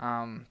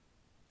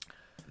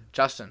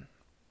 Justin.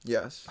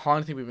 Yes. How long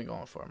do you think we've been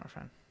going for, my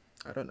friend?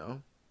 I don't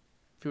know.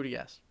 If you were to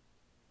guess.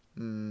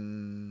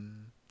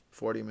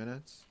 40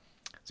 minutes.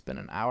 It's been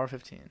an hour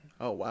 15.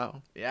 Oh,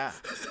 wow. Yeah.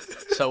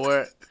 So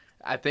we're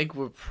I think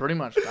we're pretty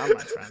much done,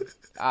 my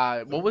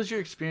friend. What was your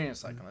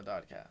experience like on the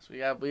DOD-Cast?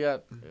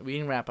 We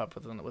can wrap up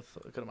with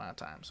a good amount of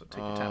time, so take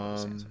your time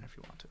with this answer if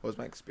you want to. What was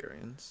my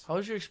experience? How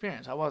was your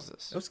experience? How was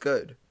this? It was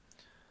good.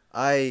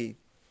 I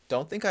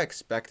don't think I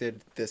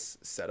expected this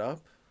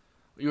setup.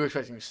 You were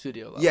expecting the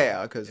studio level.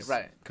 Yeah, because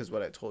right.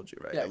 What I told you,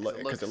 right? Yeah,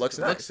 because it looks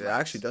nice. It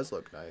actually does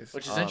look nice.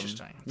 Which is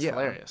interesting. It's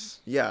hilarious.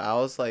 Yeah, I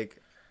was like,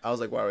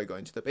 why are we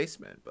going to the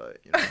basement? But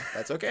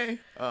that's okay.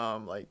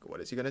 Like,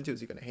 what is he gonna do?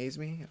 Is he gonna haze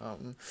me?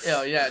 You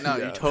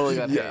totally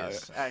got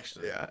hazed.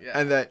 Actually. Yeah.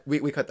 And then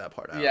we cut that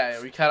part out. Yeah,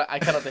 I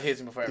cut out the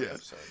hazing before every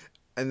episode.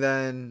 And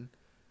then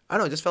I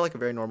don't know, it just felt like a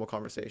very normal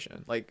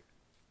conversation. Like,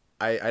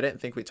 I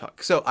didn't think we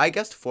talked. So I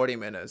guessed 40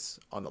 minutes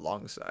on the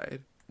long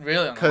side.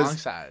 Really, on the long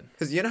side?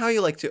 Because you know how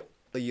you like to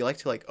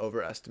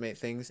overestimate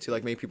things to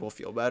like make people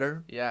feel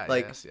better. Yeah.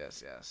 Like,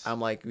 yes. I'm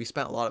like, we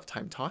spent a lot of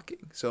time talking,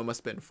 so it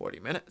must have been 40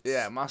 minutes.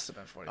 Yeah, it must have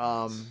been 40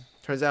 minutes.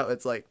 Turns out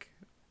it's like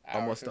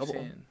almost 15.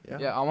 double.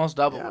 Yeah, almost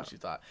double what you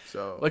thought.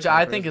 So which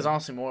I think is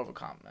honestly more of a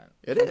compliment.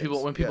 It is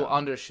when people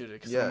undershoot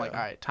it, because I'm like, all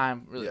right,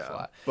 time really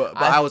fly. But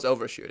I was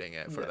overshooting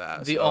it for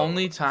that. The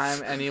only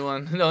time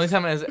anyone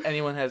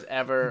has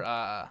ever,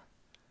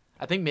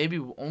 I think maybe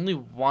only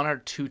one or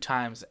two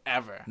times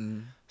ever,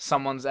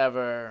 someone's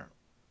ever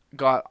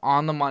got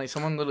on the money.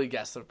 Someone literally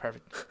guessed the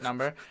perfect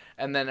number,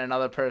 and then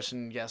another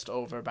person guessed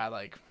over by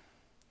like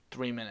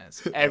 3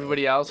 minutes.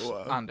 Everybody else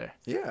under.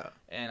 Yeah.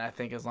 And I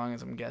think as long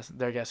as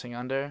they're guessing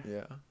under.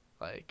 Yeah.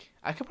 Like,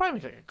 I could probably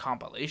make like a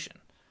compilation.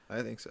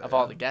 I think so. Of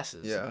all the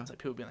guesses. Yeah. It's like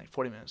people being like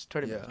 40 minutes,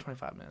 30 minutes,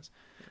 25 minutes,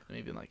 and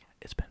me being like,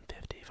 it's been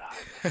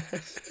 55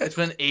 minutes. It's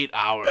been 8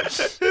 hours.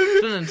 It's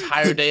been an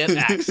entire day at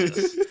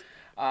Axis.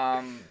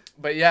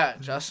 But yeah,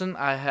 Justin,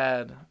 I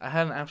had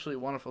an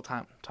absolutely wonderful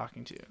time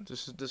talking to you.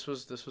 This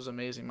was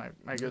amazing,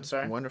 my good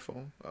sir.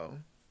 Wonderful. Oh.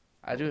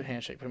 I do a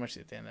handshake pretty much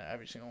at the end of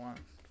every single one.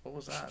 What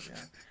was that? Yeah.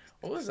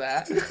 What was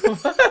that?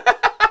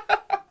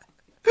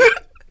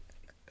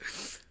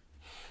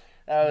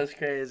 That was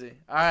crazy.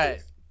 All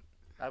right.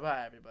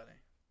 Bye-bye, everybody.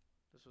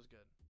 This was good.